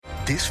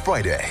This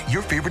Friday,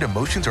 your favorite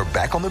emotions are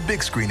back on the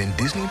big screen in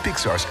Disney and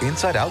Pixar's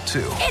Inside Out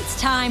 2. It's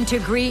time to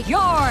greet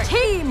your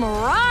Team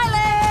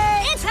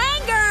Riley. It's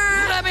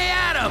anger. Let me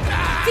at him.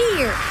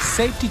 Fear.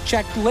 Safety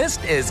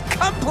checklist is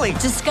complete.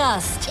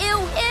 Disgust.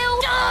 Ew.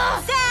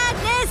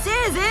 Sadness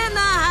is in the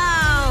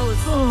house.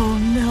 Oh,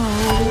 no.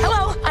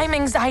 Hello, I'm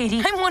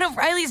anxiety. I'm one of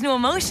Riley's new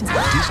emotions.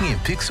 Disney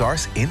and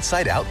Pixar's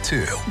Inside Out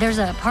 2. There's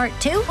a part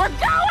 2? We're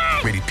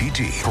going! Rated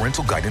PG.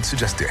 Parental guidance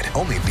suggested.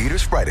 Only in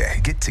theaters Friday.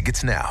 Get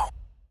tickets now.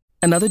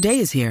 Another day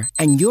is here,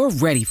 and you're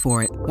ready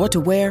for it. What to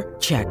wear?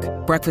 Check.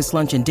 Breakfast,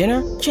 lunch, and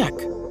dinner? Check.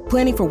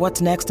 Planning for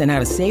what's next and how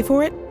to save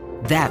for it?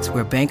 That's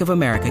where Bank of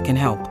America can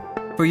help.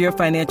 For your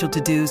financial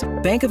to-dos,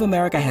 Bank of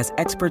America has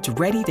experts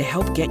ready to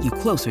help get you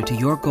closer to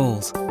your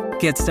goals.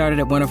 Get started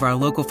at one of our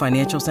local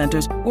financial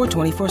centers or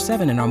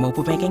 24/7 in our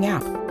mobile banking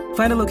app.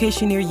 Find a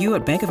location near you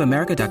at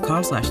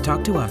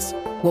bankofamerica.com/talktous.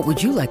 What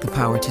would you like the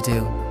power to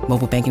do?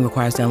 Mobile banking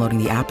requires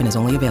downloading the app and is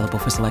only available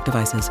for select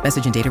devices.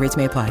 Message and data rates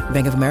may apply.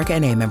 Bank of America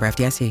N.A., member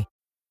FDIC.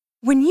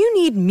 When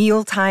you need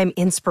mealtime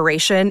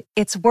inspiration,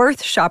 it's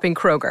worth shopping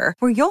Kroger,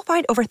 where you'll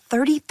find over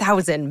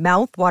 30,000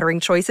 mouth-watering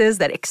choices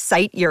that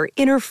excite your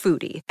inner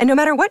foodie. And no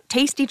matter what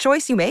tasty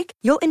choice you make,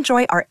 you'll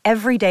enjoy our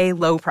everyday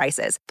low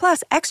prices,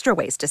 plus extra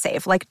ways to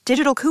save, like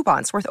digital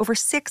coupons worth over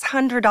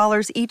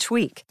 $600 each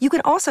week. You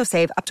can also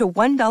save up to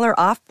 $1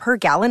 off per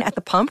gallon at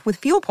the pump with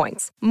fuel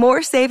points.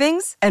 More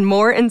savings and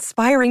more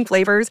inspiring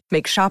flavors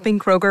make shopping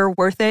Kroger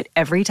worth it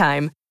every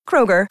time.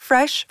 Kroger,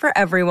 fresh for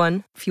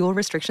everyone. Fuel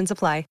restrictions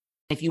apply.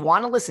 If you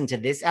want to listen to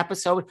this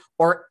episode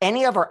or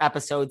any of our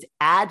episodes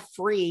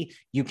ad-free,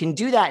 you can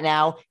do that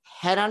now.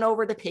 Head on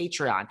over to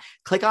Patreon.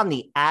 Click on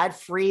the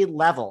ad-free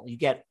level. You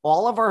get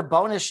all of our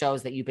bonus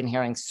shows that you've been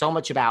hearing so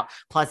much about.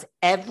 Plus,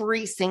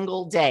 every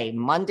single day,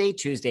 Monday,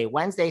 Tuesday,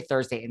 Wednesday,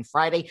 Thursday, and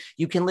Friday,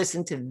 you can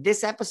listen to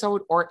this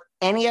episode or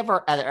any of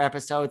our other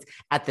episodes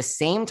at the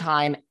same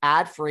time,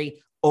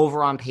 ad-free,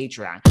 over on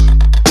Patreon.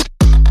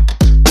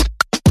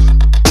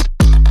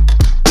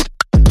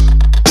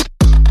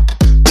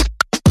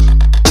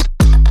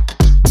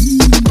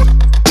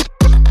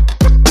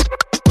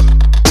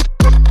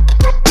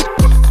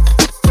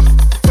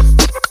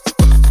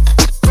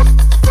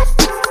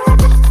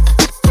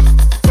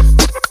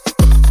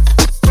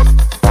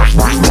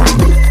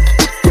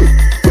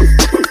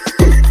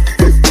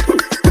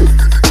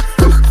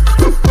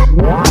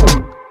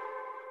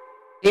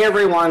 Hey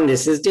everyone,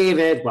 this is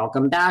David.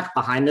 Welcome back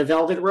behind the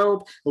velvet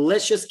rope.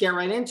 Let's just get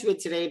right into it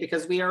today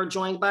because we are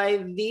joined by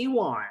the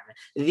one,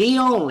 the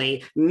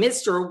only,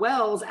 Mr.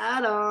 Wells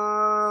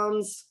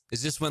Adams.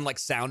 Is this when like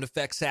sound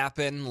effects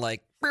happen?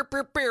 Like, You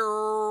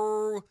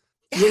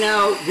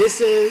know, this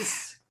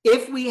is,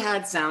 if we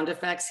had sound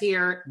effects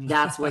here,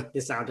 that's what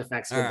the sound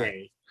effects would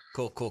be.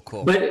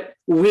 Cool. But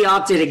we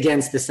opted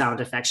against the sound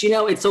effects. You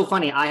know, it's so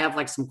funny. I have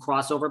like some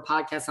crossover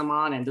podcasts I'm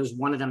on, and there's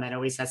one of them that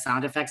always has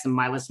sound effects, and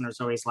my listeners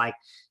always like,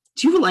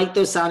 do you like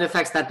those sound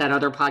effects that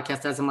other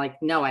podcast has? I'm like,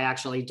 no, I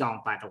actually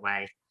don't, by the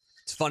way.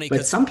 It's funny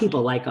but some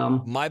people like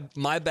them.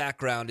 My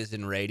background is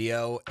in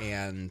radio,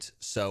 and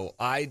so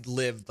I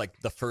lived like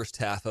the first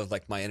half of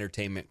like my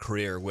entertainment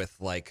career with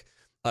like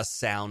a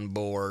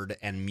soundboard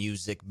and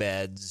music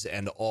beds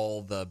and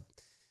all the,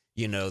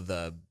 you know,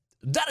 the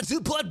blood, pew,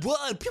 pew,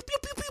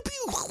 pew, pew,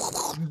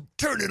 pew,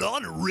 turn it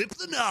on and rip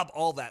the knob,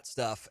 all that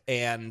stuff.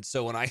 And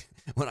so when I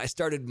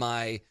started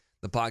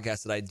the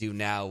podcast that I do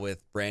now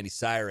with Brandy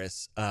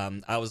Cyrus,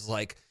 I was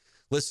like,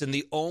 listen,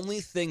 the only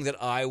thing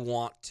that I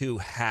want to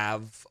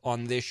have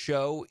on this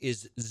show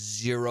is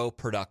zero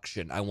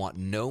production. I want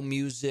no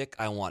music.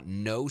 I want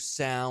no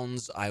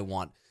sounds. I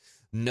want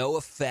no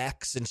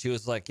effects. And she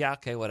was like, yeah,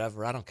 okay,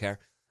 whatever. I don't care.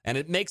 And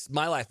it makes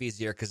my life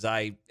easier because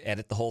I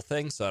edit the whole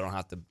thing, so I don't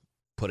have to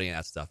put any of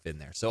that stuff in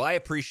there. So I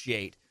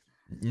appreciate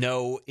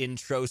no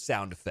intro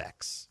sound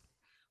effects.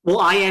 Well,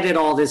 I edit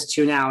all this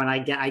too now, and I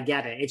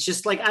get it. It's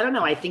just like, I don't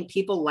know. I think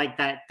people like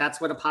that. That's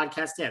what a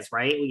podcast is,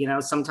 right? You know,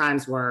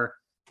 sometimes we're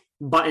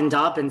buttoned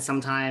up and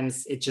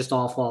sometimes it just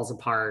all falls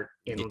apart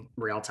in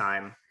real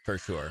time. For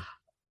sure.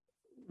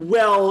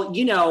 Well,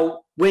 you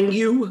know, when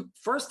you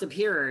first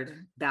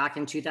appeared back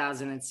in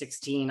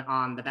 2016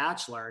 on The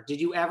Bachelor,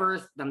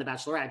 on The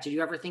Bachelorette, did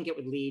you ever think it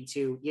would lead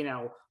to, you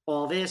know,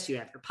 all this? You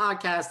have your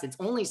podcast. It's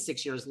only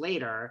 6 years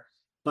later,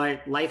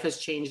 but life has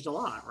changed a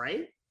lot,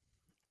 right?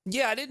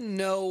 Yeah, I didn't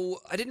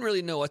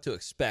really know what to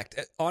expect.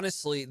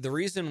 Honestly, the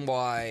reason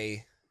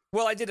why,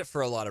 well, I did it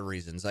for a lot of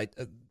reasons.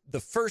 The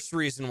first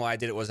reason why I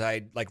did it was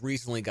I like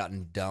recently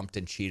gotten dumped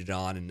and cheated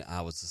on, and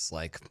I was just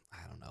like, I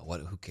don't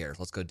know, who cares?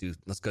 Let's go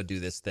do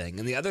this thing.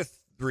 And the other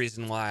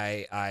reason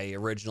why I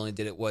originally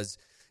did it was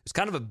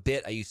kind of a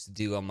bit I used to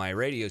do on my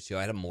radio show.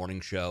 I had a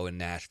morning show in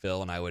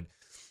Nashville, and I would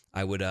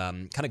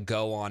kind of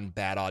go on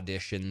bad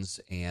auditions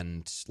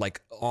and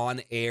like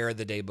on air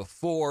the day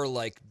before,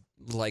 like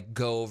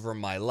go over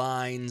my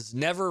lines,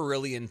 never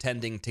really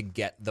intending to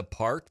get the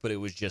part, but it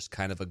was just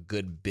kind of a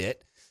good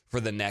bit for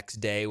the next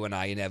day when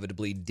I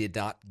inevitably did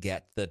not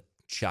get the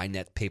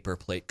Chinette paper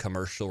plate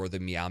commercial or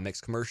the Meow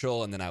Mix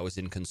commercial, and then I was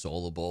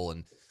inconsolable.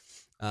 And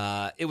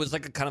it was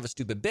like a kind of a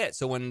stupid bit.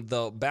 So when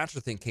the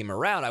Bachelor thing came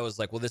around, I was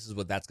like, well, this is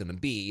what that's going to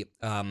be.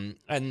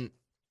 And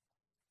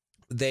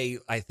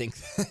I think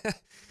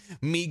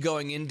me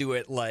going into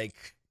it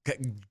like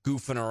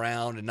goofing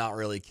around and not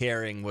really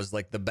caring was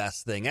like the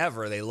best thing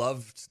ever. They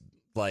loved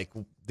like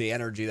the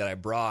energy that I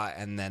brought,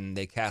 and then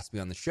they cast me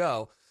on the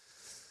show.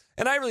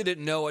 And I really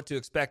didn't know what to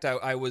expect.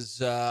 I was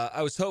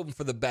hoping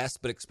for the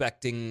best, but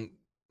expecting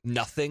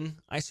nothing,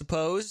 I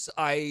suppose.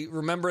 I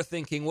remember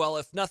thinking, well,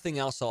 if nothing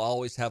else, I'll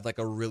always have like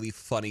a really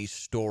funny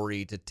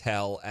story to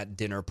tell at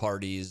dinner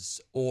parties,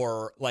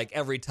 or like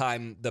every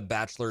time The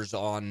Bachelor's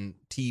on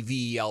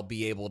TV, I'll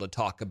be able to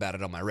talk about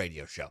it on my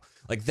radio show.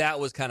 Like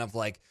that was kind of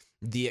like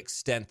the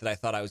extent that I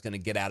thought I was going to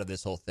get out of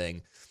this whole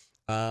thing.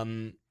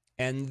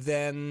 And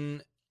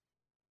then,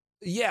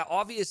 yeah,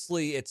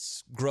 obviously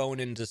it's grown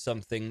into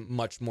something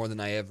much more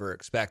than I ever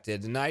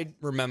expected. And I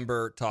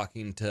remember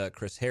talking to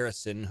Chris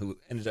Harrison, who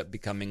ended up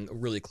becoming a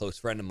really close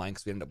friend of mine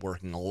because we ended up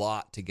working a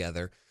lot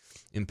together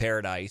in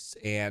Paradise.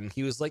 And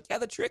he was like, yeah,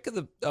 the trick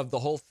of the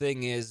whole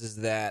thing is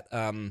that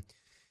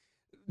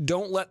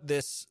don't let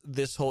this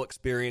whole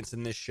experience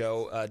in this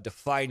show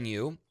define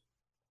you,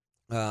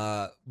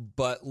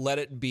 but let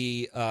it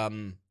be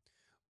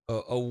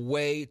a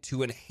way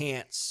to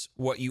enhance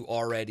what you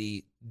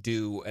already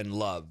do and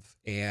love.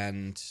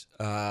 And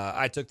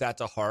I took that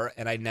to heart,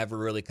 and I never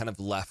really kind of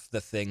left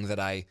the thing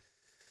that I,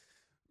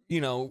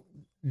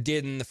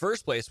 did in the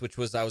first place, which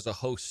was I was a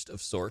host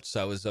of sorts.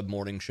 I was a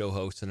morning show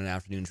host and an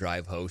afternoon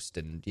drive host.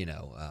 And,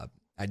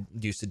 I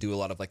used to do a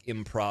lot of like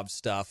improv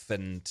stuff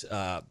and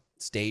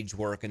stage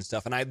work and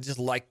stuff. And I just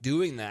liked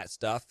doing that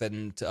stuff.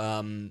 And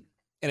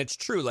it's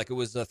true. Like it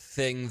was a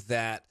thing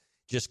that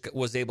just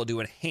was able to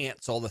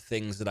enhance all the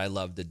things that I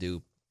loved to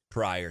do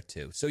prior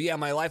to. So yeah,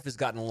 my life has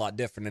gotten a lot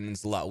different and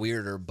it's a lot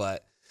weirder,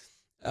 but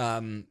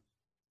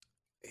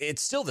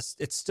it's still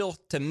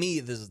to me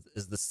this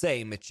is the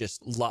same. It's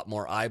just a lot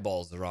more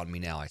eyeballs are on me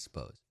now, I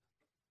suppose.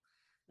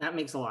 That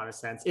makes a lot of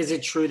sense. Is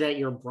it true that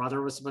your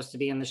brother was supposed to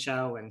be in the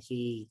show and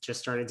he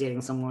just started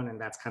dating someone, and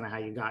that's kind of how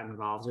you got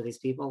involved with these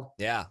people?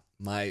 Yeah,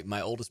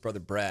 my oldest brother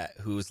Brett,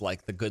 who's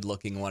like the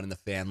good-looking one in the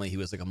family, he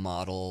was like a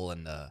model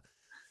and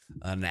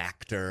an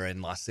actor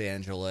in Los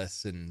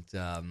Angeles, and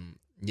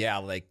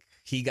like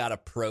he got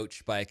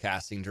approached by a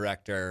casting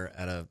director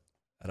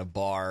at a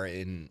bar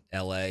in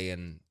LA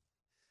and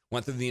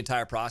went through the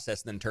entire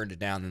process and then turned it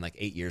down. And like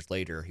 8 years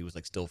later, he was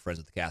like still friends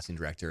with the casting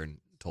director and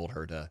told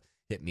her to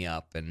hit me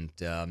up, and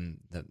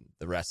the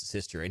rest is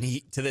history. And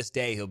he, to this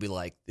day, he'll be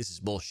like, this is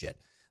bullshit.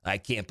 I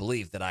can't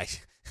believe that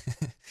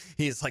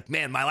he's like,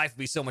 man, my life would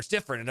be so much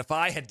different. And if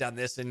I had done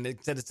this and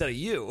instead of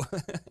you.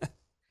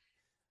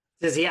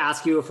 Does he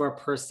ask you for a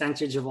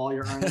percentage of all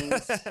your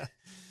earnings?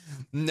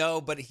 No,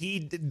 but he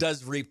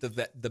does reap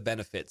the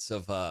benefits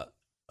of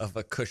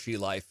a cushy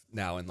life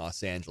now in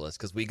Los Angeles,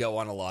 because we go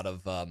on a lot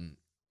of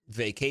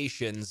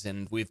vacations,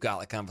 and we've got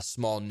like kind of a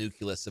small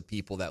nucleus of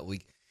people that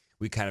we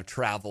kind of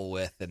travel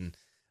with, and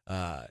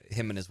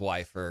him and his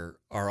wife are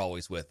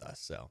always with us.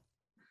 So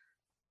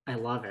I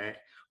love it.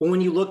 Well,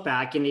 when you look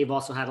back, and you've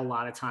also had a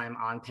lot of time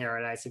on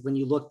Paradise, like when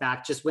you look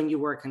back, just when you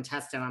were a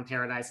contestant on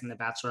Paradise and The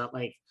Bachelorette,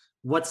 like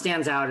what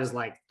stands out as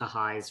like the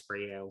highs for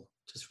you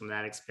just from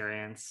that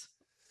experience?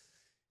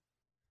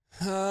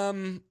 I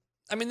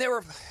mean,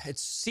 it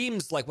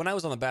seems like when I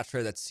was on The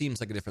Bachelor, that seems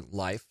like a different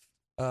life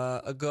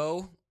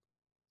ago.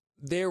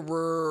 There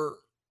were,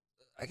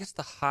 I guess,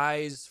 the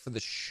highs for the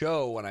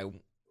show when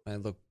I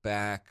look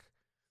back.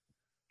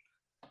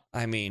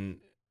 I mean,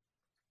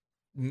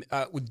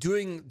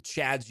 doing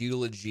Chad's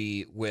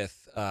eulogy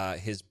with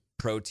his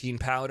protein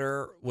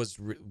powder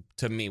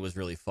to me was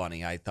really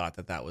funny. I thought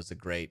that was a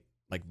great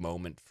like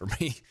moment for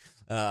me.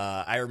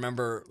 I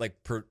remember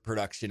like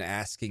production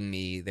asking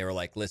me, they were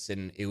like,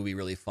 listen, it would be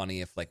really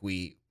funny if like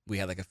we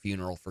had like a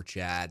funeral for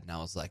Chad. And I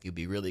was like, it'd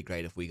be really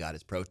great if we got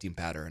his protein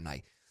powder. And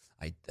I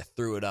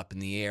threw it up in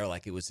the air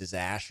like it was his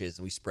ashes,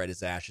 and we spread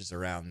his ashes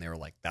around. And they were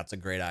like, that's a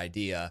great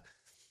idea.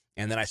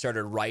 And then I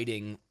started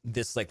writing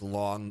this like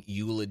long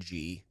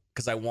eulogy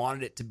because I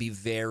wanted it to be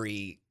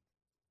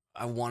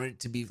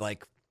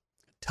like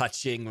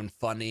touching and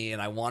funny.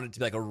 And I wanted it to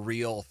be like a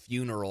real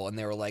funeral. And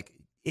they were like,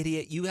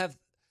 idiot, you have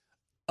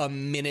a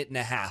minute and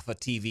a half of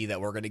TV that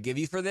we're going to give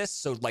you for this.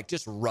 So like,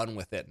 just run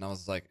with it. And I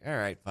was like, all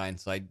right, fine.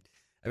 So I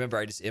remember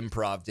I just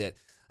improv'd it.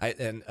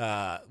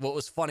 What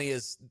was funny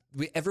is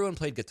everyone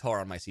played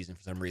guitar on my season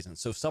for some reason.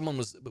 So someone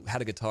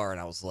had a guitar,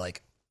 and I was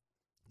like,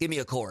 give me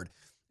a chord,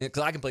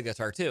 because I can play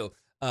guitar too.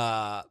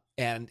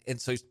 And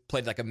so he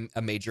played like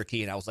a major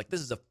key, and I was like,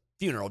 this is a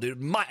funeral, dude.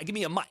 Give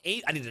me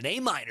I need an A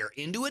minor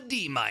into a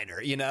D minor,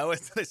 And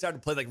so they started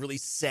to play like really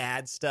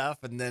sad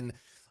stuff, and then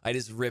I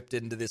just ripped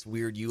into this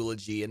weird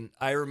eulogy. And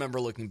I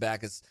remember looking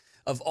back, as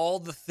of all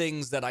the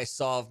things that I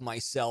saw of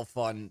myself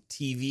on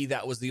TV,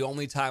 that was the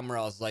only time where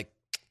I was like,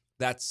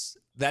 that's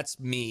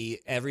me.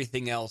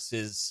 Everything else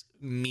is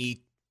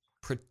me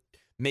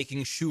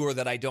making sure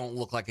that I don't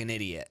look like an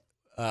idiot.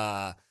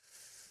 But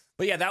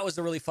But yeah, that was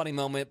a really funny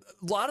moment.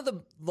 A lot of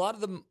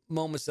the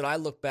moments that I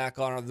look back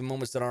on are the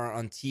moments that aren't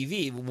on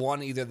TV.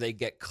 One, either they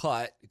get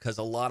cut because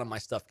a lot of my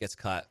stuff gets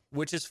cut,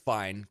 which is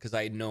fine because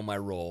I know my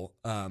role.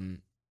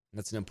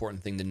 That's an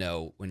important thing to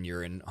know when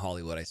you're in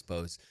Hollywood, I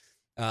suppose.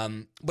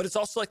 But it's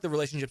also like the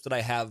relationships that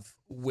I have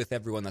with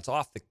everyone that's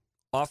off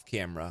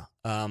camera.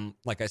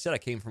 Like I said, I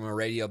came from a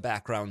radio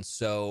background,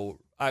 so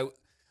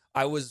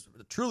I was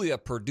truly a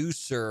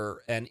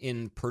producer and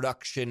in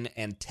production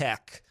and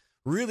tech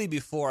really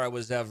before I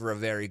was ever a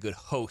very good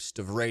host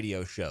of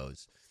radio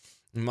shows.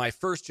 My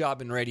first job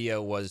in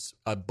radio was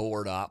a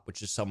board op,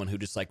 which is someone who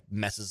just like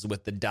messes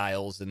with the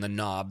dials and the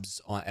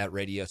knobs at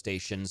radio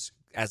stations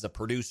as a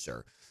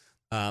producer.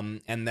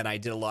 And then I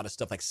did a lot of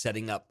stuff like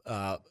setting up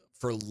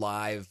for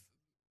live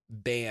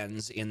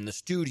bands in the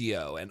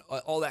studio and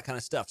all that kind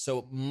of stuff.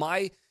 So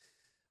my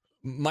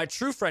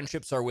true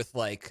friendships are with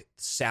like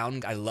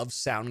sound. I love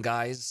sound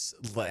guys.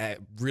 I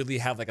really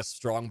have like a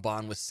strong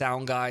bond with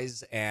sound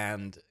guys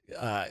and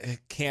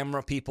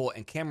camera people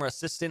and camera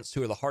assistants,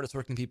 who are the hardest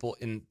working people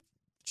in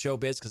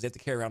showbiz because they have to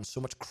carry around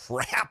so much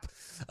crap,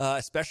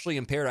 especially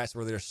in Paradise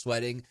where they're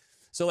sweating.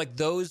 So like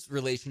those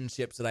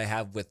relationships that I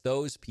have with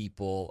those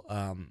people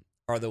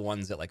are the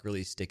ones that like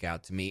really stick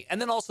out to me. And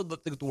then also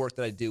the work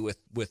that I do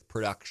with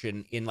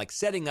production in like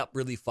setting up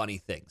really funny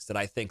things that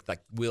I think like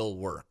will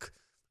work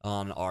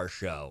on our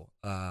show.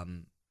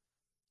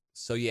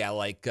 So yeah,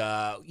 like,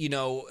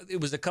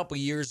 it was a couple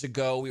years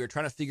ago. We were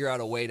trying to figure out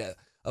a way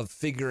of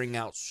figuring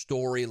out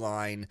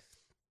storyline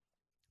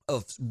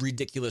of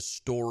ridiculous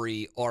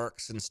story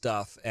arcs and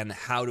stuff and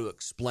how to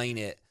explain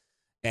it.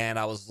 And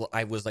I was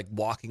like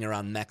walking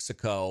around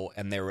Mexico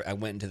and I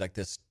went into like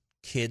this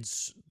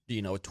kids,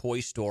 toy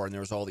store, and there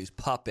was all these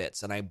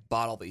puppets, and I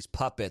bought all these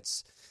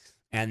puppets.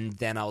 And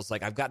then I was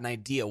like, I've got an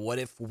idea. What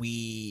if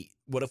we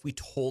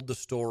told the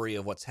story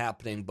of what's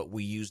happening, but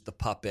we used the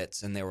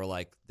puppets? And they were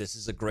like, this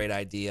is a great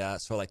idea.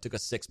 So I like took a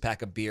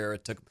 6-pack of beer,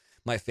 took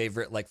my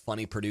favorite like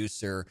funny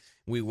producer.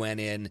 We went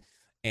in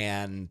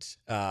and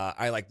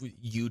I like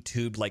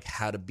YouTubed like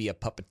how to be a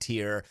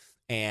puppeteer.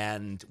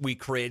 And we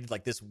created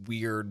like this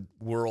weird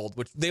world,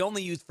 which they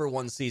only used for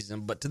one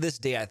season. But to this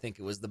day, I think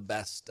it was the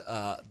best.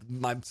 Some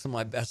of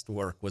my best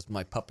work was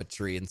my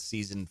puppetry in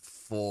season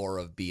 4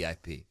 of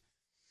BIP.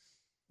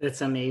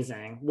 It's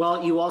amazing.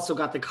 Well, you also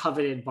got the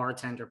coveted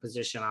bartender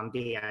position on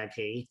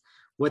BIP.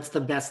 What's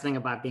the best thing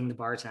about being the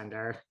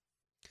bartender?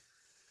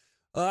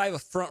 I have a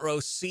front row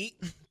seat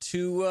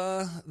to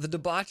the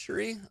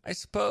debauchery, I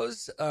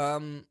suppose.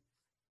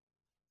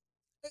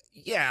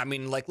 Yeah, I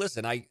mean, like,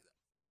 listen, I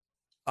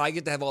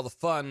get to have all the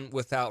fun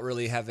without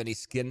really have any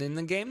skin in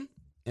the game,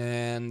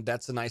 and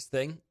that's a nice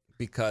thing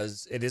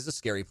because it is a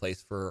scary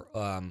place for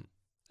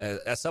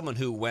as someone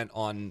who went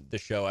on the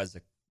show as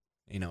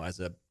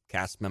a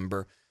cast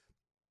member.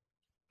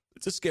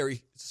 It's a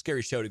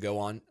scary show to go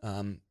on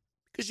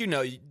because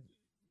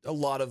a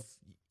lot of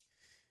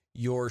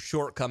your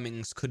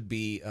shortcomings could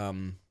be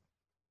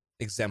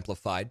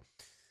exemplified.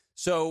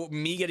 So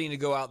me getting to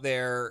go out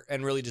there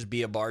and really just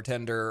be a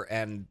bartender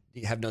and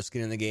have no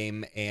skin in the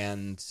game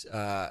and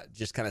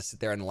just kind of sit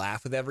there and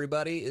laugh with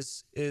everybody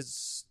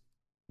is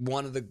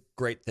one of the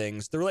great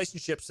things. The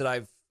relationships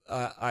that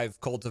I've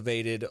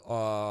cultivated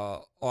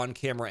on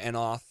camera and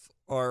off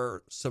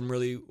are some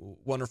really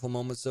wonderful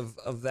moments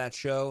of that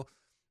show.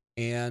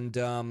 And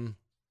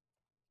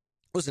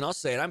listen, I'll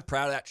say it. I'm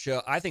proud of that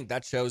show. I think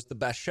that show is the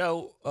best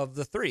show of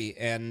the 3,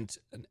 and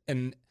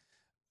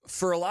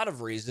for a lot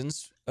of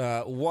reasons.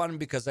 One,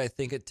 because I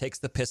think it takes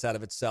the piss out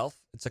of itself.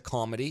 It's a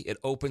comedy. It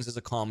opens as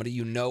a comedy.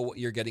 You know what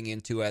you're getting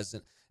into as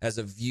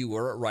a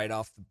viewer right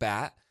off the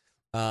bat.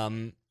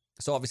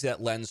 So obviously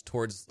that lends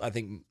towards, I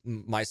think,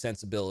 my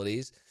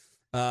sensibilities.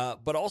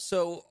 But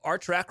also our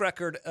track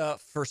record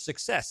for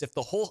success. If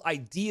the whole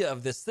idea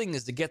of this thing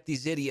is to get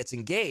these idiots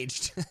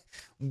engaged,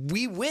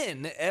 we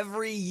win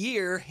every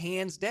year,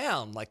 hands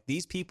down. Like,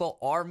 these people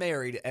are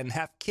married and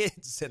have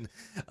kids, and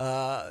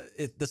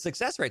the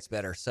success rate's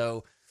better.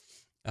 So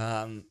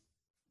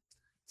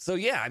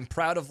yeah, I'm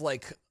proud of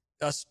like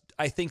us.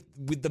 I think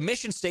with the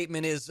mission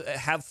statement is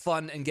have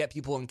fun and get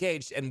people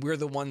engaged, and we're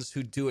the ones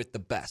who do it the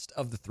best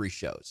of the 3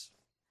 shows.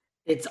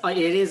 It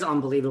is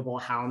unbelievable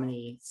how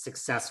many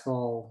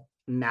successful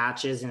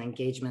matches and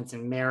engagements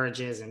and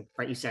marriages, and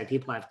like you said,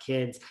 people have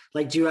kids.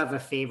 Like, do you have a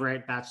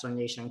favorite Bachelor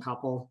Nation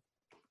couple?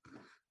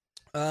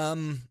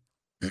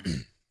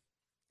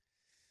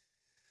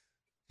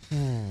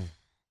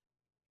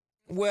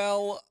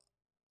 Well,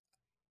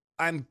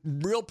 I'm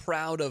real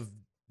proud of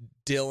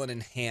Dylan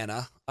and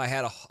Hannah. I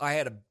had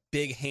a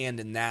big hand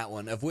in that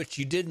one, of which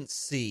you didn't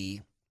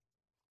see,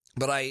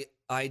 but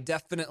I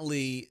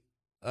definitely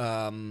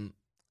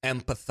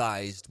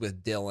empathized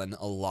with Dylan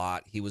a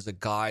lot. He was a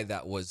guy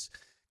that was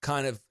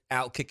kind of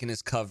out kicking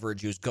his coverage.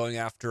 He was going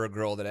after a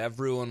girl that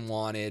everyone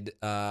wanted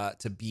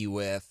to be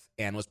with,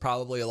 and was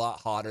probably a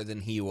lot hotter than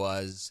he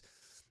was.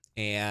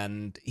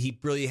 And he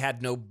really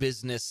had no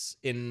business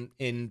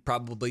in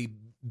probably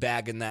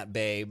bagging that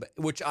babe,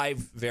 which I've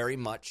very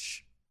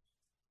much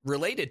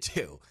related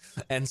to.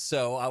 And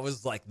so I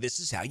was like, this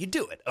is how you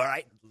do it. All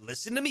right,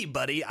 listen to me,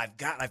 buddy. I've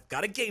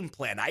got a game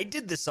plan. I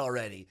did this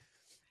already.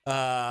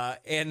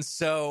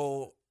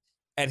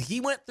 And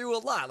he went through a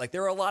lot. Like,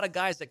 there were a lot of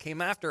guys that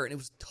came after, and it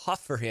was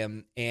tough for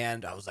him.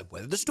 And I was like,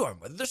 weather the storm.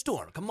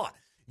 Come on.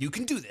 You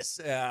can do this.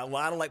 A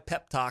lot of like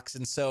pep talks.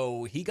 And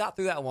so he got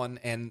through that one,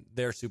 and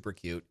they're super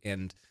cute.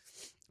 And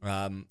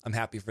I'm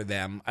happy for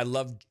them. I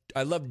love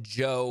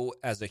Joe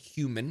as a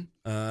human.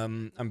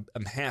 I'm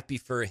happy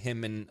for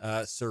him and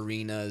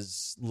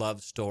Serena's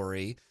love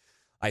story.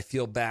 I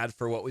feel bad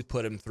for what we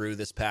put him through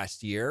this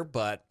past year,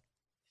 but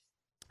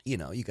you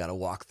know, you got to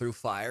walk through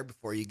fire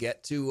before you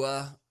get to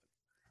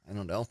I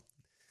don't know,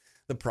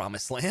 the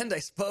promised land, I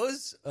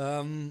suppose.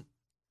 And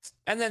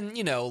then,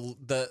 you know,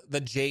 the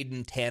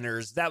Jaden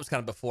Tanners, that was kind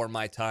of before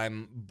my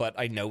time, but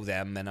I know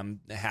them and I'm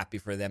happy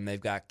for them. They've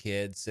got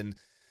kids. And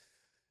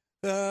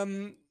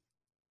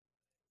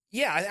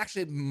yeah,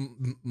 actually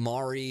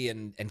Mari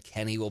and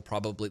Kenny will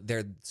probably,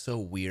 they're so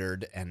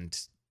weird and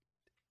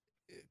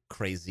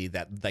crazy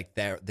that like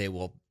they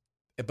will,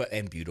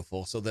 and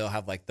beautiful, so they'll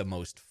have like the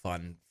most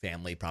fun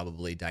family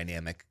probably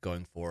dynamic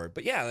going forward.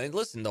 But yeah,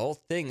 listen, the whole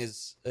thing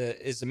is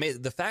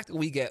amazing. The fact that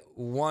we get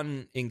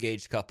one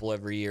engaged couple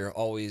every year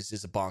always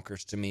is a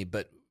bonkers to me,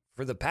 but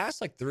for the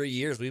past like 3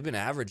 years we've been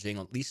averaging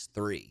at least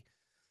 3,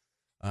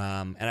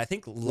 and I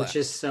think which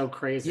is so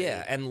crazy.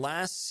 Yeah, and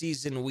last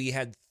season we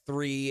had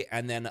 3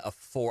 and then a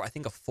 4, I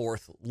think a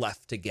 4th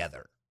left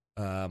together.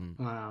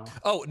 Wow.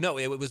 Oh no,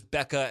 it was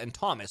Becca and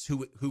Thomas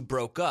who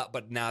broke up,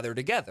 but now they're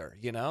together,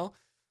 you know.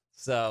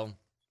 So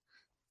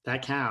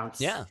that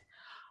counts. Yeah.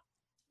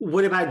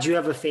 What about, do you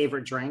have a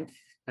favorite drink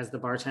as the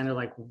bartender?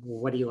 Like,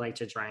 what do you like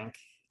to drink?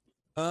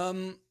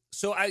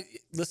 So I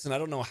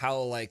don't know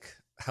how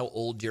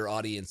old your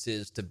audience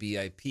is to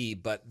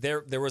BIP, but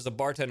there was a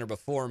bartender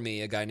before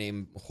me, a guy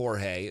named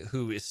Jorge,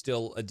 who is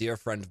still a dear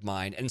friend of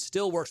mine and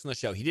still works on the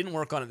show. He didn't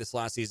work on it this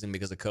last season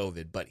because of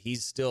COVID, but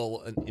he's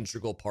still an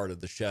integral part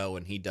of the show,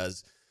 and he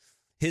does.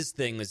 His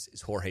thing is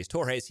Jorge's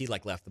Torres. He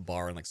like left the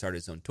bar and like started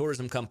his own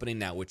tourism company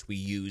now, which we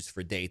use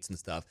for dates and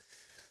stuff.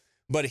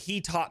 But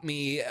he taught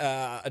me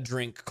a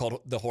drink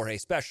called the Jorge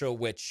Special,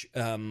 which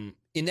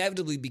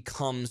inevitably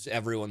becomes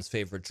everyone's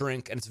favorite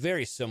drink. And it's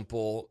very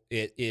simple.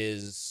 It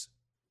is,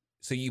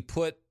 so you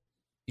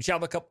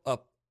chop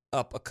up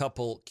a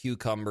couple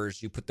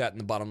cucumbers, you put that in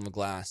the bottom of a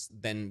glass,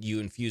 then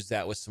you infuse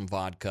that with some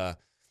vodka.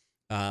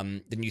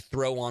 Then you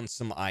throw on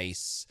some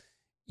ice.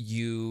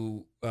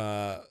 You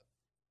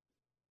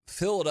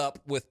fill it up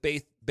with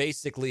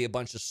basically a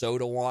bunch of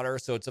soda water.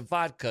 So it's a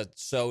vodka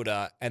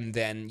soda, and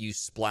then you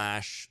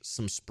splash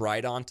some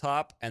Sprite on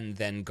top and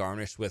then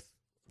garnish with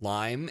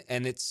lime.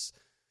 And it's,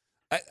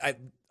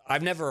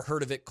 I've never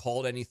heard of it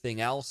called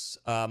anything else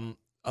other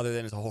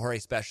than it's a Jorge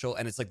Special.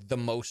 And it's like the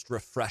most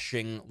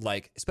refreshing,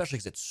 like, especially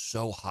because it's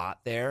so hot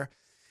there.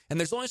 And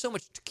there's only so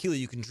much tequila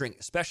you can drink,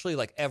 especially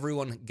like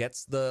everyone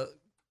gets the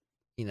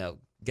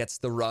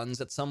runs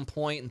at some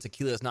point, and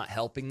tequila is not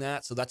helping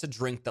that. So that's a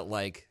drink that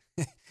like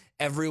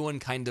everyone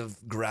kind of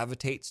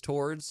gravitates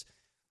towards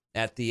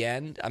at the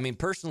end. I mean,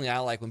 personally, I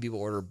like when people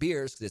order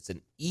beers because it's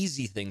an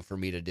easy thing for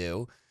me to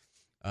do.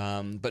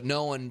 But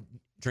no one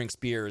drinks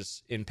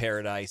beers in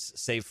Paradise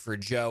save for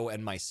Joe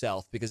and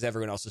myself, because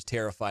everyone else is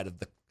terrified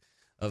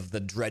of the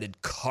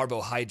dreaded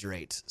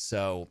carbohydrate.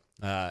 So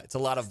it's a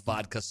lot of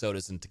vodka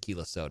sodas and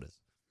tequila sodas.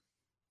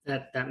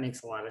 That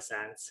makes a lot of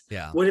sense.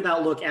 Yeah. What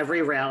about, look,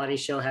 every reality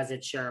show has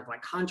its share of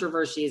like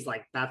controversies,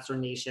 like Bachelor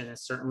Nation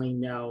is certainly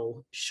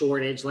no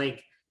shortage.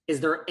 Like,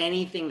 is there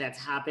anything that's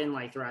happened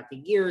like throughout the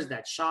years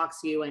that shocks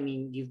you? I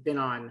mean, you've been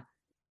on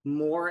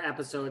more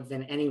episodes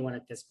than anyone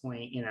at this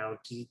point. You know,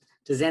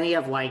 does any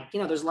of like, you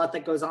know, there's a lot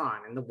that goes on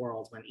in the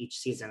world when each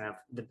season of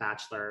The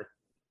Bachelor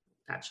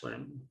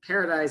in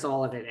Paradise,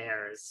 all of it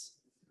airs.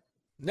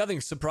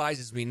 Nothing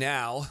surprises me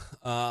now.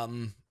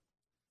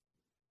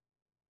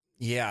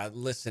 Yeah,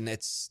 listen,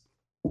 it's,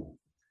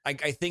 I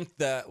think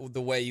the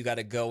way you got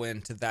to go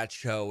into that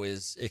show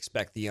is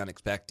expect the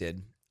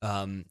unexpected,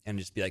 and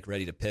just be like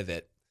ready to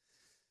pivot.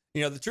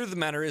 You know, the truth of the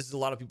matter is a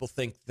lot of people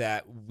think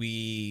that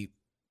we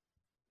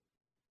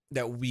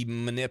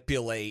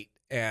manipulate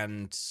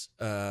and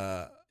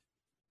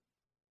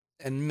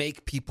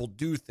make people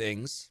do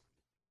things.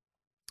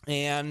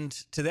 And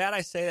to that,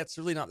 I say that's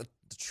really not the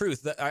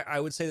truth. I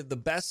would say that the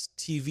best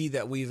TV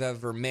that we've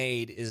ever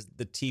made is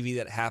the TV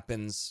that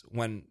happens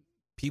when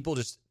people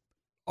just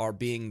are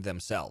being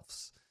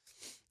themselves.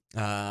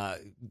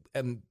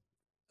 And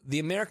the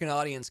American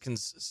audience can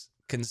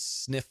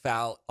sniff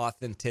out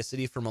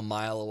authenticity from a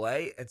mile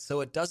away. And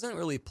so it doesn't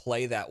really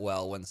play that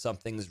well when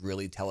something's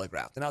really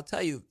telegraphed. And I'll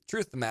tell you, the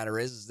truth of the matter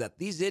is that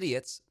these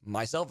idiots,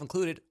 myself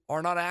included,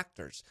 are not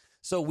actors.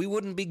 So we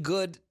wouldn't be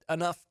good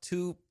enough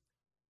to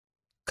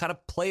kind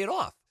of play it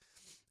off.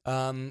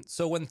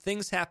 So when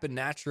things happen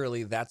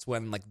naturally, that's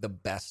when like the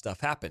best stuff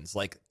happens.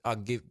 Like, I'll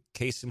give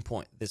case in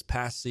point, this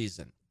past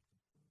season,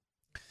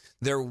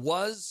 there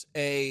was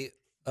a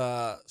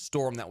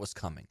storm that was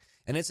coming,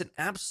 and it's an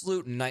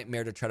absolute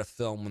nightmare to try to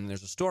film when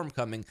there's a storm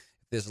coming.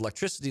 there's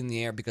electricity in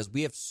the air because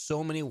we have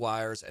so many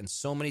wires and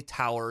so many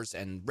towers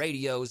and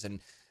radios, and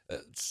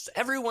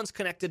everyone's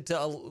connected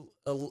to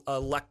a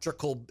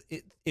electrical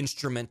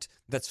instrument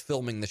that's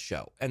filming the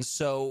show. And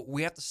so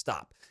we have to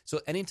stop. So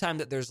anytime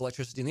that there's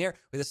electricity in the air,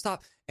 we have to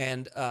stop,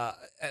 and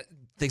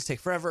things take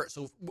forever.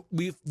 So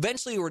we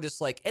eventually were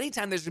just like,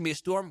 anytime there's going to be a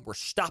storm, we're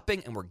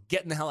stopping and we're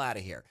getting the hell out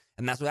of here.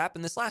 And that's what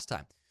happened this last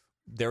time.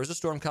 There was a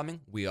storm coming.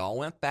 We all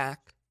went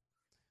back.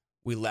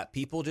 We let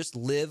people just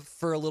live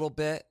for a little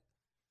bit.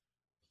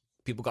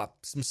 People got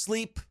some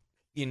sleep,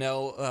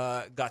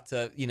 got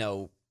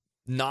to,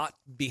 not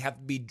have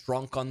to be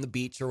drunk on the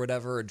beach or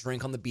whatever, or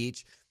drink on the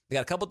beach. We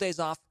got a couple days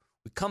off.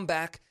 We come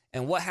back,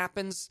 and what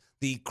happens?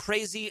 The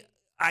crazy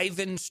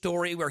Ivan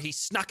story where he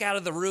snuck out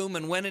of the room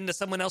and went into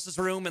someone else's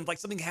room, and like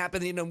something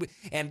happened,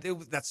 and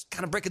that's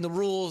kind of breaking the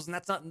rules, and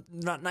that's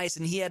not nice,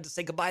 and he had to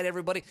say goodbye to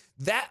everybody.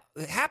 That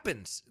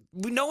happens.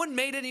 No one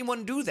made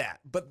anyone do that,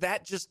 but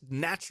that just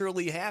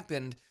naturally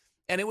happened,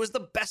 and it was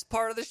the best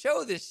part of the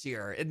show this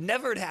year. It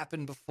never had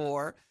happened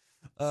before.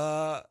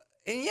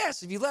 And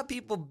yes, if you let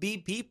people be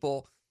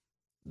people,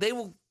 they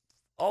will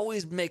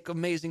always make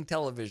amazing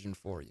television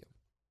for you.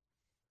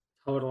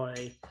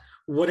 Totally.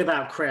 What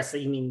about Chris?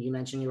 You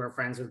mentioned you were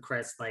friends with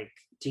Chris. Like,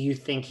 do you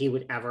think he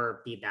would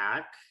ever be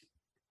back?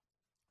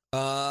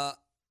 I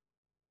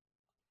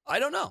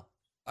don't know.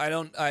 I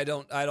don't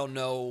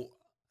know.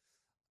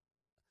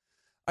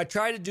 I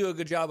try to do a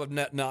good job of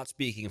not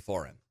speaking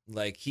for him.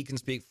 Like, he can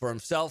speak for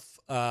himself.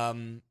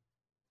 All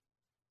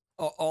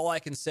I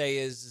can say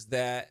is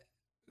that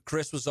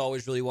Chris was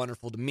always really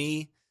wonderful to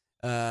me.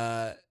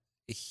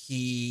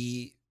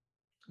 He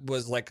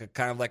was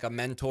kind of like a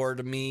mentor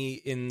to me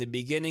in the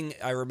beginning.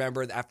 I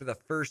remember after the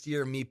first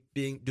year of me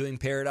doing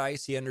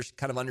Paradise, he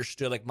kind of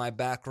understood like my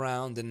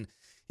background, and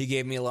he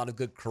gave me a lot of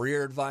good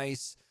career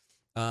advice.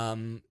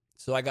 So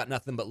I got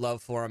nothing but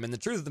love for him. And the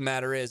truth of the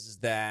matter is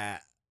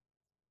that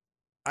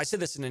I said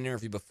this in an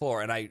interview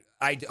before, and I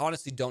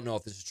honestly don't know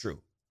if this is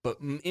true. But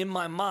in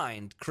my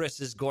mind, Chris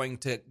is going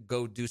to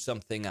go do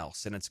something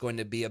else, and it's going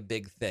to be a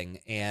big thing.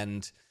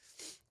 And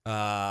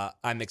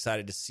I'm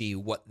excited to see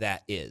what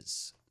that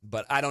is.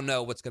 But I don't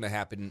know what's going to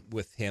happen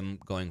with him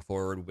going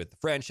forward with the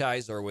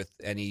franchise or with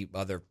any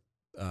other,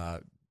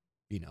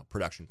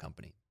 production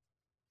company.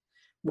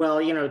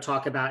 Well,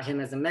 talk about him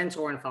as a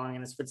mentor and following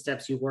in his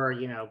footsteps. You were,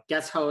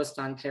 guest host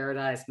on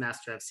Paradise,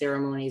 Master of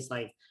Ceremonies.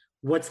 Like,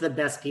 what's the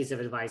best piece of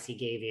advice he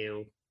gave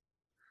you?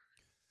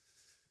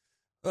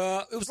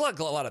 It was like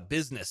a lot of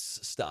business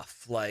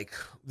stuff. Like,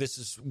 this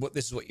is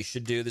what you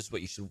should do. This is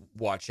what you should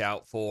watch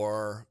out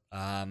for.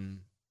 And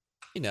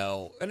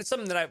it's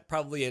something that I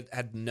probably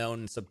had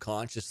known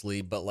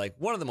subconsciously, but like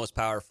one of the most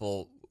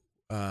powerful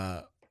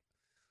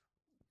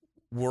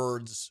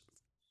words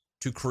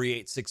to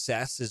create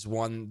success is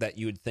one that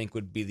you would think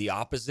would be the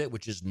opposite,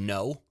 which is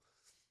no.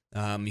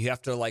 You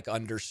have to like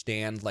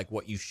understand like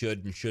what you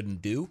should and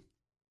shouldn't do.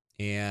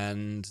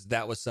 And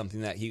that was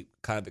something that he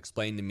kind of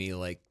explained to me.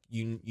 Like,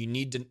 you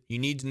need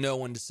to know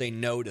when to say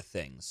no to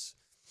things,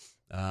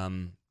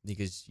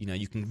 because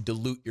you can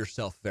dilute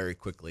yourself very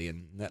quickly,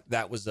 and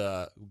that was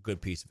a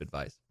good piece of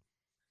advice.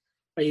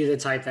 Are you the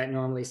type that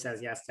normally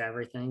says yes to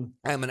everything?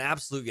 I'm an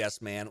absolute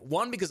yes man.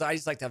 One, because I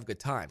just like to have a good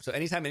time. So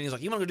anytime anyone's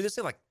like, "You want to go do this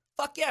thing?" I'm like,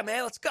 "Fuck yeah,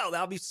 man, let's go.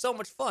 That'll be so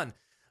much fun."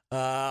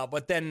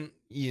 But then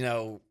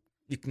you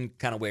can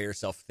kind of wear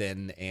yourself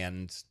thin,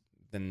 and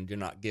then you're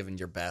not giving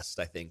your best.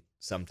 I think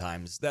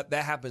sometimes that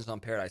happens on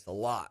Paradise a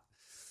lot.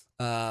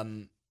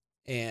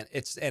 And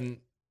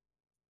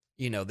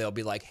they'll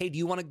be like, "Hey, do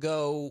you want to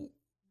go?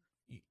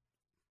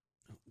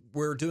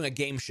 We're doing a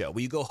game show.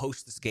 Will you go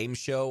host this game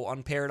show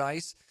on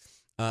Paradise?"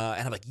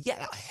 And I'm like,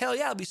 "Yeah, hell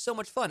yeah, it'll be so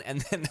much fun."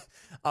 And then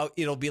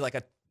it'll be like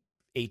a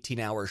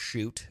 18-hour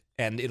shoot,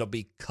 and it'll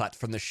be cut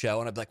from the show.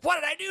 And I'll be like, "Why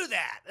did I do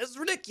that? That's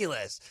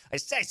ridiculous. I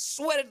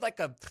sweated like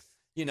a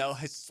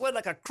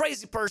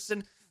crazy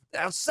person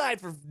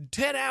outside for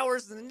 10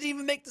 hours and didn't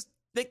even make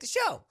the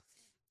show."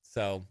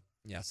 So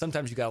yeah,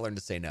 sometimes you got to learn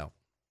to say no.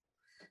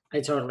 I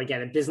totally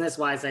get it.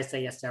 Business-wise, I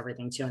say yes to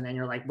everything too. And then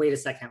you're like, wait a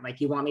second,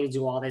 like you want me to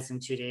do all this in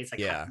 2 days?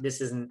 Like, yeah.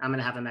 I'm going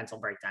to have a mental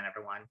breakdown,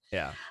 everyone.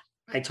 Yeah.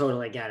 I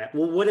totally get it.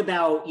 Well, what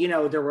about,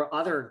 there were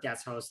other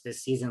guest hosts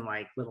this season,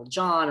 like Little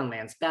John and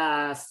Lance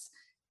Bass,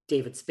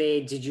 David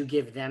Spade. Did you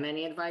give them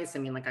any advice? I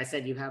mean, like I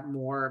said, you have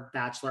more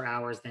Bachelor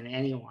hours than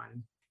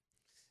anyone.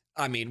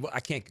 I mean,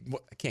 I can't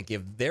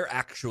give their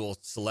actual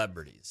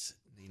celebrities.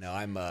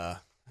 I'm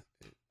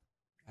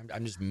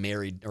just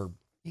married or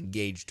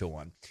engaged to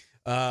one.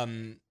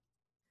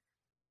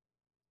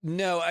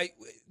 No,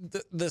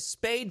 the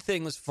Spade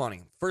thing was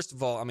funny. First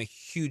of all, I'm a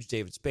huge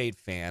David Spade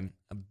fan,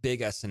 a big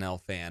SNL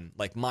fan.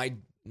 Like my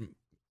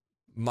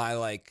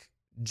like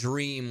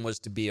dream was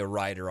to be a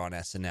writer on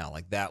SNL.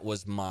 Like that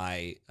was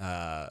my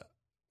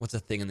what's the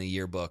thing in the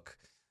yearbook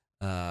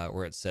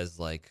where it says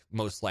like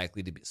most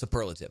likely to be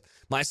superlative.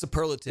 My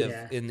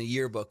superlative in the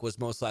yearbook was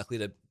most likely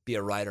to be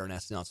a writer on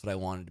SNL. That's what I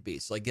wanted to be.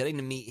 So like getting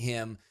to meet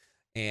him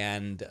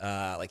and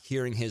like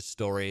hearing his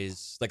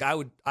stories, like I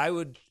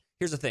would.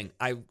 here's the thing.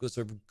 I was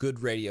a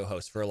good radio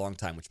host for a long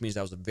time, which means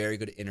I was a very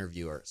good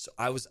interviewer. So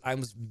I was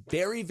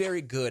very,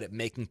 very good at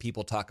making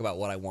people talk about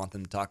what I want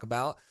them to talk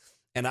about.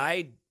 And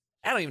I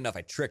don't even know if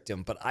I tricked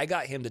him, but I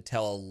got him to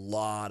tell a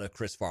lot of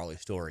Chris Farley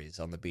stories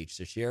on the beach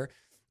this year,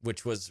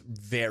 which was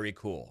very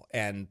cool.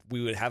 And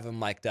we would have him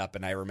mic'd up.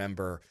 And I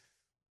remember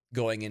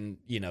going in,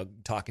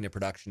 talking to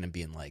production and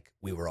being like,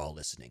 we were all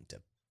listening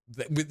to,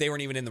 they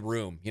weren't even in the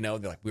room, they're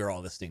like, we were all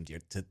listening to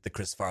the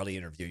Chris Farley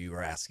interview you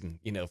were asking,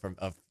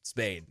 of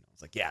Spade. I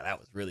was like, yeah, that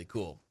was really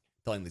cool.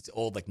 Telling these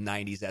old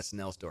 90s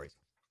SNL stories.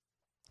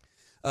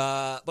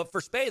 But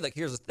for Spade,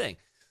 here's the thing.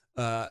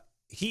 The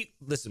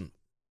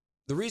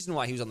reason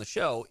why he was on the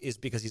show is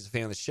because he's a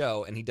fan of the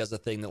show, and he does a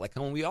thing that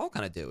we all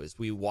kind of do, is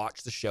we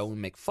watch the show and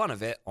make fun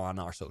of it on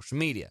our social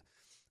media.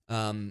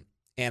 And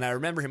I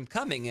remember him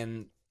coming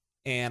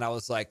and I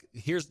was like,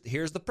 here's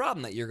the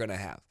problem that you're going to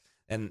have.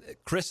 And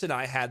Chris and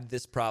I had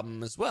this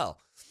problem as well.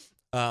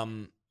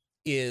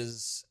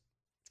 Is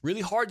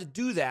really hard to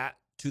do that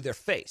to their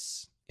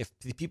face. If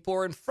the people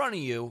are in front of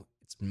you,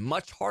 it's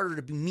much harder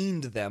to be mean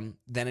to them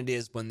than it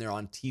is when they're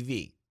on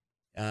TV.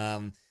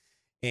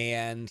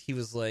 And he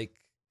was like,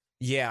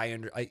 yeah,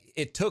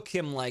 it took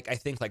him I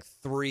think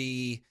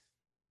 3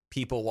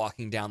 people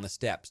walking down the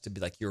steps to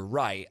be like, you're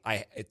right.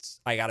 I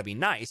got to be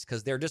nice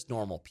because they're just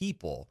normal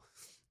people.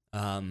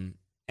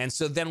 And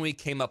so then we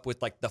came up with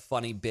the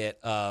funny bit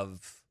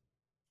of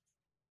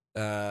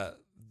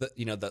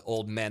the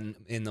old men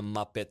in the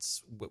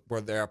Muppets where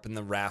they're up in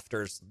the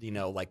rafters,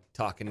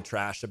 talking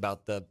trash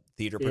about the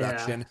theater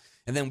production. Yeah.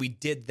 And then we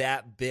did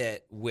that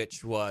bit,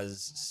 which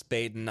was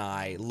Spade and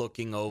I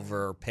looking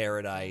over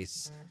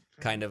Paradise,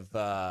 kind of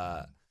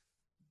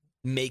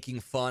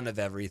making fun of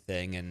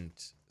everything. And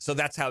so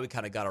that's how we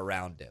kind of got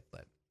around it.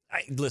 But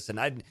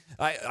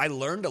I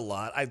learned a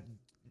lot.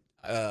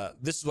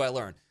 This is what I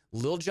learned.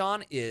 Lil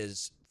Jon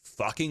is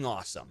fucking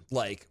awesome.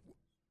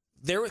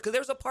 There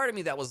was a part of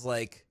me that was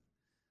like,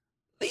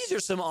 these are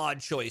some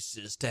odd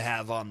choices to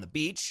have on the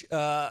beach.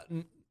 Not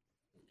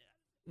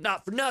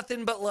for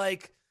nothing, but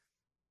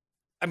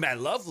I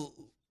love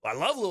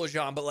Lil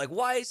Jon, but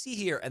why is he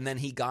here? And then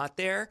he got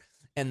there,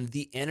 and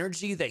the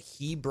energy that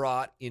he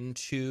brought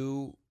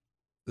into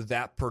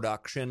that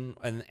production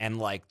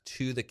and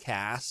to the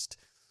cast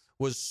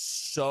was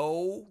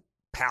so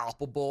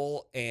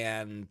palpable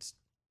and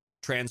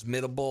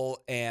transmittable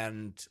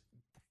and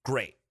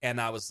great. And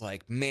I was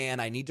like, man,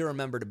 I need to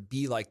remember to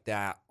be like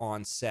that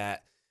on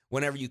set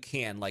whenever you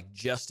can.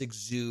 Just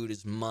exude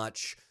as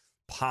much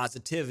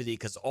positivity,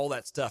 because all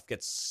that stuff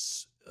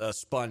gets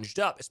sponged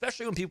up,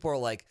 especially when people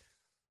are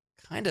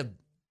kind of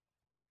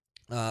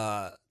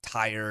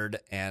tired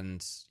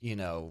and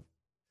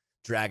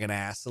dragging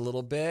ass a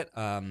little bit.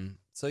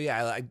 So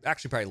yeah, I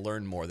actually probably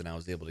learned more than I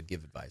was able to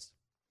give advice.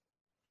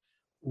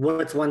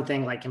 What's one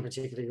thing in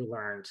particular you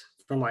learned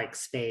from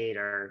Spade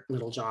or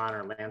Lil Jon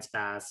or Lance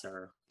Bass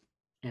or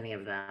any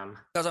of them?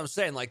 That's what I'm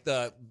saying.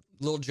 The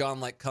Lil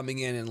Jon coming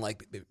in and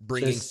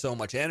bringing so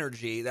much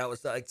energy. That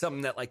was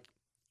something that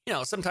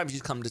sometimes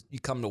you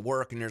come to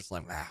work and you're just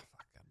like, fuck,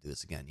 I gotta do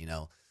this again,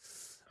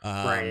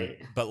 Right.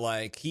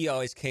 But he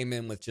always came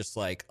in with just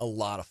a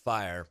lot of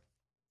fire,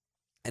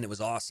 and it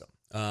was awesome.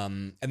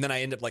 And then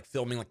I ended up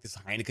filming this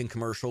Heineken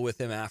commercial with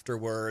him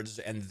afterwards,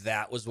 and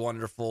that was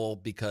wonderful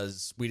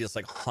because we just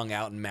hung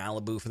out in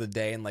Malibu for the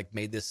day and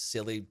made this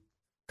silly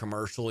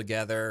commercial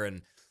together,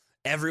 and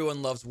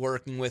everyone loves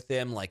working with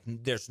him.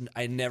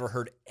 I never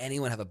heard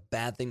anyone have a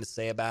bad thing to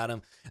say about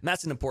him, and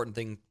that's an important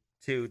thing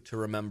too to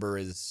remember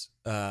is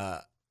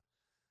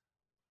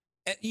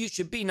you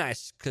should be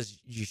nice because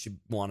you should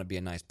want to be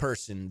a nice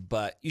person,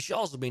 but you should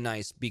also be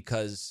nice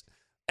because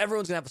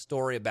everyone's gonna have a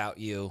story about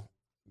you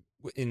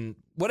in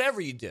whatever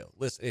you do.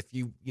 Listen, if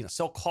you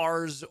sell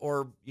cars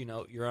or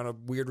you're on a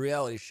weird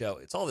reality show,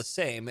 it's all the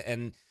same.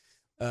 And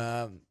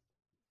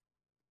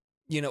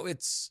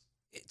it's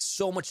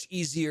so much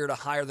easier to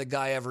hire the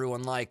guy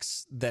everyone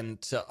likes than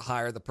to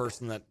hire the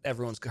person that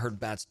everyone's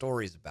heard bad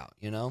stories about,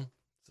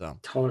 so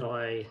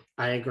totally,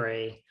 I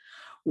agree.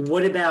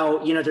 What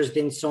about, there's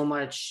been so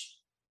much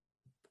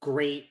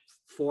great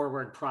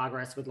forward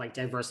progress with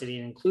diversity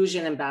and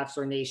inclusion in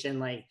Bachelor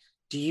Nation.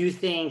 Do you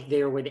think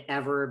there would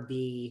ever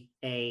be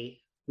a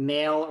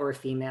male or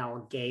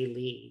female gay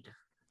lead?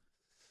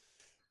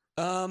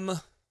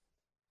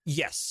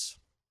 Yes.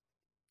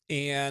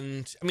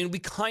 And I mean, we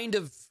kind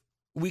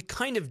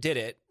of did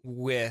it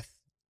with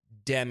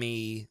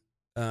Demi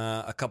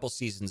a couple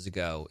seasons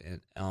ago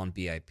on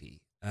BIP.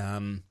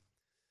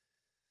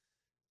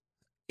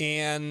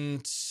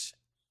 And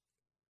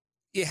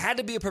it had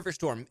to be a perfect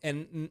storm,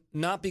 and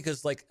not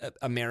because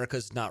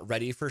America's not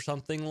ready for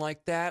something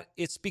like that.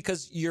 It's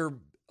because you're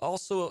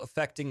also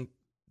affecting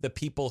the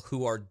people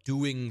who are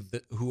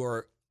who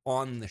are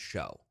on the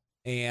show.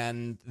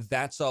 And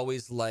that's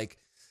always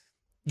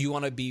you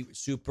want to be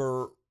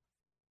super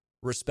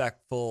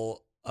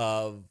respectful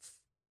of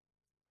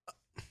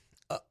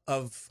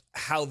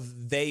how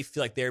they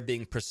feel like they're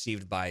being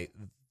perceived by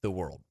the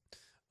world.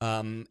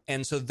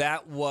 And so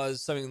that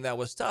was something that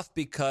was tough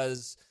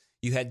because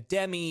you had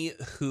Demi,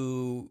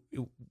 who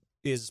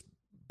is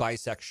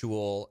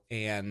bisexual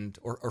and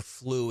or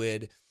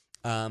fluid.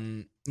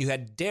 You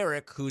had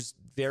Derek, who's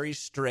very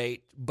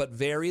straight but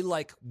very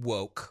like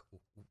woke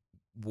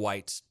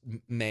white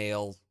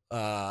male,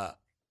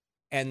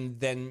 and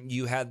then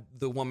you had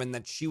the woman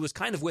that she was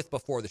kind of with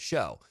before the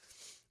show.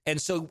 And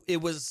so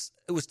it was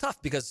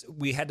tough because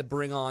we had to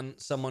bring on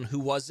someone who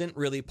wasn't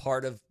really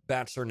part of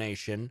Bachelor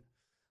Nation,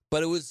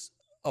 but it was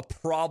a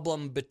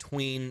problem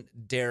between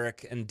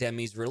Derek and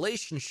Demi's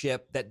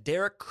relationship that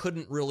Derek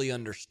couldn't really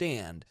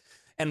understand.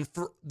 And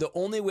for the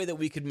only way that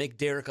we could make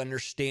Derek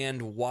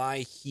understand why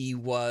he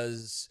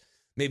was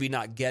maybe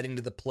not getting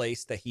to the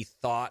place that he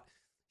thought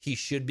he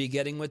should be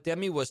getting with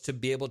Demi was to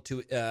be able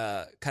to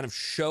kind of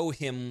show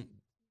him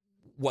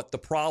what the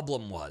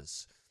problem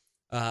was,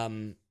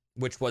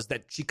 which was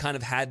that she kind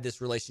of had this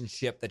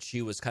relationship that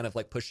she was kind of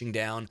like pushing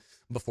down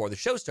before the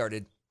show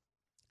started.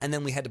 And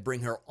then we had to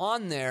bring her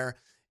on there.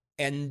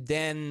 And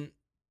then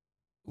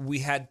we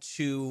had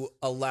to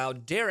allow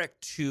Derek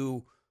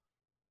to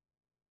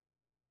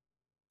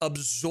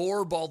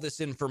absorb all this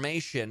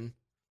information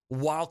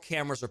while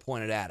cameras are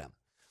pointed at him.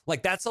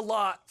 Like, that's a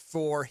lot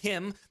for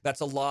him.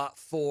 That's a lot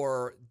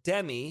for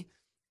Demi.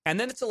 And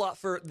then it's a lot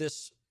for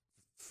this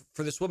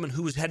woman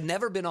who had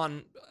never been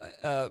on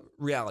a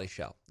reality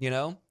show, you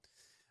know?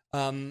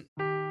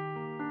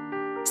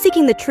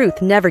 Seeking the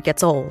truth never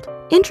gets old.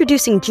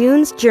 Introducing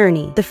June's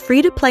Journey, the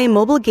free-to-play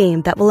mobile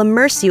game that will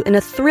immerse you in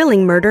a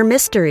thrilling murder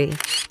mystery.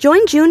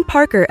 Join June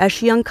Parker as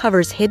she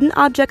uncovers hidden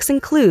objects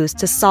and clues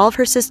to solve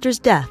her sister's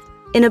death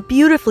in a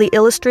beautifully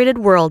illustrated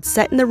world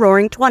set in the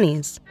Roaring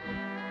 '20s.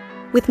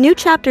 With new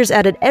chapters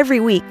added every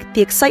week,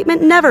 the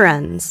excitement never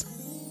ends.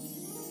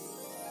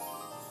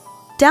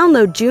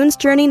 Download June's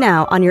Journey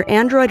now on your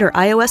Android or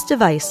iOS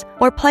device,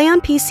 or play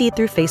on PC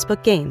through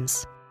Facebook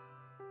Games.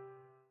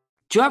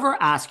 Do you ever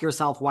ask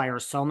yourself why are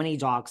so many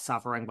dogs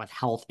suffering with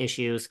health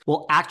issues?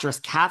 Well, actress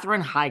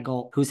Katherine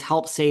Heigl, who's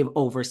helped save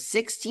over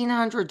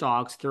 1,600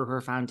 dogs through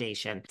her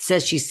foundation,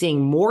 says she's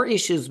seeing more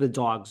issues with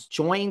dogs'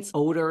 joints,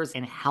 odors,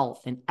 and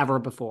health than ever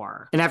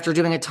before. And after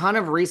doing a ton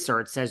of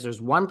research, says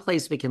there's one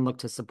place we can look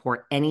to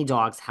support any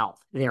dog's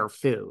health: their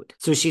food.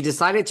 So she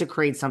decided to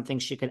create something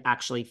she could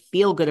actually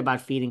feel good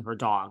about feeding her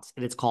dogs,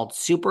 and it's called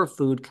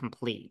Superfood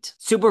Complete.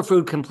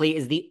 Superfood Complete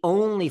is the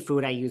only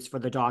food I use for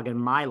the dog in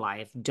my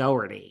life,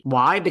 Doherty.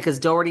 Why? Because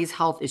Doherty's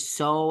health is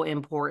so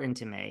important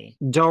to me.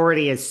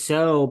 Doherty is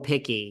so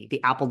picky.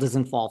 The apple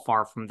doesn't fall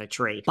far from the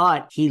tree,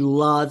 but he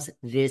loves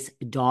this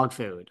dog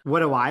food.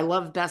 What do I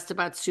love best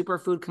about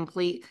Superfood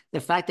Complete? The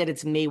fact that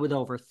it's made with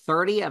over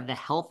 30 of the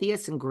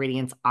healthiest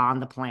ingredients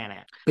on the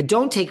planet. But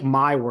don't take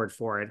my word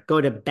for it.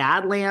 Go to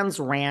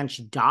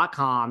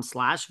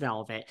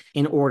badlandsranch.com/velvet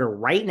and order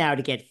right now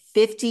to get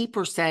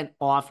 50%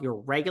 off your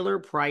regular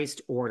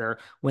priced order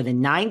with a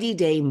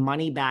 90-day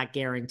money-back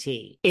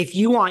guarantee. If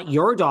you want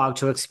your dog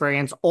to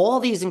experience all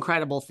these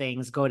incredible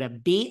things, go to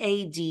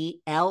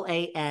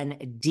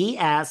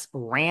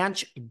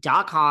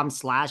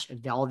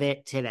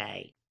badlandsranch.com/velvet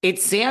today.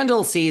 It's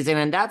sandal season,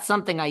 and that's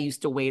something I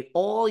used to wait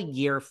all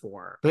year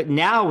for. But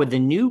now with the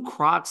new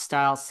Crocs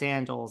style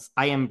sandals,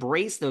 I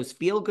embrace those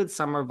feel-good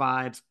summer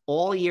vibes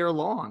all year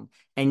long.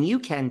 And you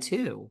can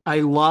too.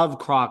 I love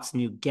Crocs'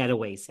 new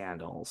Getaway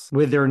sandals.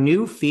 With their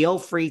new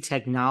feel-free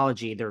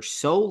technology, they're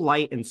so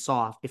light and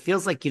soft, it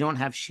feels like you don't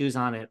have shoes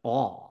on at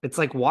all. It's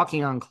like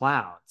walking on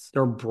clouds.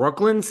 They're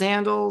Brooklyn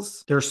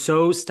sandals. They're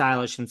so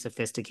stylish and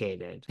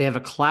sophisticated. They have a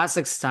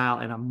classic style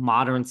and a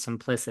modern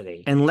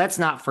simplicity. And let's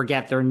not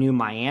forget their new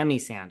Miami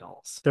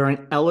sandals. They're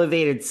an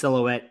elevated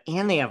silhouette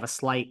and they have a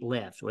slight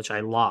lift, which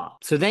I love.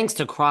 So thanks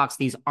to Crocs,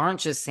 these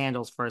aren't just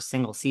sandals for a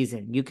single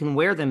season. You can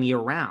wear them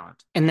year-round.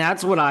 And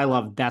that's what I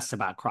love best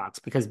about Crocs,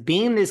 because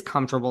being this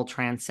comfortable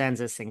transcends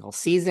a single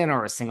season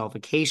or a single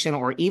vacation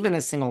or even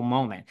a single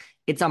moment.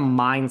 It's a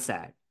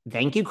mindset.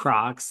 Thank you,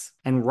 Crocs.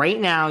 And right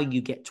now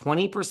you get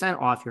 20%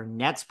 off your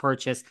next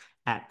purchase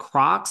at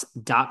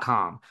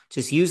crocs.com.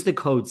 Just use the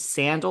code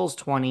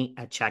SANDALS20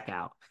 at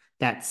checkout.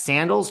 That's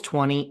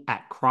SANDALS20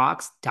 at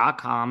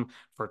crocs.com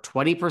for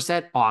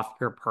 20% off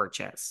your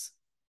purchase.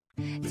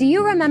 Do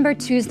you remember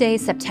Tuesday,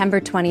 September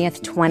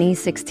 20th,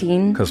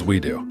 2016? Because we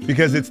do.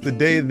 Because it's the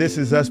day This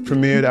Is Us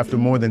premiered after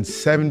more than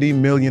 70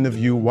 million of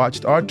you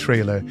watched our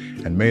trailer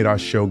and made our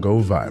show go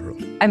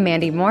viral. I'm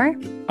Mandy Moore.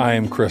 I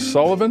am Chris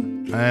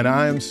Sullivan. And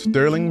I am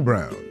Sterling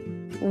Brown.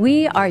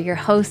 We are your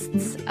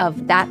hosts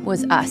of That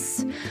Was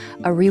Us,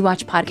 a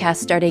rewatch podcast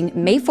starting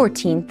May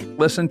 14th.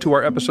 Listen to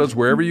our episodes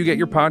wherever you get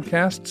your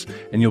podcasts,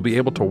 and you'll be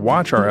able to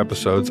watch our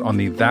episodes on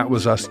the That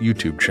Was Us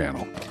YouTube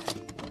channel.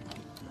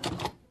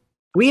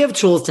 We have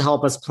tools to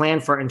help us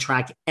plan for and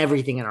track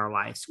everything in our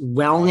lives: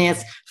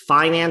 wellness,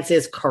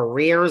 finances,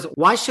 careers.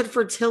 Why should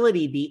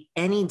fertility be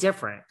any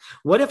different?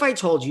 What if I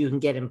told you can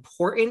get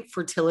important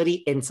fertility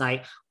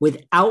insight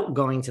without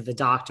going to the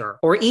doctor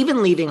or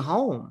even leaving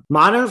home?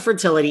 Modern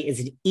Fertility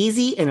is an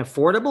easy and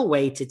affordable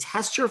way to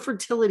test your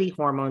fertility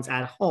hormones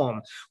at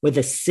home with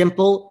a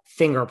simple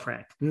finger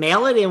prick.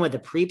 Mail it in with a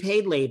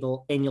prepaid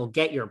label and you'll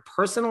get your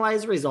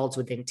personalized results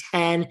within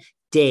 10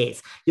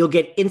 days. You'll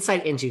get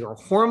insight into your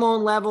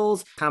hormone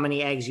levels, how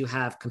many eggs you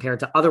have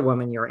compared to other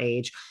women your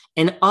age,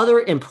 and other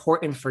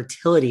important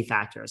fertility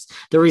factors.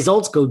 The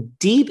results go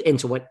deep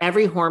into what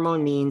every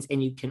hormone means,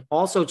 and you can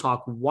also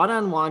talk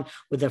one-on-one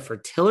with a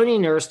fertility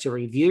nurse to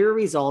review your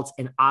results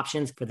and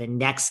options for the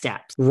next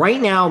steps.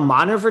 Right now,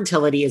 Modern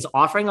Fertility is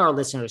offering our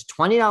listeners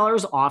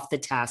 $20 off the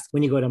test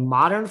when you go to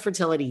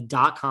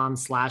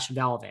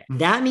modernfertility.com/velvet.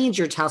 That means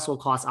your test will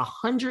cost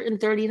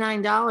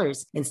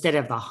 $139 instead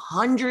of the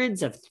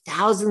hundreds of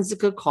thousands it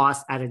could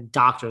cost at a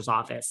doctor's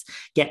office.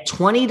 Get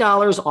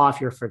 $20 off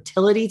your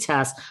fertility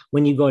test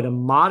when you go to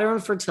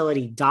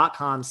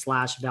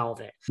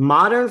modernfertility.com/velvet.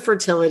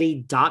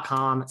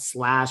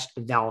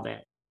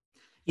 modernfertility.com/velvet.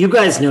 You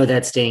guys know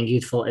that staying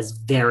youthful is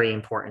very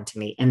important to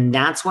me, and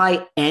that's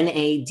why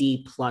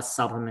NAD plus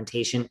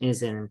supplementation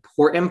is an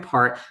important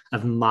part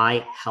of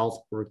my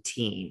health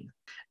routine.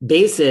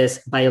 Basis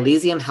by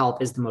Elysium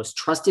Health is the most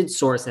trusted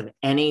source of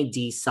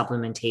NAD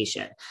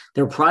supplementation.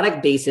 Their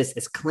product Basis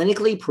is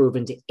clinically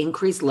proven to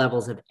increase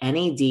levels of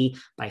NAD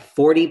by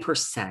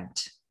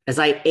 40%. As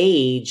I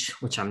age,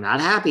 which I'm not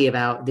happy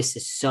about, this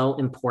is so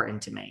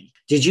important to me.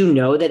 Did you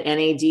know that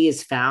NAD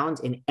is found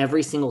in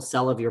every single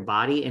cell of your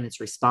body, and it's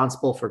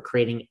responsible for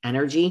creating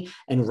energy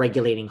and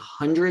regulating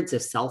hundreds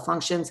of cell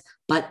functions?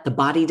 But the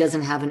body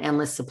doesn't have an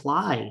endless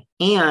supply,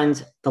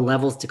 and the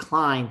levels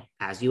decline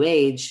as you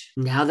age.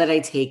 Now that I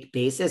take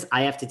Basis,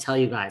 I have to tell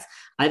you guys,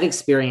 I've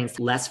experienced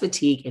less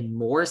fatigue and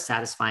more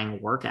satisfying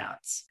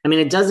workouts. I mean,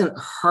 it doesn't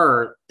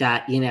hurt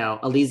that,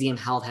 Elysium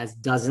Health has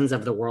dozens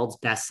of the world's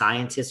best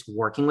scientists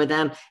working with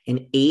them,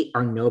 and 8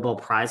 are Nobel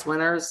Prize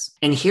winners.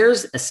 And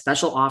here's a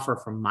special offer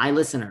for my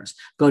listeners.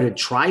 Go to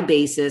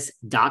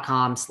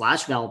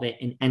trybasis.com/velvet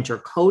and enter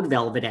code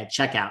velvet at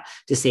checkout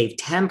to save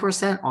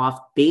 10% off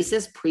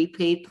Basis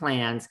prepaid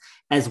plans,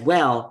 as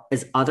well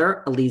as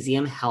other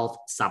Elysium Health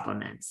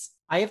supplements.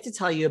 I have to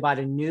tell you about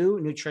a new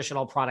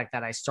nutritional product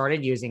that I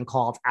started using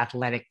called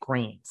Athletic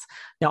Greens.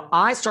 Now,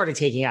 I started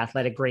taking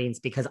Athletic Greens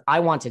because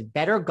I wanted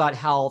better gut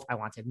health, I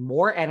wanted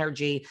more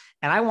energy,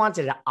 and I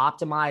wanted to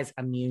optimize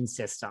immune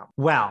system.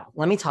 Well,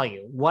 let me tell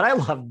you, what I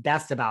love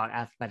best about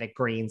Athletic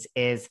Greens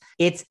is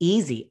it's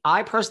easy.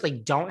 I personally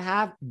didn't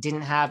have,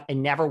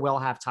 and never will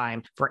have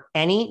time for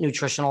any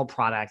nutritional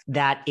product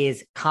that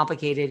is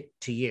complicated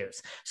to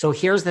use. So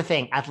here's the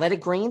thing.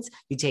 Athletic Greens,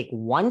 you take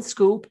 1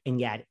 scoop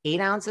and you add 8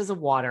 ounces of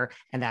water,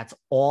 and that's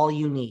all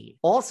you need.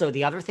 Also,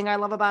 the other thing I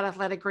love about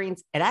Athletic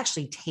Greens, it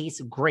actually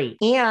tastes great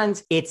and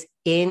it's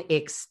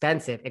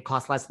inexpensive. It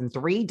costs less than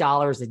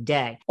 $3 a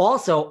day.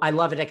 Also, I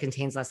love it. It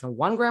contains less than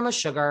 1 gram of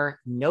sugar,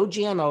 no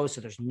GMOs,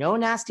 so there's no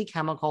nasty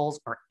chemicals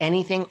or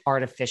anything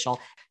artificial.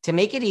 To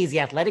make it easy,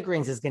 Athletic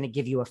Greens is going to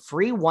give you a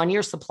free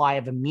 1-year supply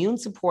of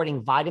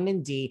immune-supporting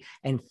vitamin D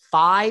and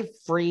 5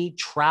 free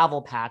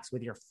travel packs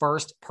with your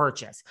first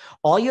purchase.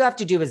 All you have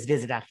to do is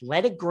visit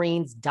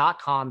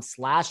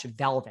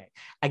athleticgreens.com/velvet.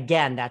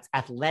 Again, that's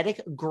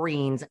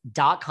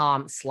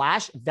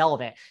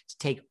athleticgreens.com/velvet to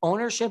take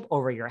ownership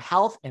over your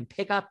health and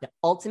pick up the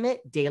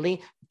ultimate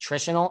daily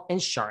nutritional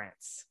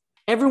insurance.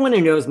 Everyone who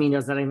knows me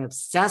knows that I'm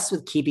obsessed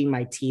with keeping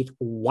my teeth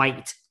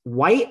white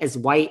as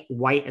white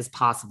as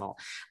possible.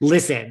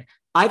 Listen,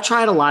 I've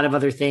tried a lot of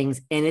other things,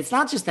 and it's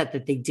not just that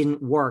they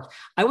didn't work.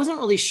 I wasn't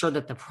really sure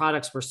that the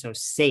products were so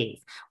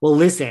safe. Well,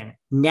 listen,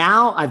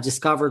 now I've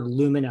discovered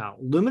Lumino.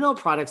 Lumino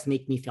products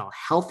make me feel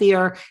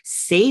healthier,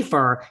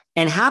 safer,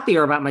 and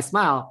happier about my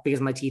smile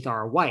because my teeth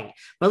are white.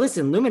 But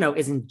listen, Lumino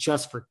isn't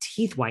just for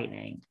teeth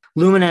whitening.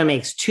 Lumino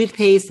makes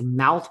toothpaste,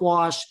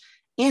 mouthwash,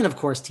 and of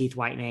course, teeth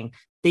whitening.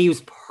 They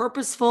use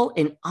purposeful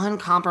and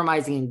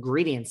uncompromising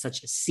ingredients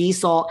such as sea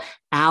salt,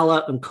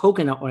 aloe, and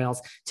coconut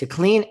oils to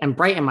clean and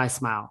brighten my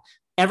smile.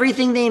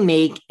 Everything they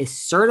make is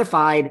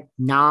certified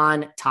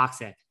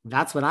non-toxic.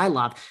 That's what I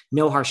love.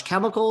 No harsh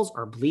chemicals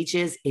or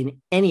bleaches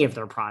in any of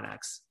their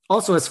products.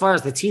 Also, as far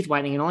as the teeth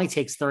whitening, it only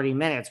takes 30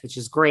 minutes, which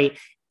is great.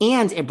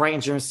 And it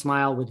brightens your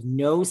smile with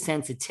no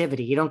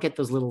sensitivity. You don't get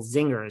those little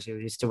zingers you're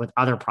used to with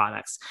other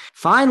products.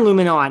 Find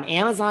Lumino on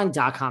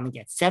Amazon.com and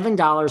get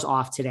 $7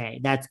 off today.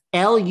 That's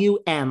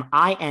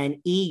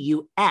LUMINEUX.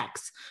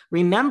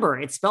 Remember,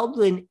 it's spelled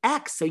with an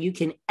X, so you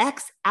can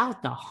X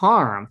out the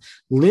harm.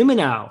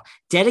 Lumino,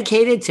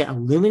 dedicated to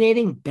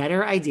illuminating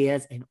better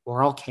ideas in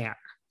oral care.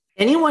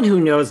 Anyone who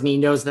knows me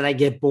knows that I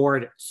get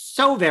bored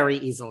so very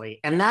easily,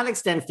 and that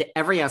extends to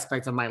every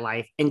aspect of my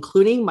life,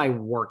 including my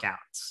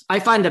workouts. I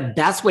find the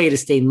best way to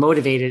stay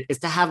motivated is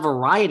to have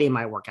variety in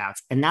my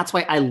workouts, and that's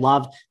why I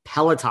love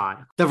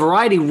Peloton. The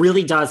variety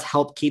really does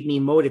help keep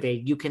me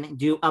motivated. You can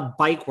do a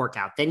bike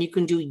workout, then you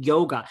can do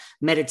yoga,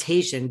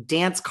 meditation,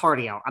 dance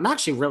cardio. I'm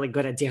actually really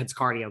good at dance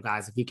cardio,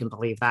 guys, if you can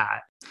believe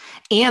that.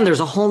 And there's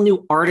a whole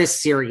new artist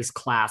series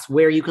class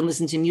where you can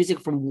listen to music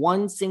from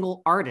one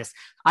single artist.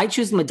 I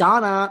choose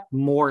Madonna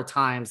more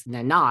times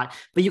than not,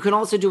 but you can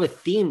also do a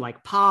theme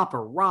like pop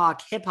or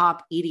rock, hip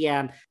hop,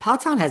 EDM.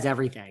 Peloton has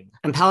everything.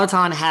 And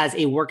Peloton has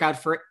a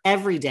workout for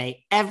every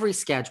day, every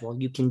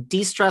schedule. You can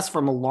de-stress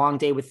from a long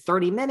day with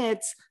 30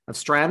 minutes of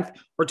strength,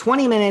 or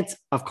 20 minutes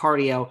of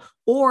cardio,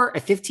 or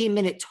a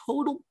 15-minute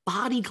total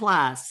body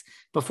class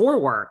before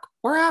work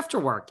or after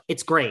work.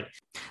 It's great.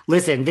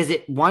 Listen,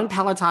 visit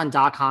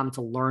onepeloton.com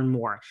to learn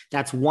more.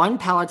 That's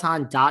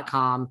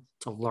onepeloton.com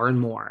to learn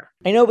more.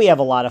 I know we have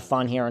a lot of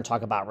fun here and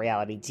talk about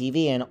reality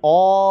TV and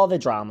all the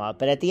drama,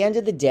 but at the end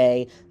of the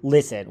day,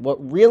 listen,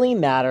 what really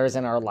matters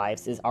in our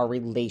lives is our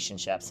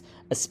relationships,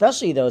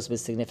 especially those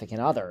with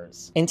significant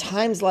others. In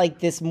times like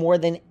this, more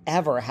than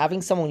ever,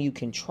 having someone you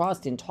can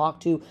trust and talk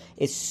to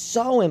is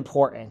so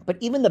important, but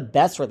even the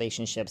best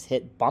relationships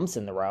hit bumps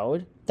in the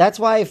road. That's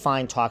why I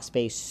find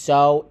Talkspace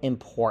so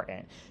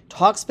important.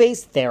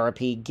 Talkspace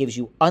Therapy gives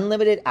you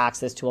unlimited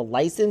access to a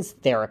licensed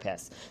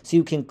therapist, so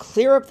you can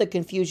clear up the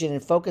confusion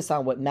and focus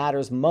on what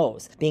matters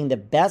most, being the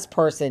best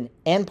person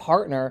and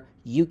partner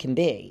you can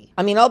be.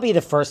 I mean, I'll be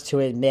the first to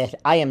admit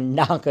I am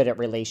not good at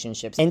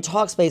relationships. In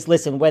Talkspace,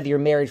 listen, whether you're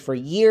married for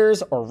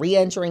years or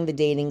re-entering the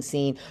dating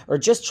scene or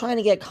just trying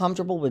to get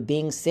comfortable with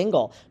being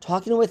single,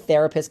 talking to a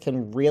therapist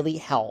can really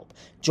help.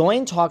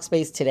 Join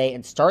Talkspace today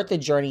and start the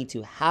journey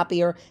to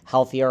happier,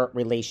 healthier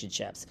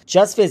relationships.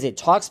 Just visit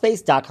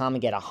Talkspace.com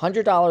and get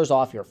 $100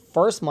 off your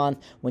first month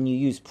when you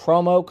use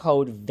promo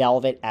code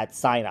VELVET at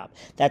signup.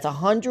 That's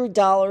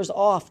 $100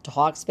 off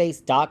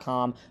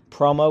Talkspace.com,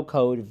 promo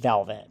code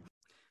VELVET.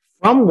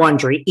 From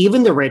Wondery,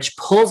 Even the Rich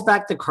pulls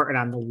back the curtain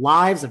on the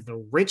lives of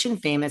the rich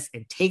and famous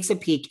and takes a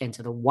peek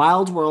into the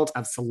wild world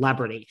of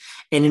celebrity.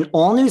 In an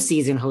all-new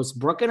season, hosts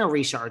Brooke and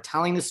Arisha are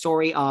telling the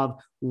story of,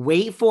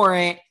 wait for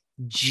it,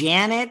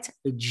 Janet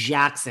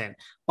Jackson.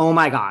 Oh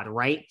my God,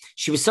 right?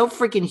 She was so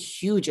freaking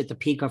huge at the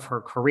peak of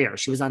her career.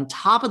 She was on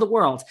top of the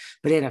world,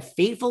 but in a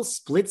fateful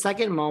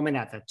split-second moment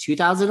at the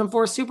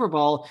 2004 Super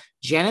Bowl,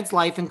 Janet's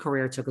life and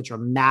career took a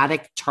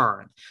dramatic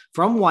turn.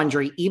 From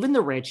Wondery, Even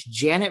the Rich,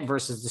 Janet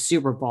versus the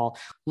Super Bowl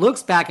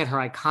looks back at her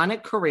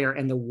iconic career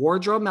and the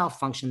wardrobe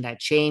malfunction that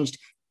changed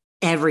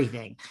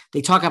everything.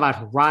 They talk about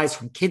her rise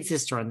from kid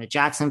sister and the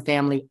Jackson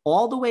family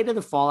all the way to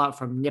the fallout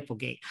from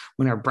Nipplegate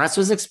when her breast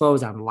was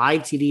exposed on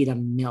live TV to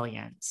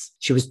millions.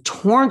 She was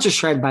torn to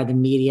shreds by the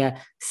media,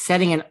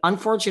 setting an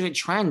unfortunate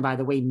trend by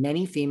the way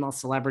many female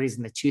celebrities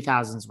in the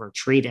 2000s were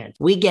treated.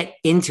 We get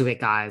into it,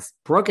 guys.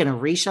 Brooke and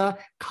Arisha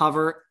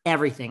cover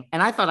everything.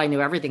 And I thought I knew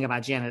everything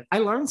about Janet. I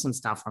learned some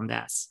stuff from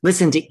this.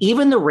 Listen to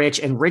Even the Rich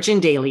and Rich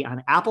and Daily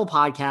on Apple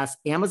Podcasts,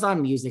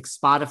 Amazon Music,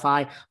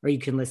 Spotify, or you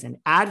can listen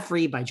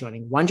ad-free by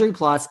joining Wondery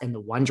Plus and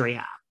the Wondery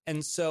app.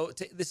 And so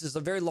this is a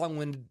very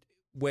long-winded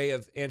way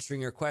of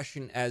answering your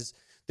question, as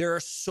there are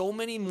so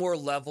many more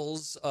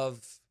levels of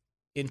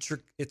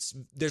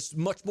there's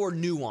much more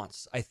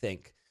nuance, I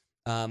think,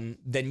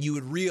 than you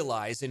would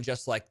realize in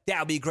just like, that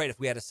would be great if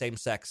we had a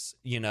same-sex,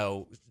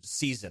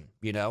 season,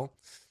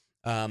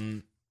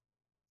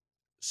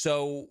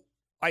 So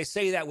I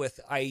say that with,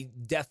 I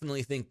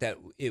definitely think that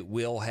it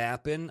will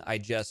happen. I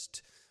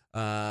just,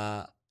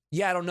 I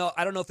don't know.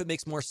 I don't know if it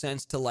makes more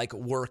sense to like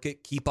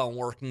keep on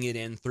working it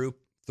in through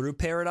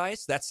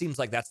Paradise. That seems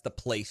like that's the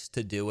place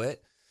to do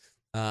it.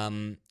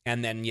 And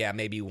then,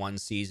 maybe one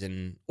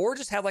season, or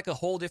just have like a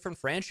whole different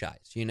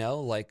franchise,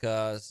 like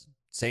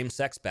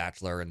same-sex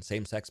Bachelor and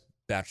same-sex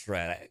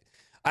Bachelorette.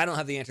 I don't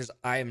have the answers.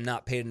 I am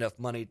not paid enough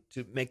money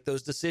to make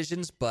those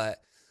decisions,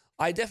 but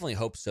I definitely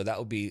hope so. That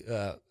would be,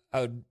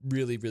 I would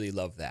really, really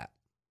love that.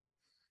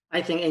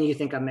 I think, and you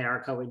think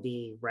America would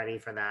be ready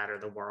for that, or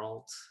the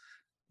world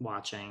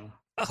watching?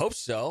 I hope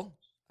so.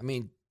 I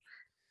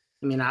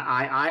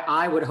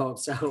would hope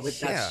so, but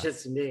that's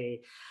just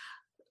me.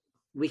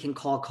 We can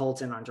call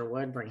Colton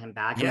Underwood, bring him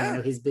back. Yeah. I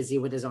know he's busy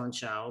with his own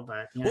show,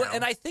 but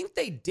and I think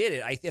they did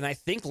it. I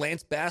think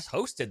Lance Bass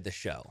hosted the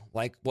show.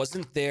 Like,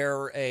 wasn't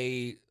there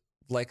a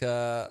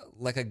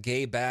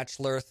gay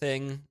bachelor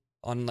thing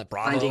on like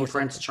Bravo? Finding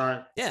Prince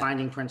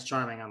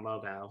Charming on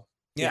Logo.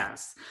 Yeah.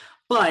 Yes.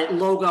 But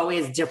Logo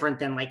is different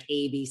than like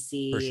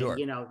ABC, for sure.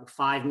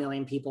 5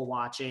 million people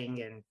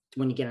watching, and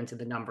when you get into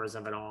the numbers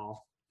of it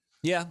all.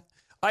 Yeah.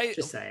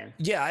 Just saying.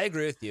 Yeah, I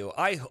agree with you.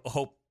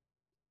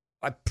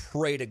 I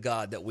pray to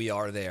God that we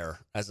are there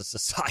as a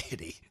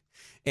society.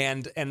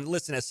 And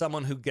listen, as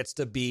someone who gets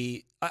to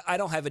be, I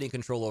don't have any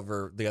control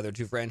over the other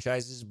two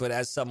franchises, but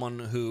as someone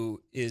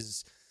who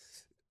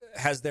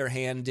has their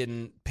hand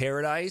in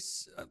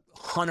Paradise,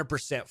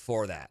 100%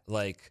 for that.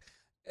 Like,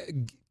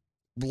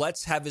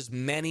 let's have as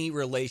many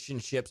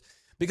relationships,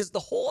 because the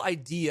whole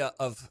idea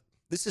of,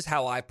 this is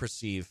how I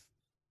perceive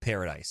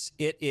Paradise.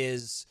 It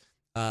is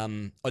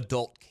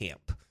adult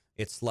camp.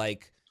 It's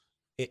like,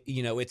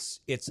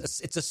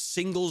 it's a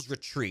singles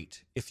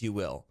retreat, if you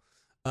will.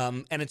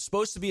 And it's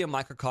supposed to be a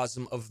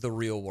microcosm of the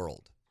real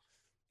world.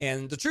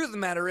 And the truth of the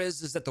matter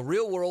is that the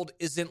real world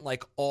isn't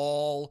like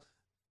all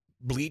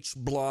bleach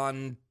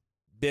blonde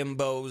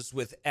bimbos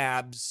with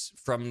abs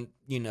from,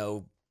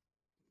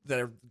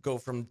 that go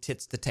from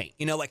tits to taint.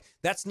 Like,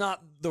 that's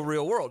not the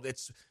real world.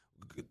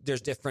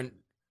 There's different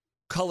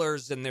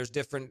colors, and there's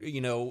different,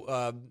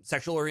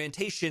 sexual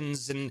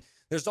orientations, and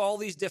there's all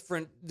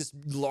this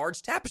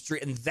large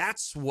tapestry, and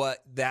that's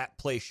what that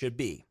place should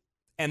be.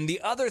 And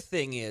the other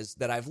thing is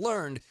that I've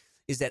learned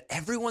is that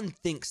everyone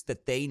thinks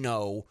that they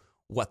know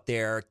what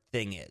their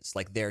thing is,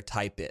 like their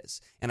type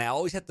is. And I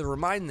always have to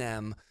remind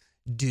them,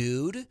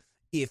 dude,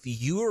 if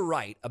you were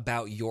right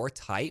about your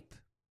type,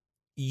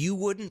 you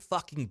wouldn't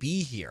fucking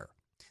be here.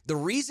 The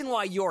reason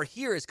why you're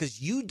here is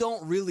because you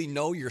don't really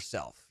know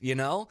yourself, you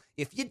know?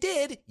 If you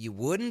did, you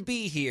wouldn't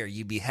be here.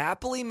 You'd be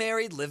happily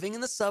married, living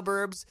in the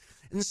suburbs.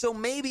 And so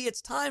maybe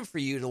it's time for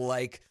you to,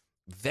 like,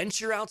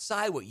 venture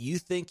outside what you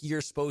think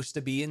you're supposed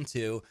to be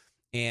into.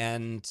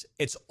 And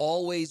it's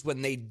always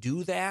when they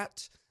do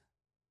that,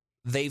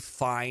 they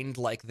find,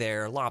 like,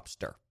 their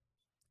lobster.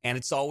 And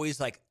it's always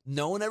like,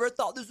 no one ever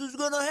thought this was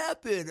going to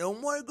happen. Oh,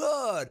 my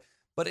God.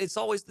 But it's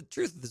always the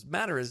truth of this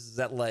matter is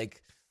that,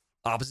 like,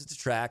 opposites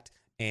attract.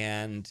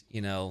 And,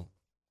 you know,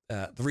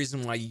 the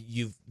reason why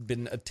you've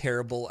been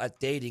terrible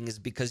at dating is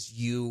because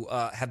you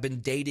have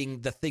been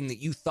dating the thing that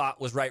you thought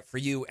was right for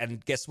you.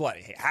 And guess what?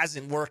 It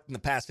hasn't worked in the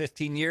past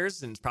 15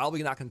 years, and it's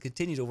probably not going to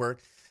continue to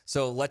work.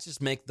 So let's just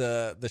make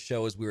the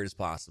show as weird as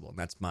possible. And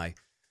that's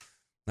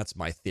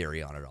my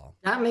theory on it all.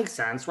 That makes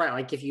sense, right?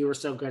 Like, if you were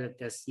so good at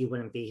this, you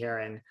wouldn't be here.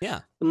 And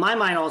yeah, my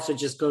mind also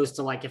just goes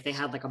to, like, if they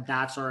had like a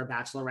bachelor or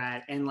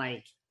bachelorette and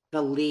like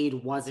the lead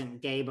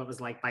wasn't gay but was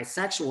like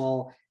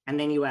bisexual, and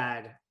then you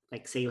had,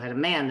 like, say you had a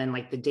man, then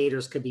like the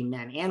daters could be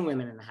men and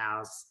women in the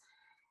house.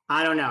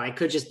 I don't know. It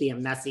could just be a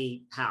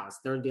messy house.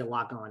 There would be a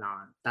lot going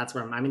on. That's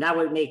where, I mean, that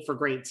would make for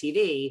great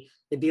TV.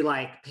 It'd be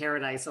like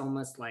Paradise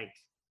almost like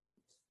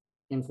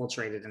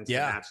infiltrated into the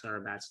Bachelor or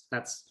Bachelor.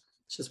 That's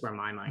just where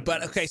my mind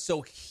goes. Okay,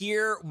 so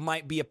here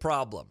might be a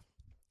problem.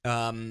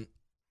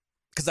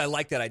 Because I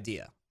like that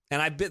idea.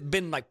 And I've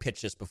been like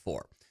pitched this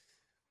before.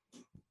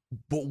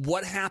 But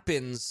what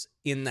happens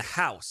in the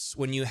house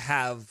when you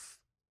have,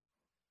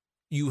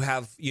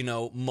 you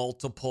know,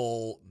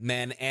 multiple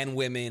men and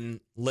women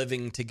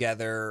living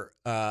together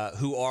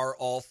who are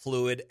all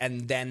fluid,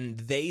 and then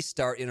they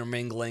start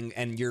intermingling,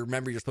 and you're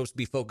supposed to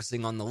be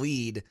focusing on the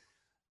lead.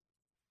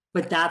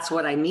 But that's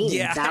what I mean.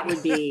 Yeah. That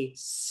would be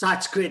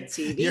such good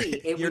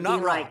TV. You're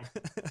not wrong.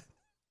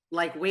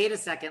 like, wait a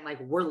second, like,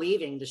 we're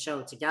leaving the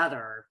show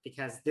together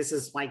because this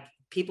is like,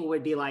 people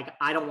would be like,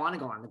 I don't want to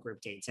go on the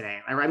group date today.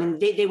 I mean,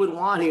 they would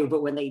want to,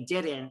 but when they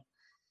didn't,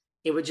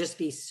 it would just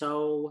be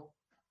so,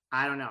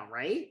 I don't know,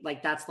 right?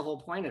 Like, that's the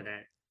whole point of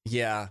it.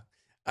 Yeah.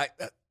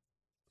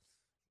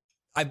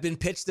 I've been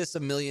pitched this a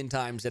million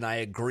times, and I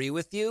agree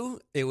with you.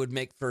 It would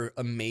make for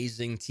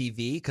amazing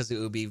TV because it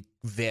would be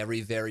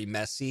very, very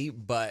messy.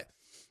 But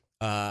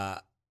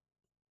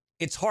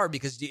it's hard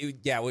because,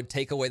 it would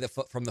take away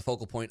from the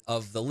focal point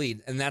of the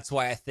lead. And that's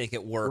why I think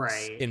it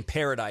works in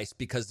Paradise,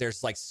 because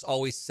there's like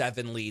always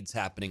 7 leads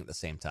happening at the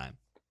same time.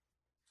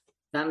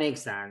 That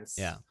makes sense.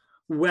 Yeah.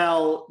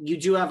 Well, you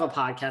do have a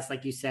podcast,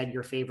 like you said,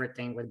 your favorite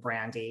thing with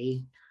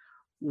Brandy.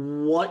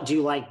 What do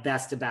you like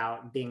best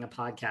about being a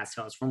podcast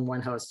host from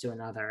one host to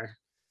another?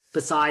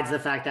 Besides the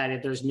fact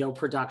that there's no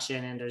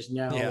production and there's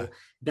no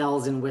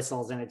bells and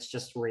whistles and it's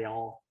just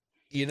real.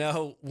 You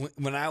know,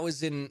 when I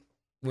was in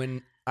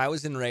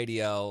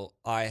radio,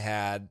 I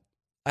had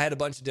a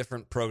bunch of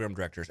different program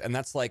directors, and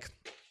that's like,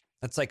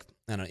 I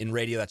don't know, in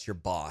radio, that's your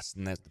boss,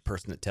 and that's the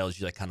person that tells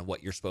you like kind of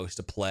what you're supposed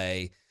to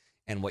play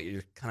and what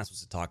you're kind of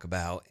supposed to talk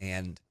about.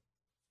 And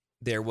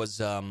there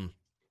was,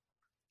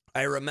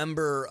 I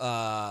remember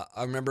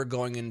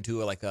going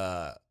into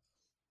a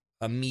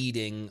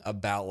meeting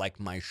about like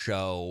my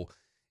show,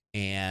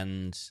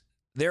 and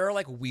there are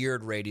like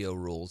weird radio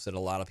rules that a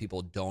lot of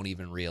people don't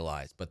even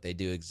realize, but they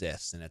do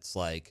exist. And it's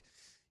like,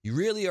 you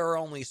really are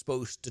only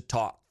supposed to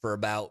talk for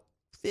about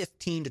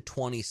 15 to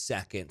 20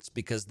 seconds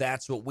because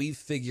that's what we've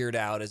figured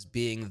out as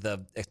being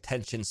the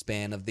attention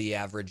span of the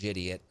average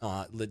idiot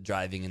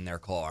driving in their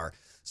car.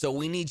 So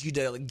we need you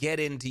to get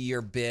into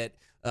your bit,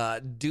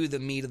 do the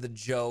meat of the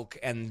joke,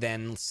 and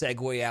then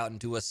segue out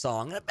into a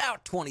song in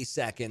about 20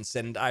 seconds.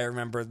 And I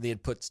remember they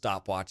had put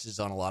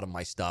stopwatches on a lot of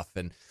my stuff,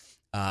 and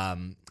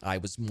I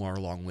was more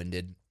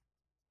long-winded,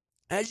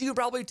 as you could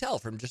probably tell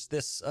from just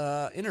this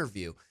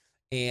interview.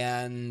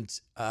 And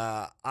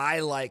what I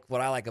like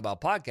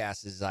about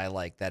podcasts is I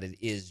like that it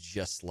is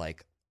just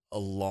like a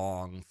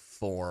long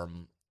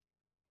form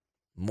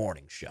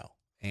morning show.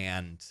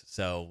 And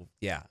so,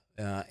 yeah.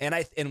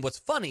 And what's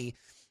funny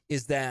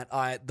is that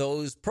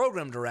those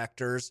program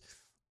directors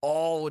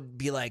all would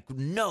be like,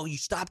 no, you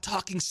stop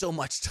talking so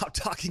much.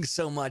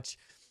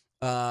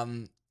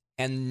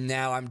 And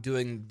now I'm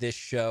doing this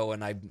show,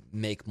 and I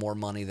make more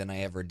money than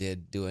I ever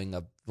did doing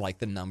the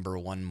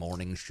 #1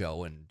 morning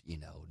show in,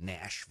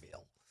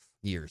 Nashville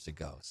years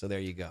ago. So there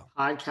you go.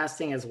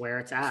 Podcasting is where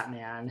it's at,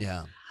 man.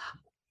 Yeah.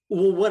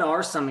 Well, what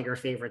are some of your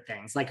favorite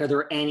things? Like, are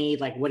there any,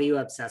 like, what are you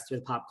obsessed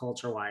with pop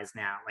culture wise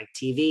now? Like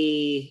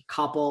TV,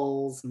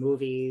 couples,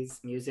 movies,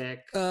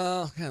 music?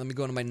 Let me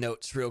go into my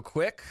notes real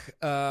quick.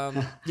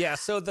 Yeah.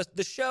 So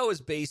the show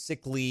is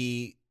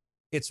basically,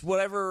 it's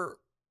whatever.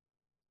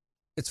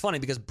 It's funny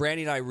because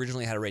Brandy and I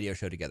originally had a radio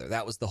show together.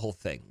 That was the whole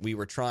thing. We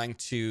were trying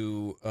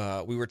to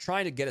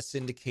get a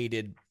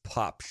syndicated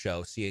pop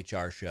show,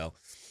 CHR show,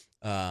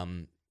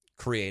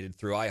 created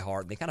through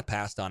iHeart. They kind of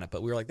passed on it,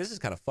 but we were like, this is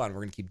kind of fun.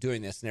 We're going to keep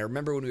doing this. And I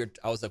remember when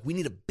I was like, we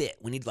need a bit.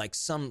 We need like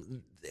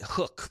some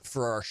hook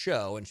for our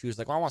show. And she was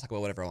like, well, I want to talk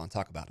about whatever I want to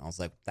talk about. And I was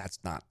like, that's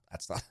not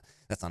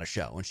a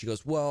show. And she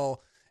goes,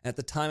 well, at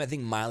the time, I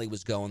think Miley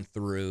was going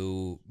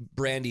through,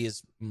 Brandy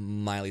is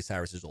Miley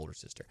Cyrus's older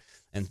sister.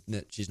 And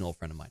she's an old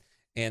friend of mine.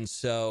 And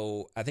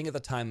so I think at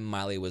the time,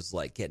 Miley was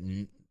like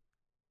getting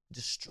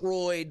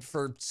destroyed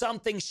for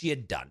something she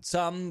had done,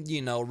 some,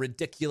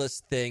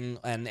 ridiculous thing,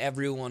 and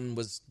everyone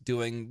was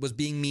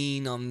being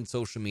mean on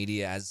social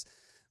media, as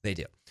they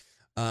do.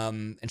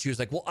 And she was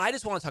like, well, I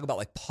just want to talk about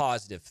like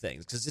positive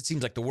things because it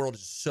seems like the world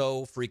is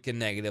so freaking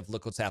negative.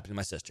 Look what's happening to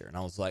my sister. And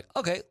I was like,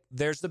 okay,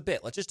 there's the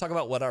bit. Let's just talk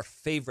about what our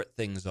favorite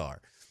things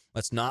are.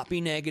 Let's not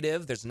be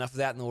negative. There's enough of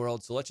that in the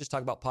world. So let's just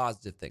talk about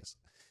positive things.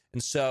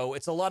 And so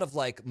it's a lot of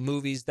like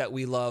movies that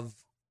we love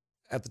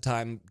at the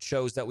time,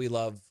 shows that we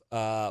love.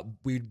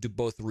 We do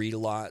both read a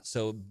lot.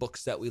 So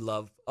books that we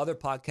love, other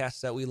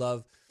podcasts that we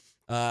love,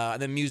 and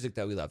then music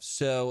that we love.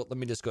 So let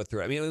me just go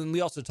through it. I mean,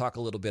 we also talk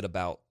a little bit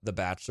about The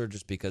Bachelor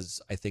just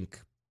because I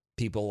think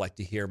people like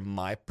to hear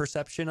my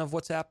perception of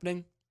what's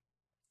happening.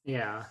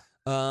 Yeah.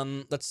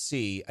 Let's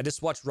see. I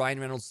just watched Ryan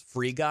Reynolds'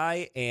 Free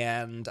Guy,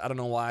 and I don't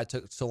know why it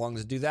took so long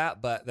to do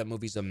that, but that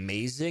movie's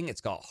amazing.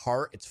 It's got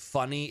heart. It's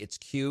funny. It's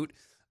cute.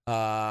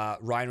 Ryan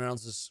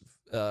Reynolds,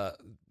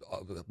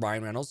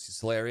 he's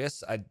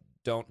hilarious. I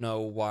don't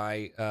know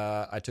why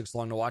I took so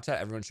long to watch that.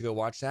 Everyone should go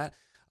watch that.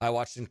 I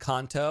watched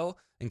Encanto.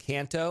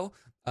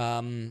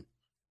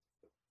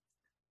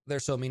 They're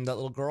so mean to that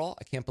little girl.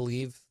 I can't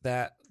believe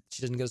that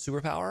she doesn't get a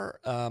superpower.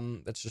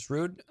 That's just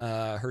rude.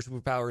 Her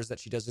superpower is that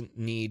she doesn't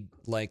need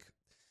like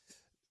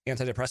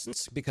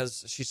antidepressants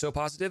because she's so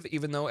positive,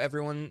 even though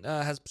everyone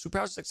has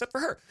superpowers except for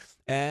her.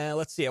 And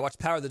let's see. I watched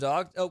Power of the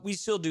Dog. Oh, we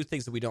still do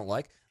things that we don't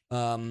like.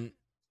 Not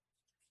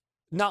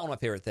one of my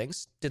favorite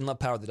things. Didn't love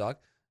Power of the Dog.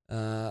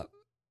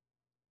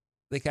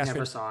 They castrate,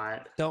 never saw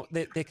it.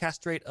 They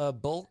castrate a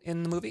bull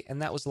in the movie,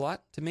 and that was a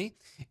lot to me.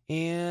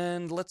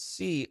 And let's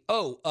see.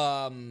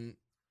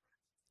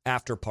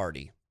 After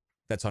Party,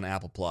 that's on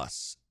Apple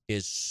Plus,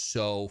 is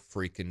so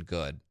freaking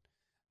good.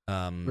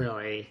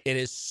 Really, it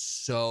is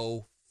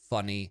so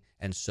funny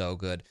and so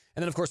good.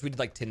 And then of course we did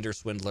like Tinder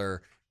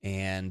Swindler.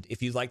 And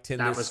if you like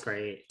Tinder, that was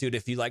great, dude.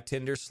 If you like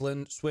Tinder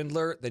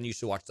Swindler, then you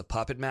should watch The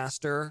Puppet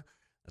Master.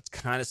 That's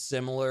kind of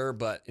similar,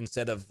 but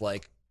instead of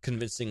like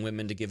convincing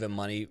women to give him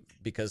money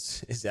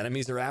because his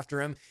enemies are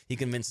after him, he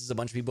convinces a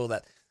bunch of people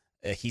that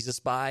he's a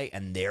spy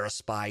and they're a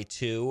spy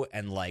too,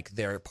 and like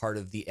they're part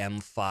of the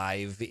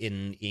M5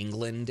 in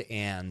England,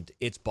 and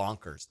it's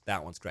bonkers.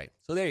 That one's great.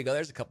 So there you go.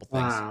 There's a couple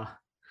things. Wow,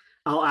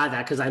 I'll add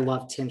that because I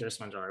love Tinder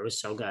Swindler. It was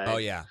so good. Oh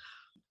yeah.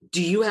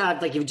 Do you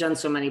have, like, you've done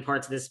so many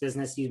parts of this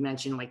business, you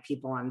mentioned like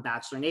people on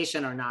Bachelor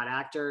Nation are not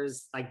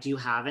actors. Like, do you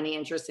have any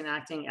interest in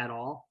acting at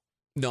all?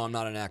 No, I'm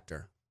not an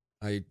actor.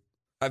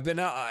 I've been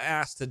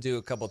asked to do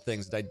a couple of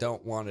things that I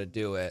don't want to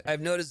do it. I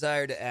have no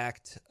desire to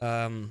act.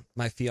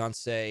 My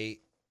fiance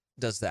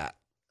does that.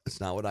 It's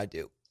not what I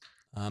do.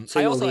 So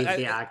I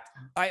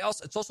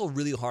also, it's also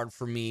really hard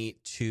for me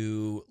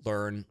to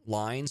learn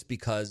lines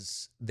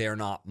because they're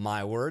not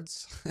my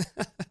words.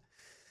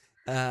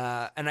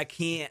 And I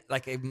can't,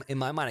 like, in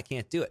my mind, I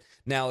can't do it.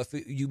 Now, if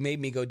you made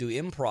me go do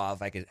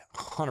improv, I could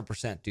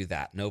 100% do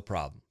that. No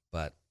problem.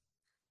 But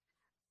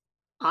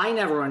I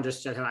never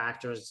understood how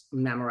actors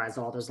memorize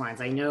all those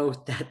lines. I know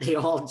that they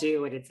all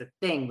do, and it's a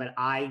thing, but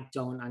I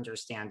don't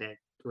understand it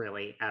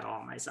really at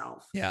all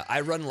myself. Yeah,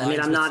 I run lines. I mean,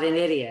 I'm not an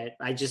idiot.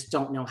 I just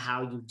don't know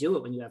how you do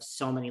it when you have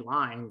so many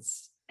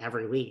lines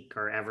every week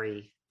or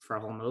for a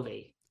whole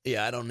movie.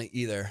 Yeah, I don't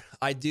either.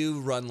 I do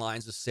run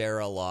lines with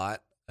Sarah a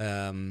lot.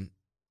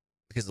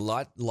 Because a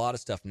lot of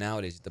stuff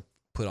nowadays is to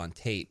put on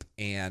tape,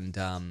 and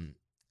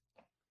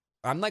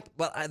I'm like,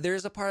 well,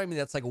 there's a part of me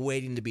that's like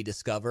waiting to be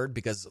discovered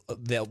because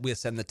we'll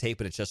send the tape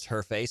and it's just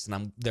her face,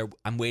 and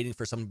I'm waiting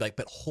for someone to be like,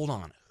 but hold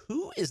on,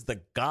 who is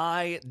the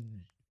guy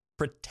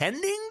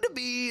pretending to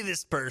be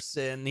this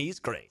person? He's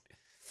great.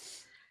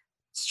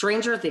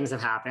 Stranger things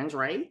have happened,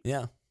 right?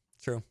 Yeah,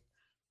 true.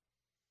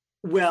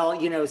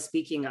 Well,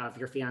 speaking of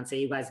your fiance,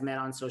 you guys met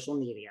on social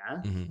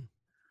media. Mm-hmm.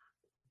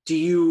 Do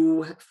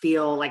you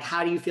feel like,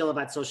 how do you feel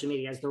about social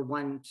media? Is there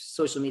one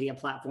social media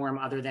platform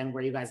other than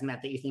where you guys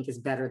met that you think is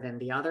better than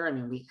the other? I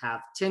mean, we have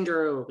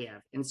Tinder, we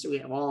have Instagram, we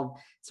have all.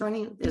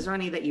 Is there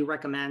any that you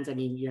recommend? I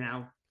mean,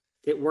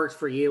 it worked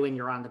for you and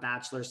you're on The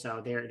Bachelor,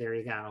 so there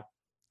you go.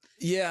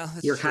 Yeah,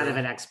 you're kind of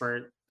an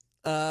expert.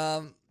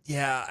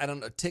 Yeah, I don't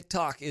know.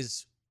 TikTok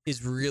is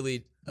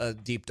really a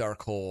deep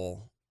dark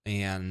hole.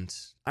 And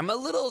I'm a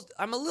little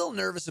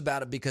nervous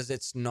about it because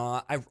it's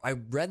not. I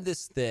read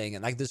this thing,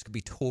 and this could be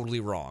totally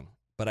wrong,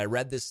 but I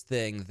read this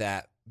thing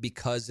that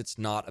because it's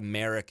not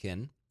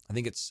American, I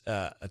think it's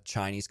a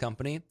Chinese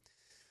company,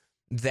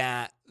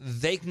 that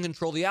they can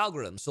control the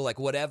algorithm. So like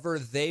whatever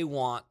they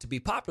want to be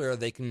popular,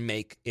 they can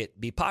make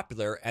it be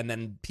popular, and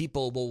then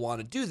people will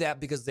want to do that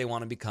because they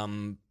want to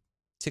become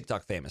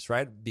TikTok famous,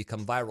 right?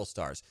 Become viral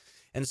stars.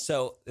 And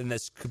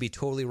this could be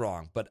totally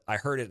wrong, but I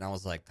heard it and I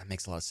was like, that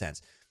makes a lot of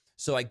sense.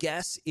 So I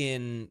guess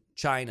in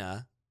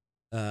China,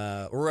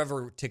 or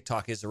wherever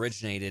TikTok is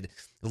originated,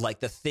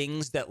 like the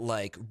things that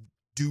like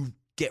do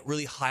get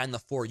really high on the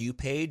For You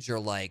page are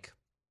like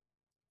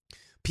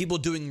people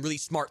doing really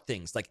smart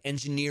things like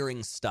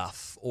engineering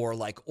stuff or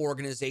like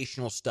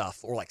organizational stuff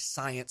or like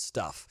science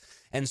stuff.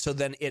 And so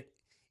then it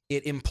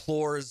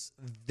implores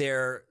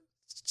their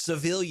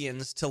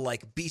civilians to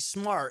like be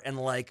smart and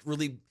like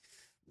really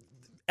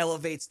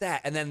elevates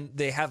that. And then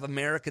they have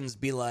Americans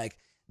be like,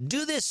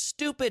 do this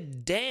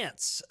stupid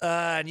dance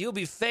and you'll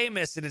be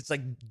famous. And it's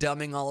like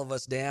dumbing all of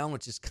us down,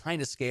 which is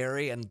kind of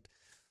scary and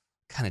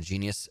kind of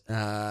genius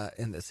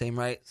in the same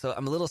right. So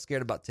I'm a little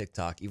scared about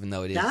TikTok, even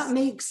though it is. That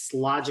makes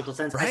logical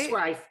sense. Right? I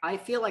swear, I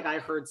feel like I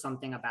heard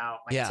something about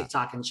like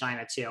TikTok in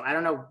China too. I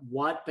don't know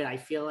what, but I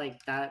feel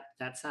like that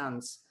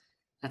sounds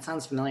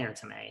familiar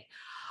to me.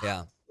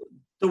 Yeah.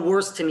 The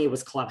worst to me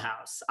was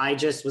Clubhouse. I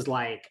just was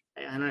like,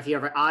 I don't know if you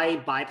ever,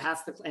 I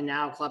bypassed and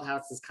now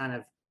Clubhouse is kind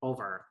of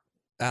over.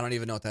 I don't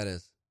even know what that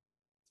is.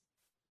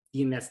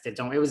 You missed it.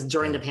 It was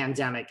during the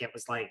pandemic. It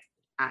was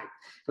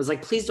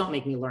like, please don't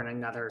make me learn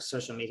another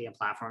social media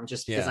platform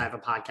just because I have a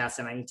podcast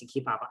and I need to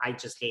keep up. I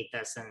just hate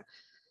this. And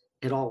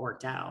it all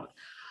worked out.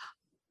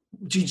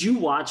 Did you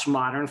watch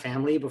Modern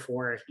Family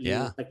before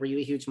were you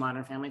a huge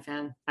Modern Family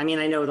fan? I mean,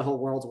 I know the whole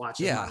world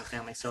watches Modern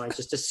Family, so I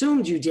just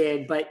assumed you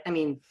did, but I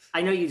mean,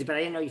 I know you did, but I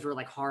didn't know if you were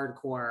like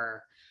hardcore.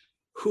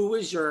 Who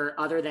was your,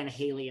 other than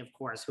Haley, of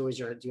course, do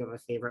you have a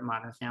favorite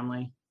Modern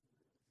Family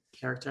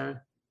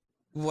character?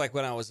 Like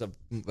when I was a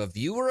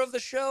viewer of the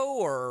show,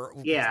 or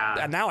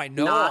and now I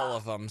know all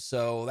of them.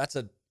 So that's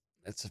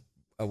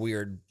a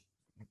weird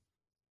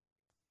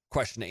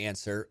question to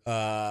answer.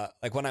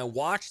 Like when I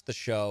watched the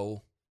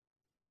show,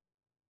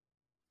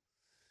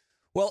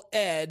 well,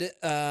 Ed,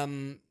 I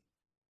mean,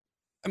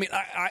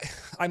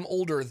 I'm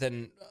older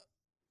than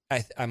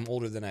I'm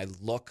older than I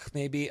look,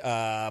 maybe.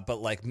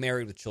 But like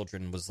Married with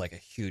Children was like a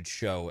huge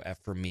show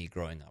for me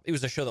growing up. It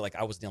was a show that like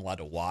I wasn't allowed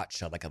to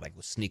watch. I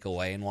would sneak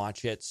away and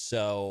watch it.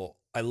 So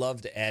I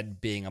loved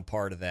Ed being a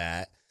part of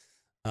that.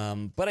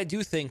 But I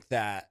do think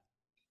that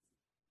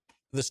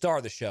the star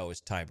of the show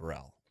is Ty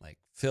Burrell. Like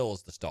Phil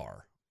is the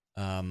star.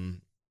 And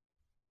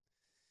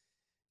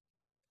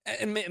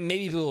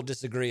maybe people will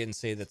disagree and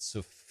say that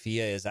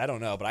Sophia is. I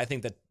don't know, but I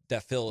think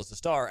that Phil is the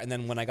star. And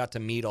then when I got to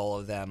meet all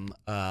of them,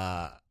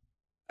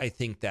 I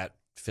think that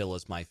Phil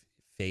is my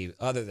favorite,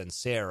 other than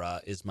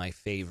Sarah, is my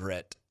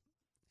favorite.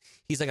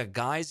 He's like a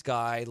guy's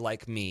guy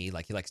like me.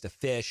 Like he likes to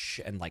fish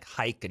and like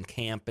hike and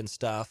camp and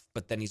stuff.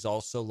 But then he's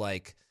also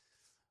like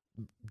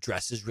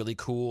dresses really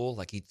cool.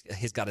 Like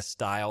he's got a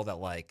style that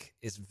like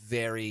is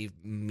very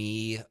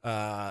me.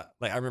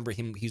 Like I remember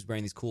he was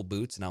wearing these cool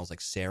boots and I was like,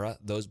 Sarah,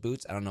 those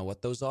boots, I don't know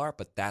what those are,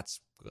 but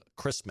that's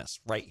Christmas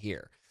right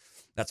here.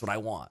 That's what I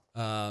want.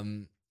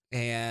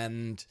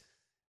 And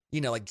you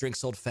know, like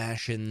drinks old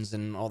fashions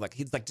and all that.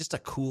 He's like just a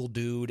cool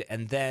dude.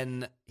 And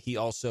then he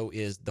also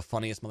is the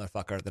funniest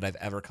motherfucker that I've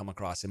ever come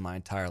across in my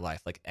entire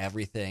life. Like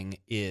everything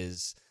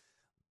is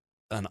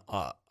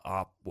a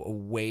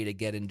way to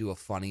get into a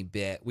funny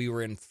bit. We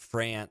were in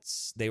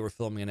France. They were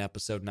filming an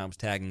episode and I was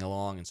tagging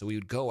along. And so we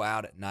would go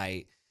out at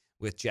night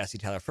with Jesse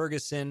Tyler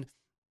Ferguson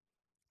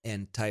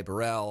and Ty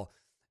Burrell.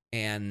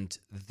 And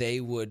they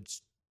would,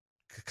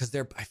 because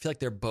I feel like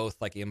they're both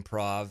like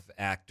improv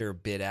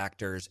bit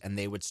actors, and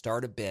they would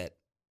start a bit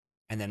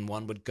and then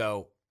one would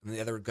go and the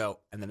other would go,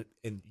 and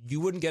you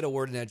wouldn't get a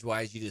word in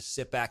edgewise. You just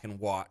sit back and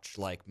watch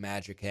like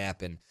magic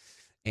happen.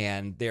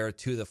 And they're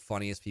two of the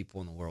funniest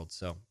people in the world.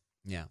 So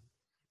yeah.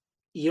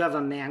 You have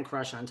a man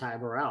crush on Ty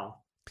Burrell.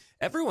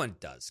 Everyone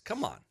does.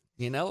 Come on.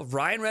 You know,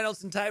 Ryan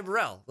Reynolds and Ty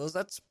Burrell. Those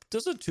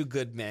are two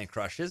good man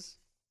crushes.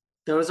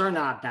 Those are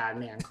not bad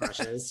man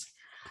crushes.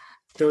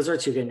 Those are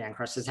two good man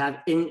crushes.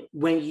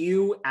 When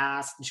you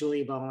asked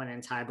Julie Bowen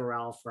and Ty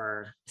Burrell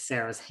for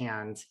Sarah's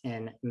hand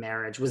in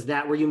marriage,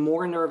 were you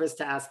more nervous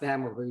to ask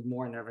them, or were you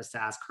more nervous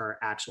to ask her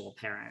actual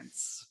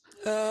parents?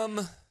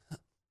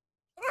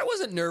 I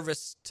wasn't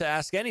nervous to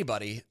ask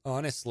anybody,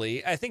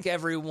 honestly. I think I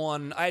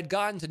had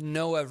gotten to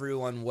know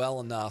everyone well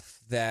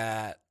enough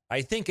that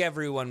I think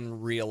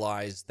everyone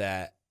realized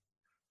that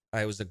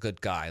I was a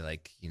good guy.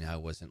 Like, you know, I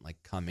wasn't like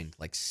coming to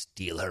like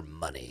steal her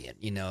money. And,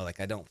 you know, like,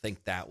 I don't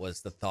think that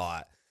was the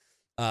thought.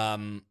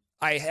 I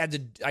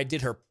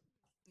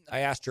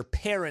asked her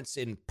parents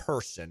in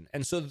person.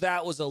 And so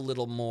that was a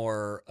little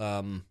more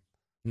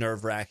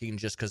nerve wracking,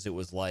 just because it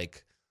was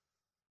like,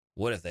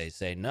 what if they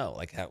say no?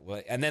 Like,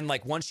 and then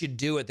like once you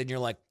do it, then you're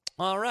like,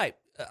 all right,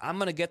 I'm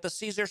going to get the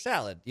Caesar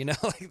salad, you know,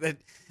 like that.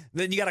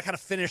 Then you got to kind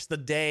of finish the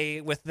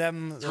day with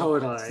them.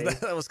 Totally.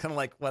 So that was kind of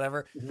like,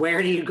 whatever.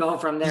 Where do you go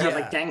from there? Yeah.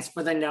 Like, thanks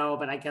for the no,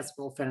 but I guess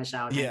we'll finish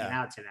out hanging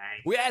out today.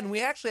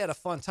 We actually had a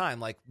fun time.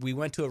 Like, we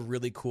went to a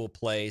really cool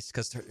place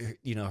because,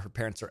 you know, her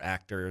parents are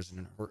actors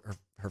and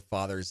her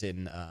father's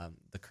in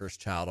The Cursed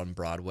Child on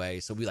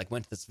Broadway. So we like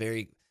went to this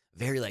very,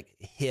 very like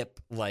hip,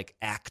 like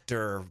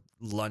actor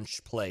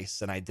lunch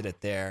place. And I did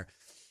it there.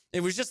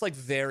 It was just like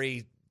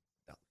very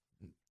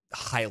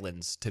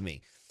Highlands to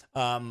me.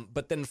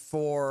 But then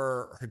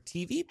for her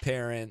TV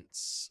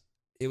parents,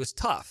 it was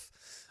tough.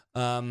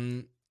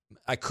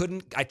 I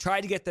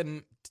tried to get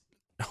them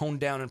honed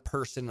down in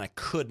person. I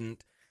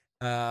couldn't.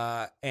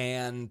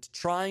 And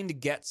trying to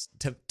get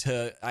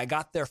to I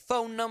got their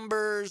phone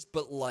numbers,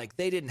 but like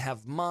they didn't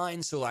have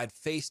mine, so I'd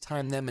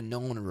FaceTime them and no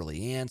one would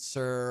really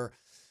answer.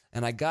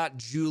 And I got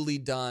Julie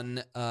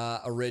done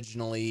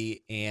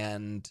originally,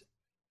 and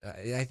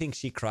I think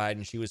she cried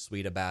and she was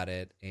sweet about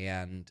it.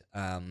 And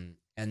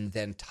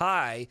then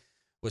Ty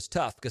was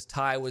tough because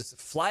Ty was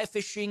fly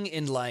fishing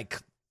in like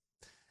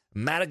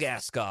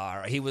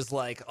Madagascar. He was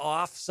like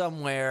off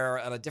somewhere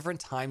on a different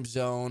time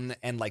zone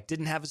and like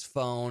didn't have his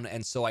phone.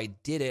 And so I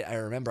did it. I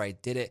remember I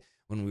did it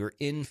when we were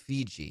in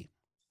Fiji.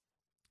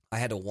 I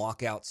had to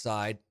walk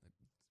outside.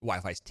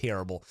 Wi-Fi's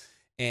terrible.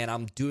 And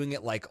I'm doing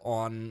it like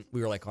we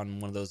were like on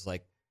one of those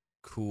like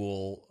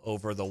cool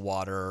over the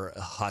water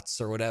huts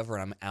or whatever.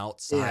 And I'm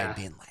outside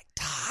being like,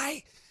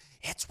 Ty,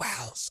 it's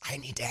Wells. I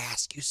need to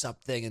ask you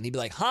something. And he'd be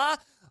like, huh?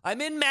 I'm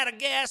in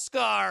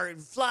Madagascar,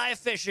 fly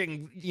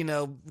fishing,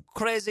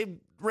 crazy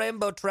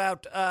rainbow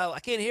trout. I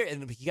can't hear it.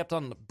 And he kept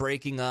on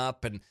breaking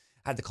up and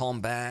I had to call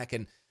him back.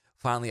 And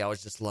finally I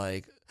was just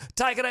like,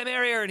 Ty, can I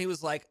marry her? And he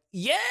was like,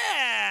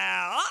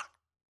 yeah.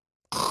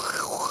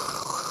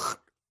 Love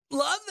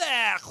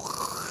that.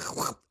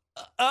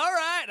 All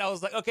right. I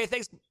was like, okay,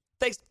 thanks,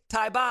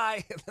 Ty,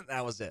 bye.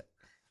 That was it.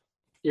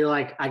 You're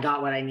like, I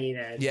got what I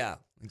needed. Yeah,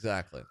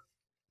 exactly.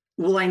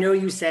 Well, I know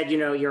you said,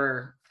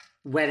 your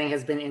wedding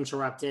has been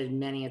interrupted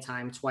many a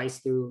time, twice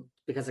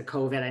because of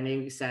COVID. I know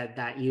you said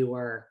that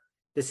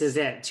this is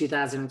it,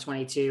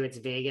 2022, it's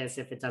Vegas.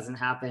 If it doesn't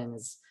happen,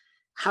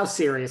 how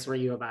serious were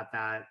you about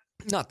that?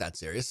 Not that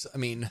serious. I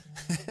mean,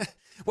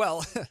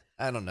 well,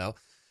 I don't know.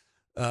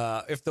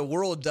 If the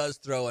world does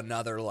throw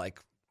another like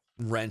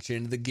wrench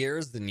into the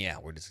gears, then yeah,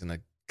 we're just going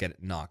to get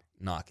it, knock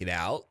it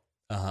out.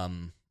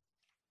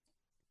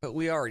 But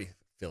we already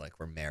feel like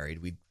we're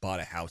married. We bought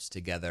a house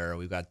together.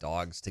 We've got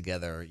dogs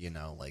together, we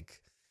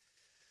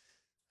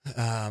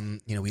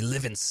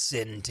live in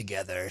sin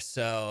together.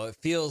 So it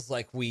feels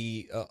like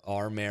we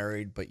are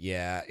married, but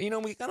yeah,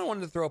 we kind of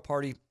wanted to throw a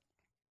party.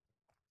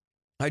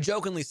 I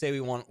jokingly say we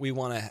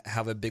want to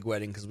have a big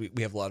wedding because we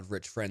have a lot of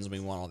rich friends and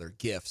we want all their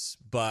gifts.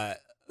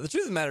 But the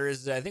truth of the matter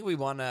is I think we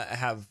want to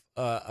have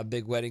a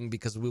big wedding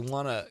because we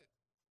want to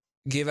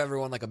give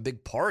everyone like a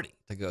big party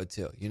to go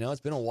to. It's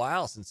been a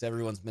while since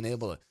everyone's been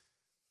able to,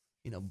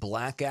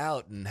 black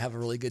out and have a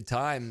really good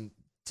time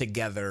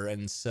together.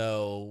 And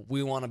so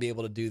we want to be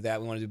able to do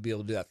that. We want to be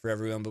able to do that for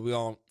everyone, but we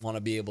all want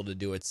to be able to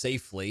do it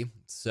safely.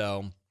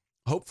 So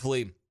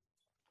hopefully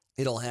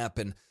it'll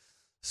happen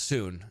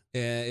soon.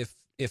 If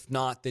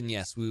not, then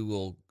yes, we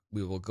will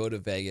go to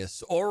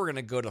Vegas, or we're going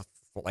to go to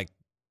like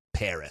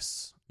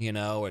Paris,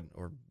 or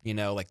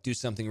like do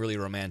something really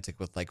romantic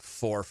with like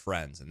 4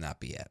 friends and that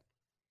be it.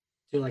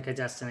 Do like a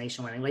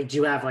destination wedding. Like, do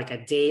you have like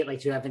a date?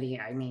 Like, do you have any,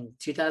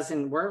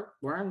 2000, we're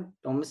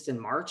almost in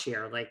March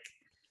here. Like,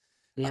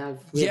 we have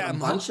a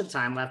bunch of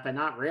time left, but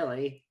not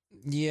really.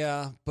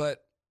 Yeah,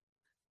 but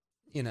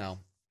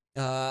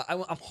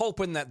I'm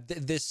hoping that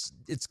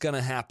it's going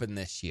to happen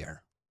this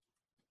year.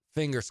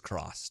 Fingers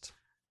crossed.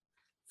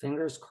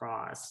 Fingers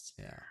crossed.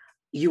 Yeah.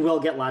 You will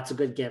get lots of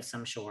good gifts,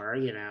 I'm sure.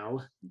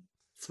 Do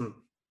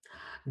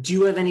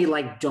you have any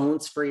like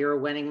don'ts for your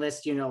wedding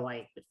list?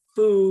 Like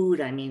food.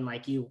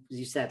 Like you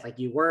said, like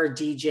you were a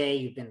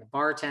DJ, you've been the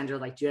bartender.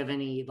 Like, do you have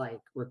any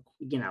like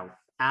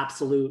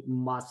absolute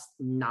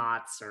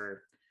must-nots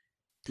or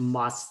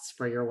musts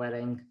for your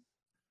wedding?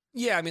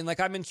 Yeah, like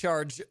I'm in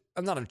charge.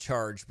 I'm not in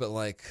charge, but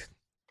like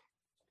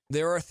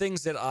there are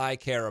things that I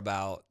care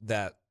about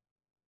that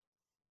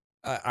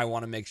I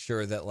want to make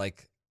sure that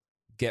like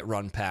get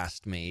run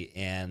past me.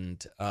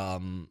 And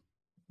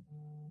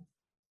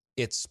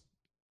it's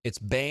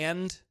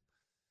band,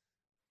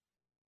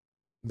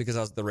 because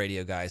I was the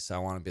radio guy, so I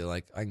want to be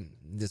like,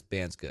 this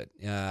band's good.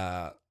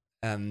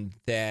 And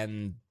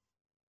then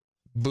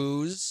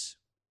booze,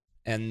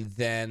 and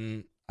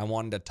then I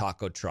wanted a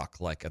taco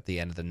truck, like at the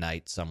end of the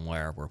night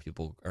somewhere where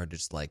people are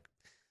just like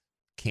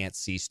can't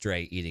see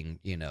straight eating,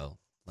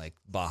 like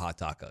Baja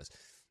tacos.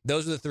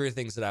 Those are the 3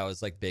 things that I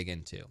was like big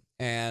into.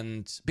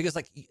 And because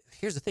like,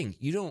 here's the thing,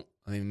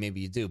 maybe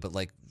you do, but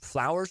like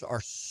flowers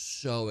are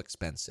so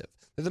expensive.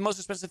 They're the most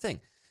expensive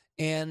thing.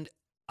 And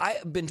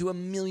I've been to a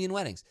million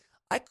weddings.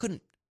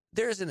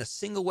 There isn't a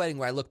single wedding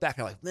where I look back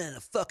and I'm like, man,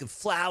 the fucking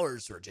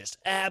flowers are just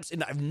abs.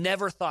 And I've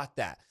never thought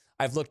that.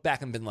 I've looked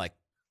back and been like,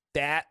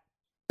 that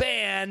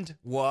band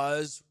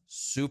was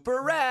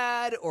super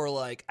rad. Or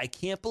like, I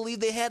can't believe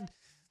they had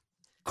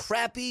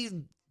crappy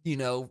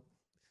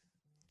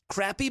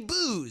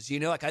booze,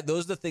 like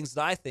those are the things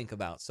that I think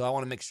about. So I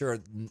want to make sure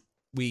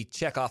we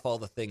check off all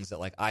the things that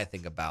like I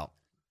think about.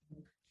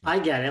 I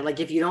get it. Like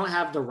if you don't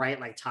have the right,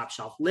 like top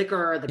shelf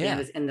liquor, the band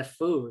is in the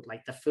food,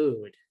 like the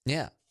food.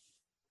 Yeah.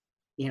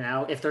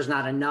 If there's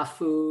not enough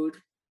food,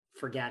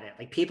 forget it.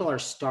 Like people are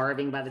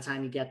starving by the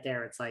time you get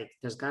there. It's like,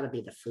 there's gotta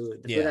be the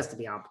food. The food has to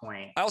be on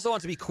point. I also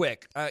want it to be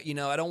quick. I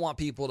don't want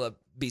people to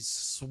be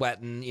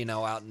sweating,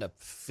 out in the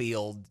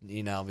field,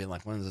 being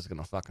like, when is this going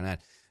to fucking end?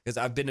 Because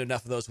I've been to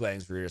enough of those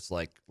weddings where you're just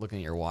like looking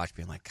at your watch,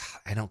 being like,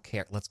 God, I don't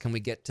care. Can we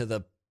get to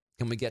the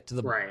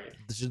right.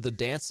 the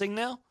dancing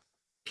now?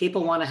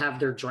 People want to have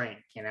their drink,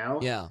 you know?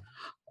 Yeah.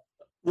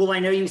 Well, I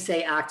know you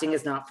say acting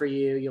is not for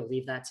you. You'll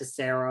leave that to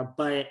Sarah,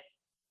 but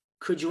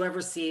could you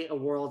ever see a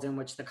world in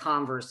which the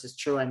converse is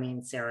true? I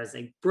mean, Sarah's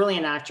a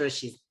brilliant actress.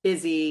 She's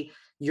busy.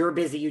 You're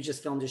busy. You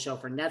just filmed a show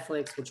for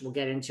Netflix, which we'll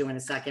get into in a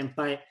second.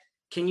 But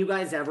can you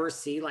guys ever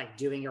see like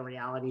doing a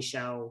reality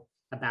show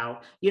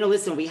about,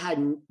 listen, we had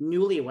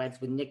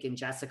Newlyweds with Nick and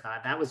Jessica.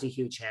 That was a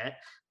huge hit.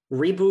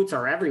 Reboots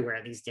are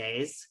everywhere these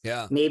days.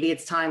 Yeah. Maybe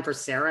it's time for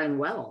Sarah and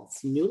Wells,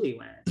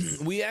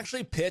 Newlyweds. We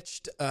actually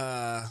pitched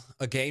a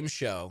game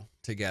show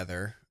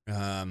together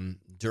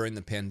during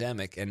the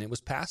pandemic, and it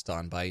was passed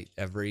on by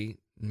every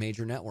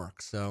major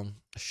network. So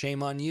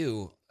shame on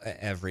you,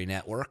 every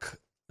network.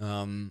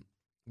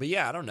 But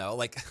yeah, I don't know.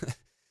 Like,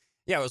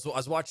 yeah, I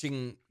was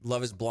watching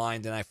Love is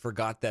Blind, and I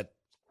forgot that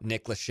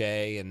Nick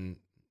Lachey and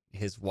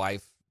his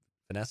wife,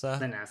 Vanessa,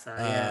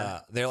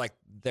 yeah. They're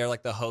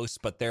like the hosts,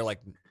 but they're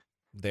like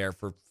there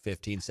for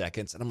 15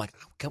 seconds. And I'm like,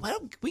 why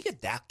don't we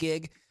get that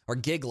gig or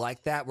gig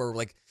like that where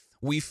like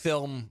we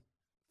film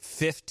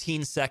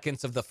 15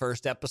 seconds of the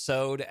first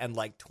episode and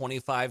like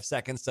 25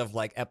 seconds of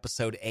like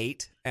episode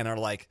 8 and are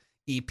like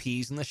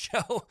EPs in the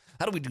show?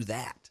 How do we do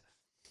that?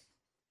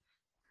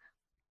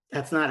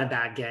 That's not a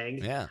bad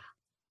gig. Yeah.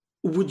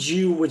 Would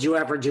you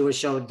ever do a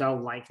show though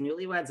like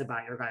Newlyweds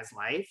about your guys'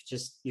 life?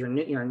 Just your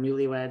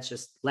newlyweds,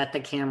 just let the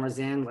cameras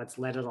in, let's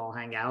let it all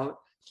hang out.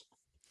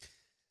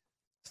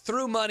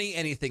 Through money,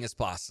 anything is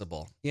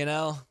possible,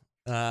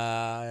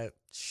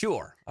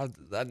 Sure.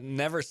 I'd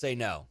never say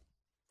no.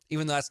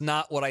 Even though that's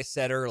not what I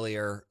said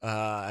earlier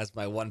as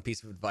my one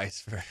piece of advice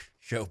for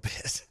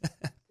showbiz.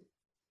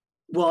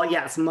 Well,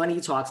 yes, money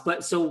talks.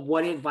 But so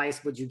what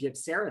advice would you give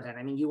Sarah then?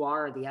 I mean, you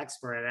are the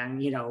expert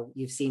and,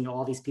 you've seen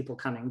all these people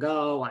come and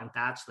go on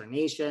Bachelor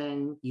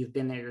Nation. You've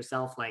been there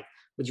yourself. Like,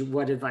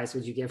 what advice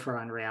would you give her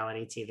on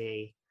reality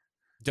TV?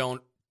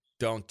 Don't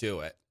do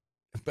it.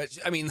 But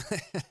I mean,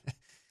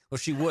 well,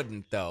 she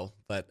wouldn't though.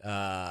 But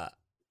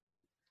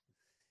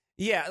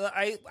yeah,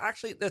 I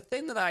actually, the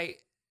thing that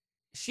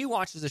she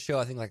watches the show,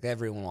 I think like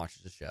everyone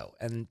watches the show,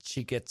 and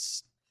she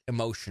gets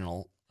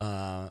emotional.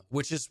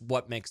 Which is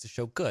what makes the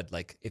show good.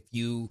 Like if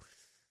you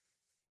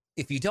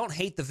don't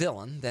hate the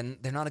villain, then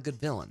they're not a good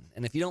villain.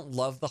 And if you don't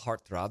love the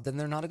heartthrob, then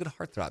they're not a good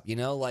heartthrob.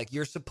 Like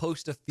you're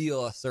supposed to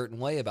feel a certain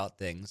way about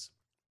things.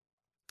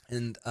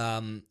 And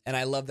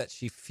I love that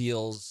she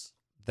feels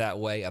that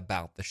way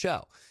about the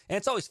show. And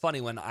it's always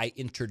funny when I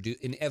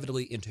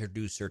inevitably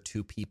introduce her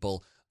to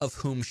people of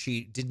whom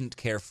she didn't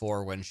care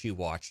for when she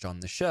watched on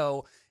the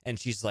show. And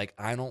she's like,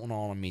 I don't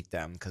want to meet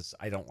them because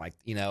I don't like,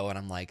 and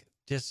I'm like,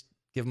 just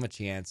give them a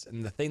chance.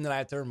 And the thing that I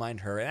have to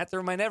remind her, and I have to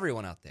remind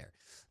everyone out there,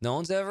 no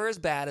one's ever as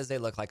bad as they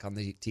look like on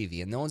the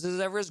TV, and no one's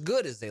ever as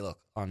good as they look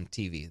on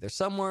TV. They're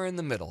somewhere in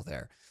the middle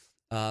there.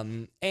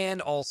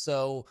 And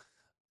also,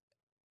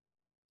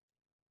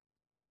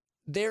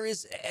 there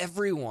is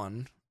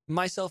everyone,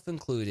 myself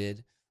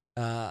included,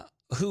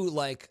 who,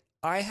 like,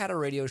 I had a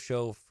radio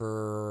show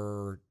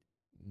for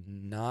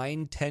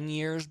 9-10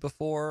 years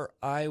before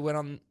I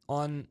went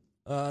on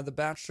The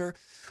Bachelor.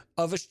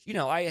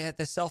 I had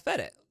to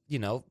self-edit,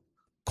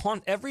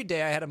 every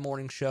day I had a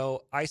morning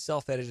show. I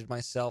self-edited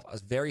myself. I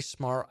was very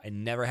smart. I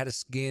never had a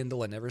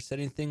scandal. I never said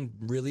anything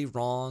really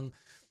wrong.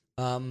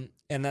 And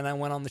then I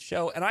went on the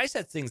show and I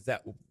said things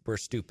that were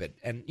stupid.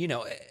 And,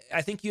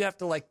 I think you have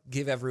to like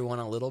give everyone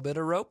a little bit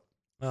of rope.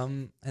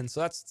 And so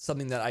that's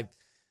something that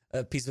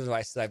a piece of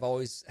advice that I've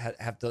always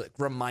have to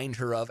remind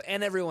her of,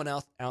 and everyone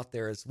else out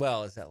there as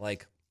well, is that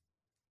like,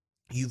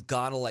 you've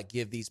got to like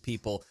give these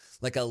people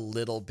like a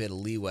little bit of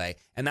leeway.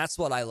 And that's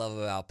what I love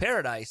about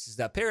Paradise, is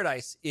that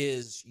Paradise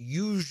is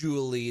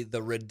usually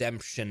the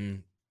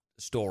redemption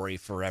story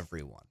for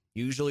everyone.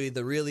 Usually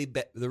the really,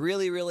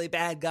 really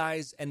bad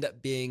guys end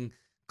up being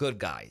good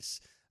guys.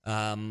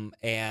 And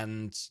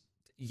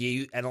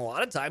a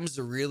lot of times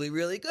the really,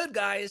 really good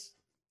guys,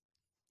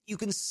 you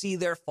can see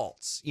their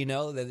faults,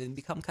 that they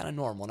become kind of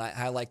normal. And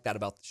I like that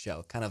about the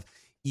show. It kind of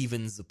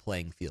evens the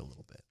playing field a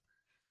little bit.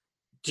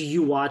 Do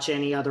you watch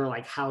any other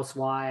like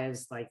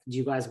Housewives? Like, do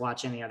you guys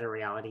watch any other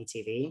reality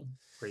TV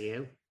for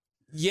you?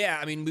 Yeah,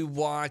 I mean, we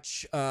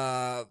watch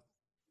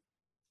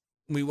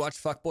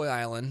Fuckboy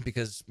Island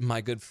because my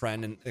good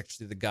friend, and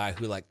actually the guy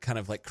who like kind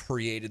of like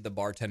created the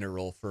bartender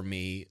role for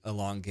me,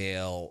 Alon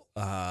Gale,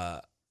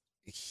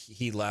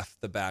 he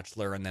left The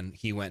Bachelor and then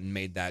he went and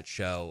made that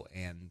show,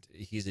 and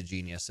he's a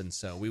genius. And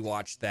so we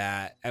watch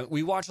that. And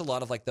we watch a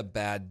lot of like the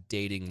bad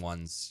dating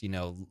ones,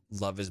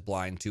 Love is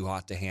Blind, Too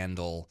Hot to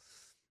Handle.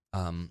 A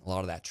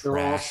lot of that trash.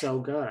 They're all so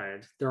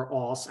good.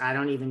 I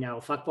don't even know.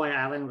 Fuckboy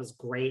Island was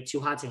great.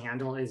 Too Hot to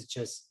Handle is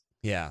just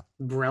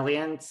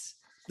brilliant.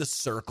 The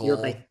Circle, you're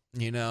like,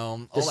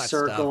 all The that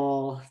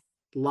Circle, stuff.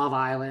 Love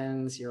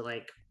Islands. You're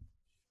like,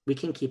 we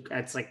can keep.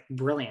 It's like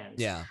brilliant.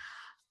 Yeah.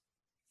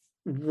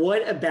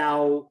 What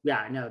about?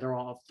 Yeah, no, they're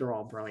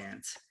all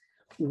brilliant.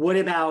 what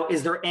about,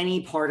 is there any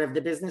part of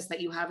the business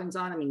that you haven't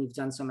done? I mean, you've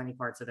done so many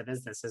parts of the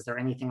business. Is there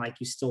anything like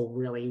you still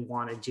really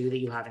want to do that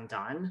you haven't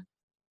done?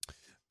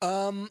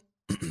 I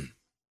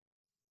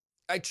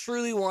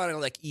truly want to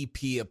like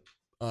EP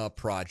a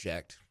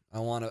project. I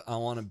want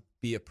to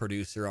be a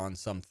producer on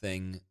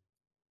something.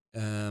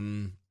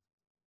 I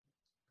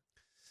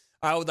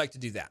would like to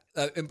do that.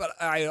 But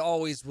I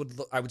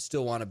would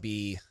still want to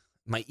be,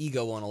 my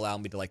ego won't allow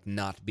me to like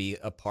not be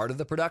a part of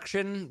the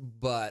production,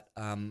 but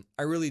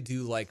I really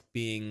do like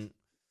being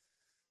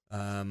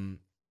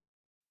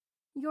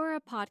You're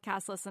a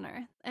podcast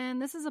listener,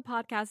 and this is a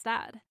podcast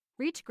ad.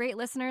 Reach great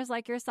listeners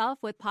like yourself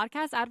with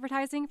podcast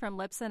advertising from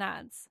Libsyn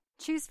Ads.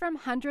 Choose from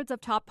hundreds of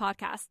top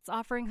podcasts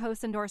offering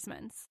host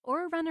endorsements,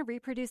 or run a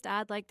reproduced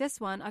ad like this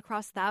one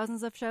across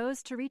thousands of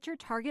shows to reach your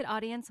target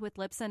audience with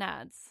Libsyn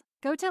Ads.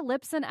 Go to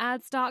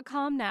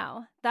libsynads.com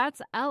now.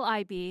 That's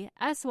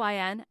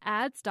LIBSYN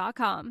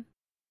ads.com.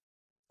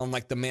 On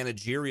like the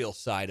managerial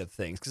side of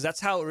things, because that's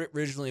how it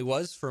originally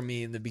was for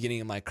me in the beginning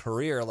of my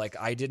career. Like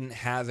I didn't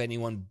have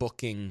anyone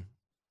booking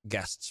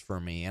guests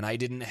for me, and I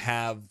didn't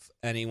have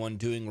anyone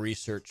doing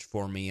research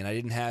for me, and I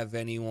didn't have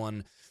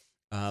anyone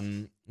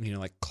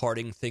like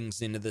carting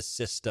things into the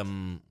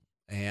system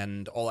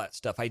and all that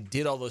stuff. I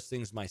did all those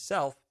things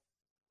myself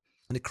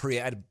and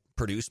I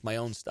produced my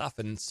own stuff.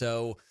 And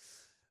so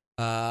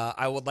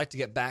I would like to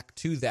get back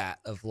to that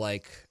of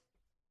like,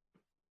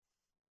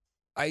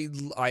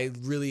 I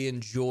really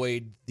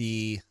enjoyed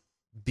the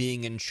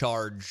being in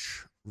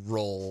charge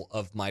role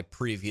of my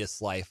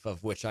previous life,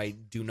 of which I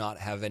do not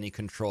have any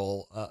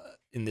control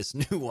in this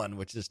new one,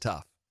 which is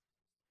tough.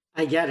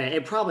 I get it.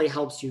 It probably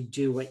helps you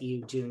do what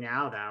you do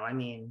now, though. I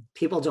mean,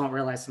 people don't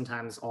realize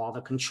sometimes all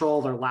the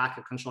control or lack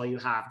of control you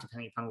have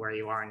depending upon where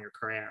you are in your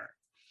career.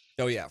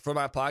 Oh, yeah. For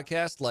my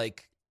podcast,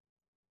 like,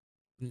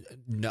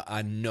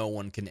 no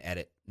one can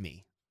edit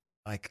me.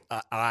 Like,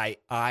 I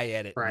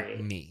edit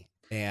me.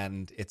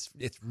 And it's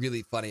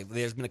really funny.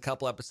 There's been a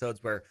couple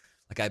episodes where,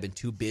 like, I've been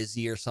too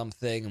busy or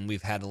something, and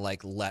we've had to,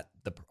 like, let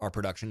our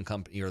production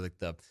company or, like,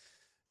 the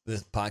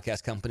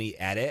podcast company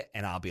edit,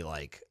 and I'll be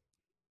like,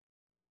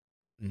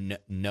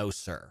 no,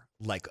 sir.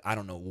 Like, I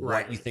don't know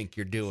what you think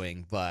you're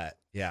doing, but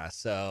yeah.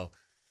 So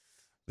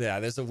yeah,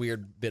 there's a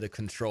weird bit of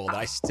control that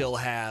I still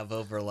have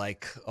over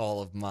like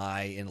all of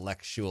my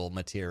intellectual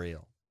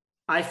material.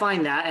 I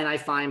find that, and I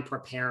find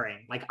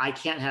preparing, like I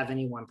can't have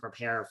anyone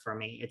prepare for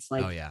me. It's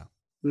like,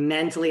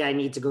 mentally, I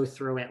need to go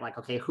through it. Like,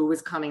 okay, who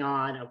is coming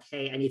on?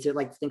 Okay. I need to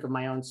like think of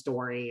my own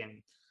story,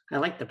 and I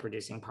like the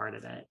producing part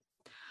of it.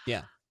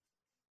 Yeah.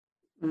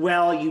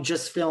 Well, you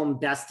just filmed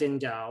Best in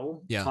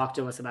Dough. Yeah. Talk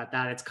to us about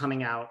that. It's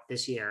coming out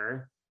this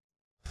year.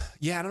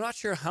 Yeah, and I'm not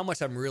sure how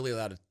much I'm really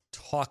allowed to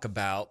talk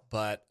about,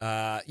 but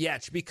yeah,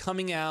 it should be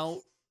coming out.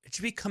 It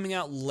should be coming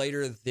out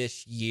later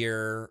this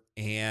year,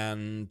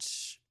 and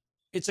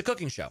it's a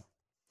cooking show,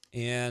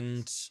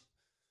 and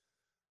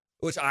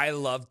which I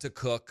love to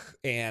cook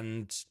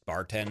and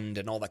bartend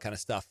and all that kind of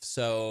stuff.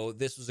 So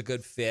this was a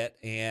good fit,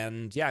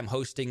 and yeah, I'm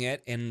hosting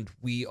it, and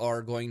we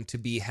are going to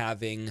be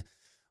having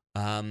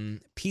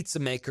pizza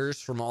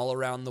makers from all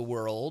around the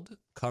world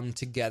come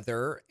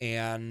together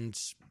and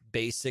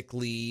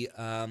basically,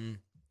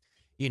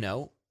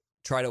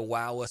 try to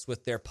wow us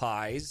with their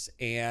pies.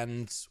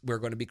 And we're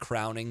going to be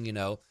crowning,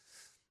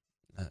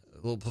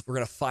 we're going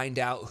to find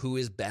out who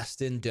is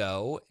best in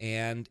dough.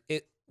 And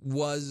it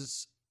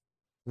was,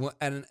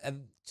 and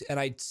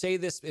I'd say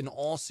this in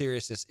all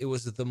seriousness, it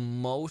was the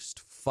most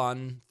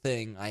fun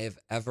thing I have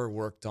ever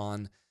worked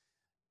on,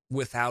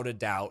 without a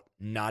doubt,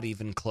 not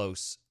even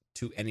close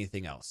to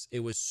anything else.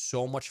 It was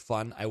so much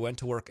fun. I went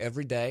to work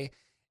every day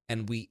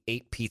and we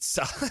ate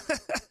pizza.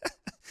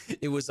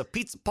 It was a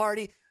pizza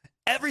party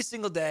every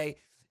single day.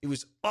 It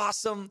was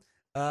awesome.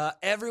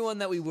 Everyone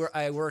that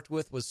I worked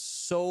with was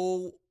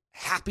so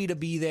happy to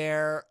be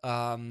there.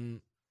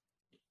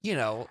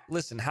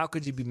 Listen, how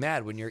could you be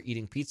mad when you're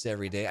eating pizza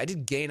every day? I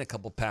did gain a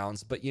couple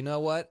pounds, but you know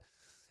what?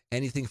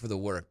 Anything for the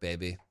work,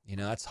 baby.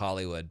 That's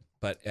Hollywood.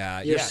 But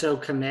you're so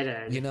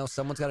committed.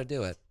 Someone's got to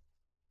do it.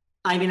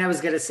 I mean, I was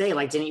going to say,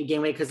 like, didn't you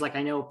gain weight? Because, like,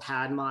 I know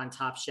Padma on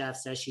Top Chef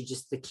says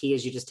the key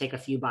is you just take a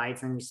few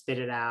bites and you spit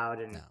it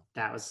out. And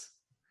I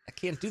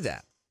can't do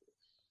that.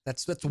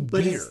 That's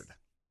weird.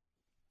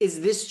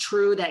 Is this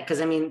true that, because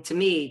I mean, to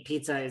me,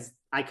 pizza is,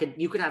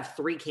 you could have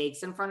 3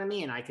 cakes in front of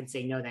me and I could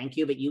say, no, thank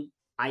you. But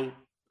I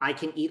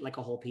can eat like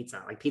a whole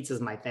pizza. Like, pizza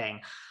is my thing.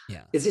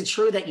 Yeah. Is it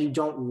true that you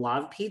don't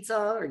love pizza,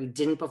 or you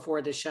didn't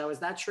before the show? Is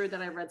that true that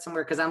I read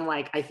somewhere? Because I'm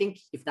like, I think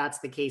if that's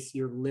the case,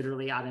 you're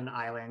literally on an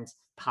island,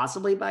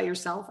 possibly by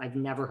yourself. I've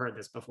never heard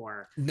this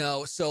before.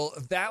 No. So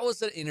that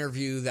was an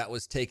interview that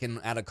was taken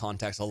out of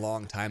context a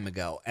long time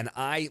ago. And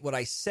what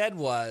I said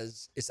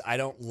is I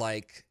don't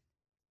like,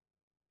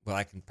 well,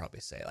 I can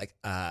probably say like,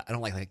 I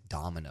don't like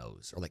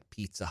Domino's or like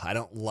Pizza Hut. I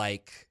don't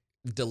like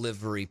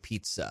delivery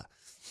pizza.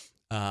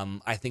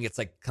 I think it's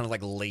like kind of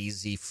like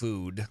lazy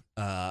food.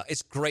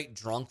 It's great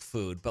drunk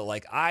food, but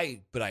I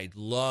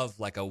love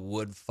like a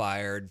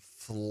wood-fired,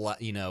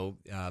 thin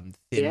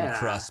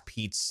crust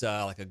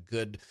pizza, like a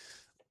good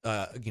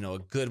a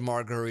good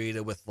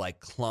margarita with like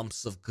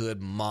clumps of good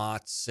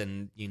mozz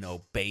and,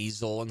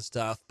 basil and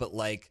stuff. But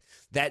like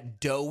that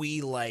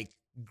doughy, like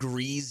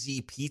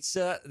greasy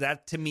pizza,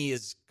 that to me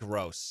is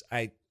gross.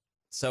 You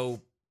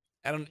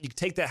can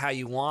take that how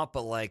you want,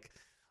 but like,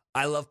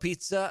 I love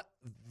pizza.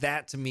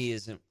 That to me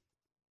isn't,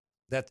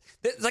 there's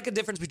like a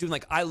difference between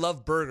like, I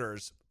love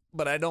burgers,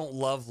 but I don't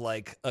love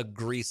like a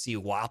greasy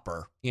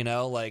Whopper,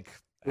 like,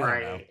 I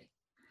don't know.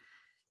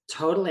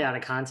 Totally out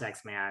of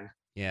context, man.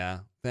 Yeah.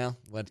 Well,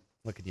 what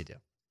can you do?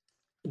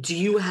 Do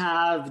you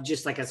have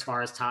just like, as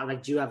far as top,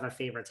 like, do you have a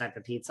favorite type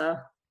of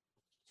pizza?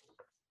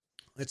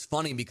 It's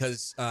funny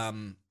because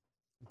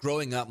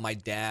growing up, my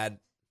dad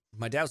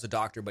was a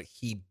doctor, but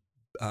he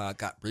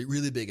got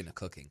really big into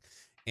cooking.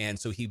 And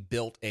so he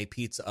built a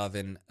pizza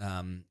oven.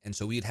 And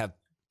so we'd have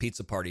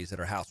pizza parties at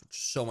our house, which is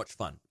so much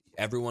fun.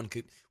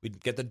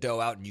 We'd get the dough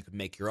out and you could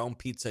make your own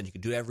pizza and you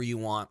could do whatever you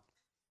want,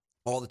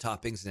 all the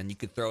toppings, and then you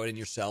could throw it in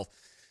yourself.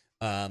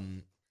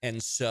 And I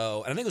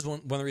think it was one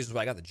of the reasons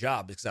why I got the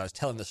job, because I was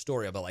telling the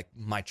story about like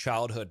my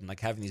childhood and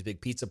like having these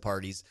big pizza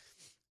parties.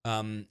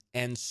 And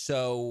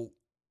so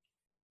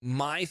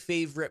my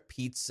favorite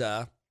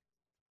pizza,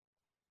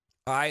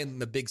 I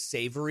am a big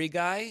savory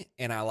guy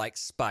and I like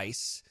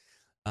spice.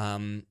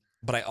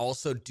 But I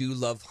also do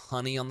love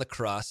honey on the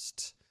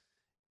crust,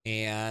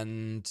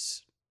 and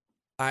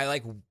I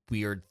like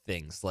weird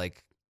things.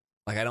 Like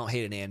I don't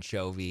hate an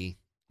anchovy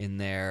in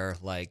there.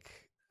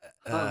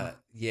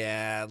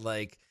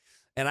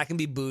 And I can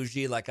be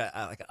bougie. Like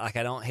I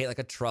don't hate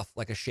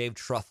like a shaved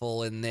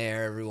truffle in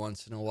there every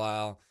once in a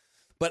while.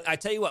 But I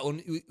tell you what,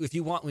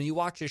 when you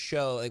watch a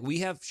show, like we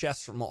have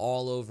chefs from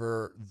all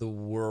over the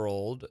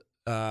world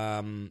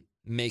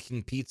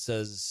making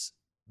pizzas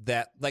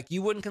that like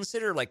you wouldn't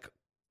consider like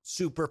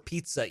super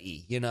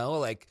pizza-y,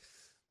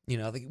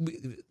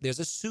 there's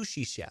a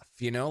sushi chef,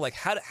 like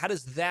how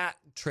does that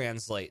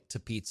translate to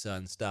pizza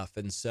and stuff?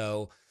 And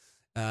so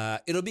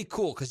it'll be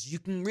cool because you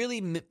can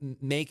really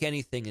make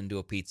anything into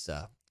a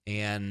pizza.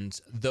 And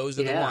those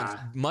are the ones,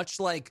 much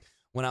like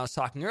when I was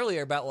talking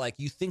earlier about like,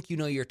 you think you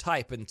know your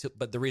type,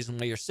 but the reason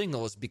why you're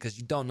single is because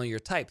you don't know your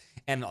type.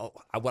 And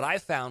what I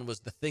found was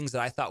the things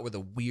that I thought were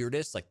the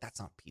weirdest, like that's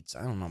not pizza,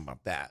 I don't know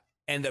about that,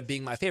 end up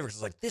being my favorite.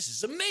 It's like, this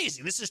is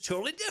amazing, this is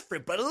totally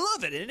different, but I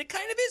love it, and it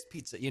kind of is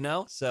pizza,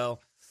 So,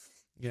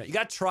 you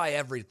got to try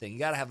everything. You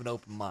got to have an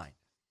open mind.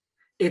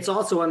 It's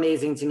also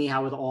amazing to me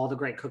how with all the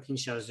great cooking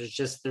shows,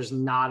 there's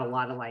not a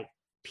lot of like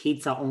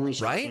pizza only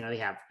shows. Right? They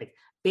have like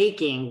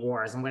baking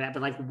wars and whatever.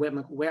 But like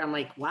where I'm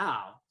like,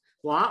 wow.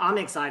 Well, I'm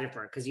excited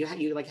for it because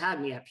you like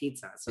had me at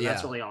pizza, so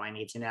that's really all I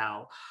need to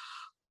know.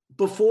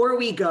 Before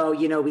we go,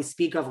 we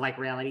speak of like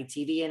reality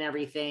TV and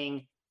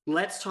everything.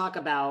 Let's talk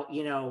about,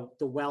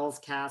 the Wells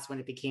cast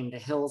when it became the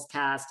Hills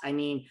cast. I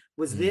mean,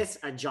 was this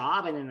a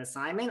job and an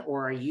assignment,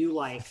 or are you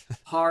like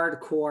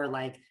hardcore?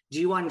 Like, do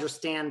you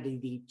understand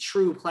the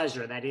true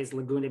pleasure that is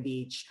Laguna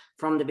Beach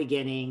from the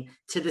beginning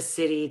to the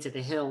city, to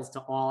the Hills, to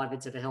all of it,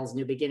 to the Hills'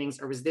 new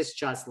beginnings? Or was this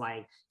just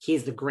like,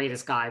 he's the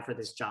greatest guy for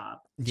this job?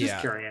 Just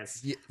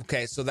curious. Yeah.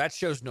 Okay. So that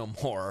show's no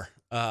more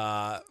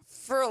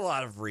for a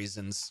lot of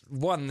reasons.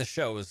 One, the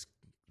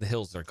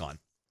Hills are gone.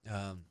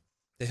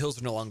 The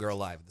Hills are no longer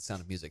alive at the Sound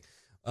of Music.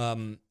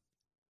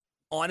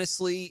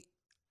 Honestly,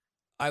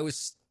 I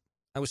was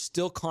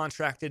still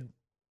contracted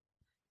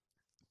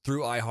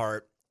through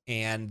iHeart,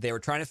 and they were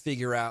trying to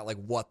figure out like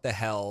what the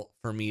hell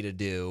for me to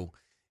do.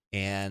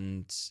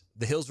 And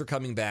the Hills were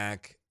coming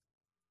back.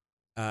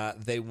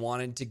 They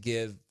wanted to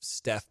give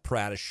Steph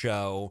Pratt a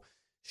show.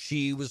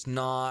 She was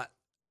not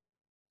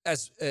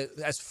as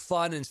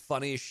fun and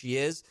funny as she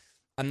is.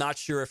 I'm not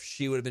sure if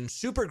she would have been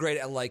super great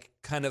at like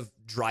kind of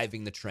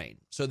driving the train.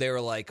 So they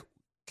were like,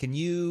 can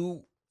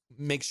you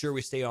make sure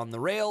we stay on the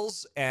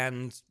rails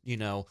and,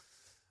 do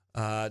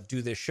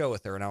this show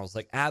with her? And I was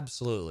like,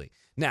 absolutely.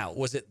 Now,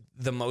 was it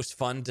the most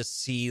fun to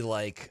see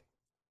like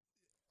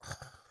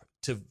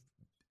to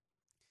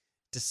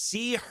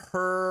see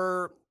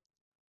her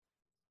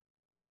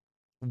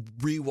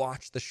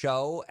rewatch the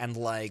show and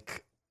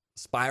like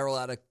spiral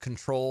out of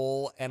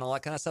control and all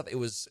that kind of stuff? It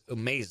was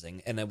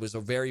amazing, and it was a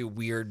very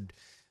weird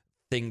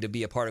thing to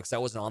be a part of because I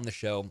wasn't on the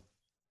show,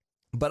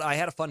 but I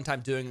had a fun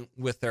time doing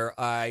with her.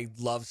 I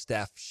love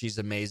Steph. She's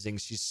amazing.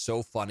 She's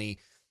so funny.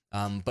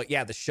 But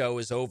yeah, the show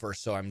is over,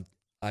 so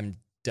I'm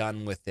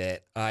done with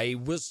it. I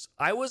was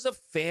a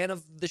fan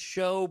of the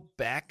show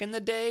back in the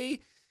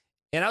day,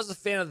 and I was a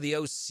fan of the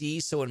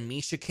OC, so when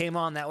Misha came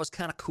on, that was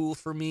kind of cool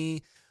for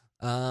me.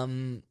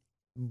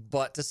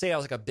 But to say I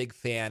was like a big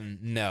fan,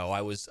 no,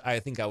 I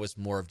think I was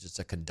more of just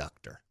a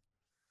conductor.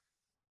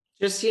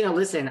 Just,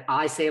 listen,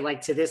 I say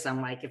like to this,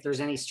 I'm like, if there's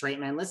any straight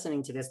men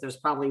listening to this, there's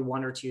probably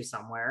one or two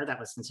somewhere that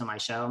listen to my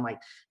show. I'm like,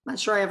 I'm not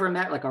sure I ever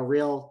met like a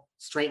real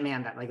straight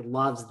man that like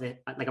loves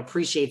like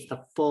appreciates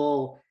the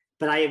full,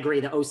 but I agree.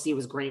 The OC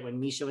was great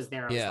when Misha was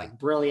there. It was like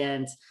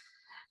brilliant.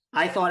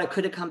 I thought it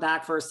could have come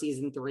back for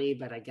season 3,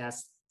 but I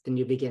guess the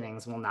new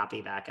beginnings will not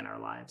be back in our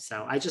lives.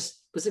 So I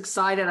just was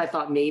excited. I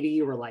thought maybe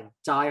you were like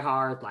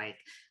diehard, like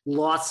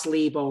lost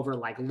sleep over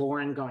like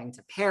Lauren going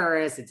to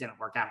Paris. It didn't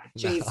work out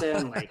with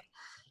Jason. Like,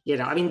 you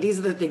know, I mean, these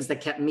are the things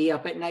that kept me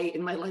up at night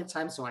in my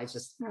lifetime. So I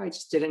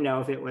just didn't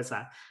know if it was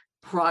a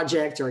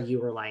project or you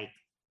were like,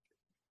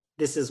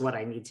 this is what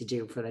I need to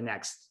do for the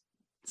next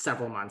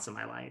several months of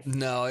my life.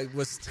 No, it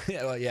was,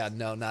 yeah,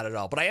 no, not at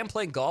all. But I am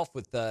playing golf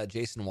with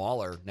Jason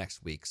Waller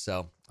next week.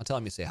 So I'll tell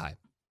him you say hi.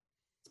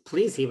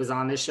 Please, he was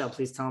on this show.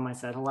 Please tell him I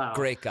said hello.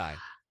 Great guy.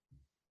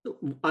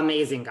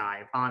 Amazing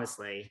guy,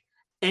 honestly.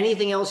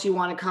 Anything else you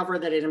want to cover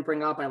that I didn't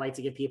bring up? I like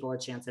to give people a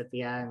chance at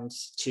the end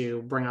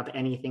to bring up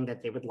anything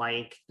that they would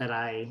like that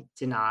I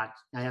did not.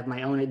 I have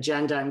my own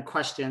agenda and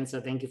questions, so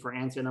thank you for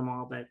answering them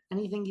all. But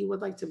anything you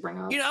would like to bring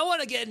up? You know, I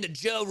want to get into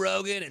Joe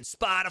Rogan and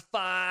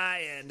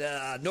Spotify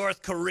and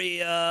North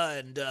Korea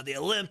and the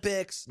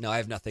Olympics. No, I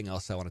have nothing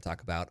else I want to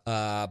talk about.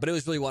 But it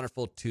was really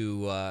wonderful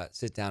to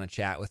sit down and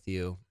chat with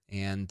you.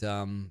 And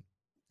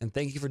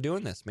thank you for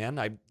doing this,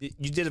 man.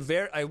 You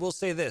did I will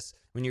say this,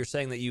 when you're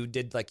saying that you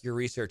did like your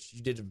research,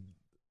 you did a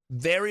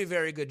very,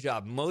 very good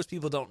job. Most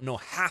people don't know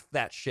half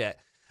that shit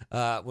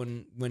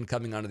when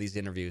coming onto these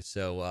interviews.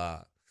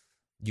 So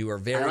you are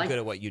very good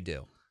at what you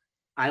do.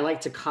 I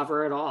like to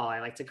cover it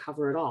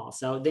all.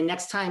 So the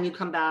next time you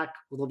come back,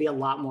 there'll be a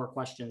lot more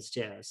questions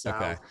too. So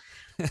okay.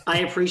 I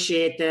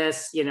appreciate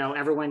this. You know,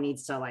 everyone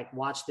needs to like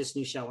watch this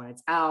new show when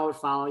it's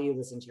out, follow you,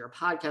 listen to your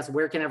podcast.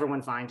 Where can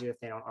everyone find you if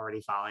they don't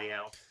already follow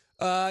you?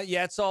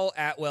 Yeah, it's all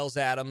at Wells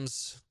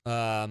Adams.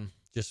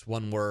 Just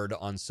one word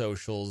on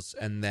socials.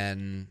 And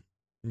then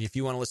if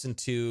you want to listen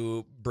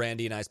to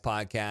Brandy and I's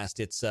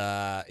podcast, it's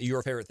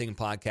Your Favorite Thing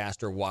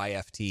podcast or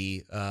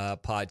YFT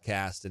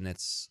podcast. And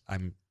it's,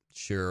 I'm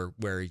sure,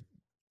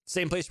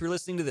 same place we're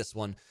listening to this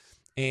one.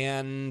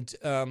 And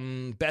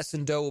Bess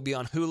and Doe will be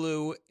on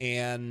Hulu,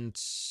 and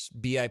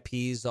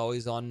BIP is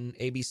always on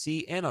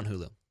ABC and on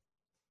Hulu.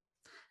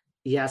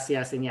 Yes.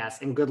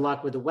 And good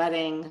luck with the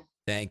wedding.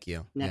 Thank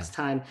you. Next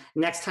time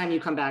you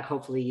come back,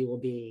 hopefully you will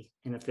be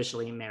an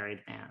officially married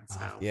man. So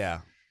yeah.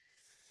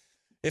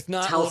 If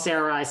not, tell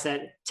Sarah I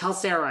said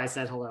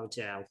hello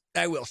too.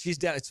 I will. She's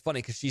down. It's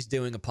funny because she's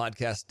doing a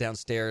podcast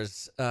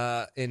downstairs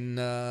in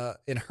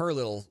her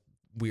little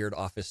weird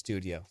office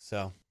studio.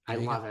 So I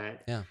love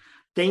it. Yeah.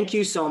 Thank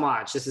you so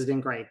much. This has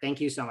been great. Thank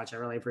you so much. I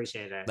really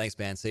appreciate it. Thanks,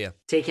 man. See ya.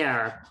 Take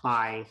care.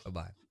 Bye.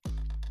 Bye-bye.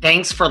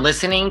 Thanks for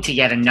listening to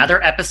yet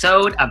another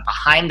episode of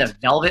Behind the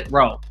Velvet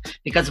Rope.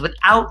 Because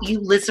without you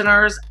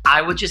listeners,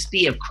 I would just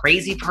be a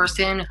crazy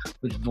person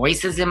with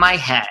voices in my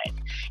head.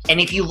 And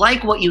if you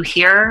like what you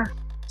hear,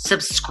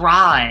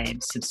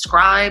 subscribe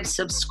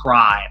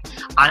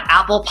on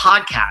Apple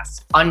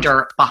Podcasts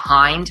under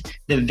Behind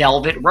the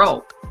Velvet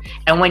Rope.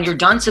 And when you're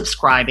done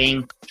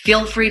subscribing,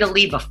 feel free to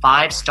leave a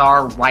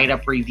 5-star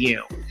write-up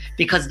review,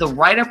 because the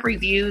write-up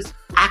reviews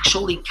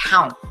actually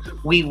count.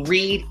 We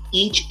read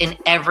each and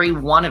every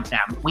one of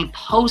them. We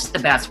post the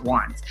best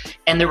ones,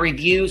 and the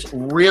reviews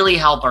really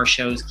help our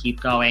shows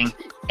keep going.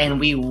 And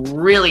we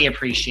really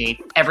appreciate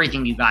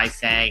everything you guys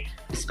say,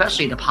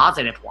 especially the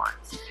positive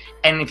ones.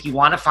 And if you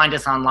want to find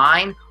us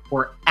online,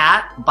 we're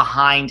at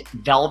Behind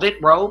Velvet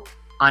Rope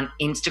on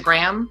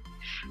Instagram.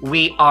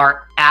 We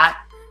are at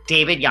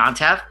David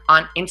Yontef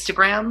on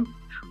Instagram.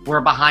 We're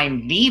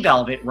Behind the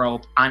Velvet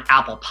Rope on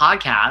Apple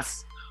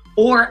Podcasts.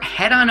 Or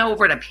head on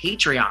over to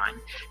Patreon,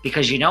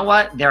 because you know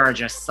what? There are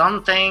just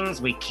some things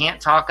we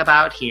can't talk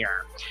about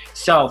here.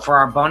 So for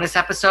our bonus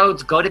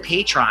episodes, go to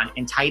Patreon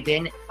and type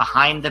in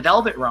Behind the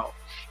Velvet Rope.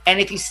 And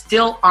if you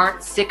still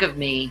aren't sick of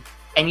me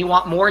and you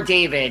want more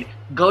David,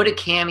 go to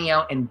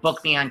Cameo and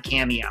book me on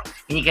Cameo.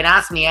 And you can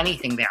ask me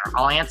anything there.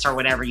 I'll answer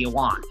whatever you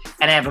want.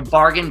 And I have a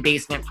bargain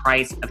basement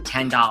price of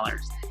 $10.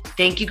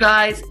 Thank you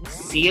guys.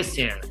 See you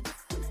soon.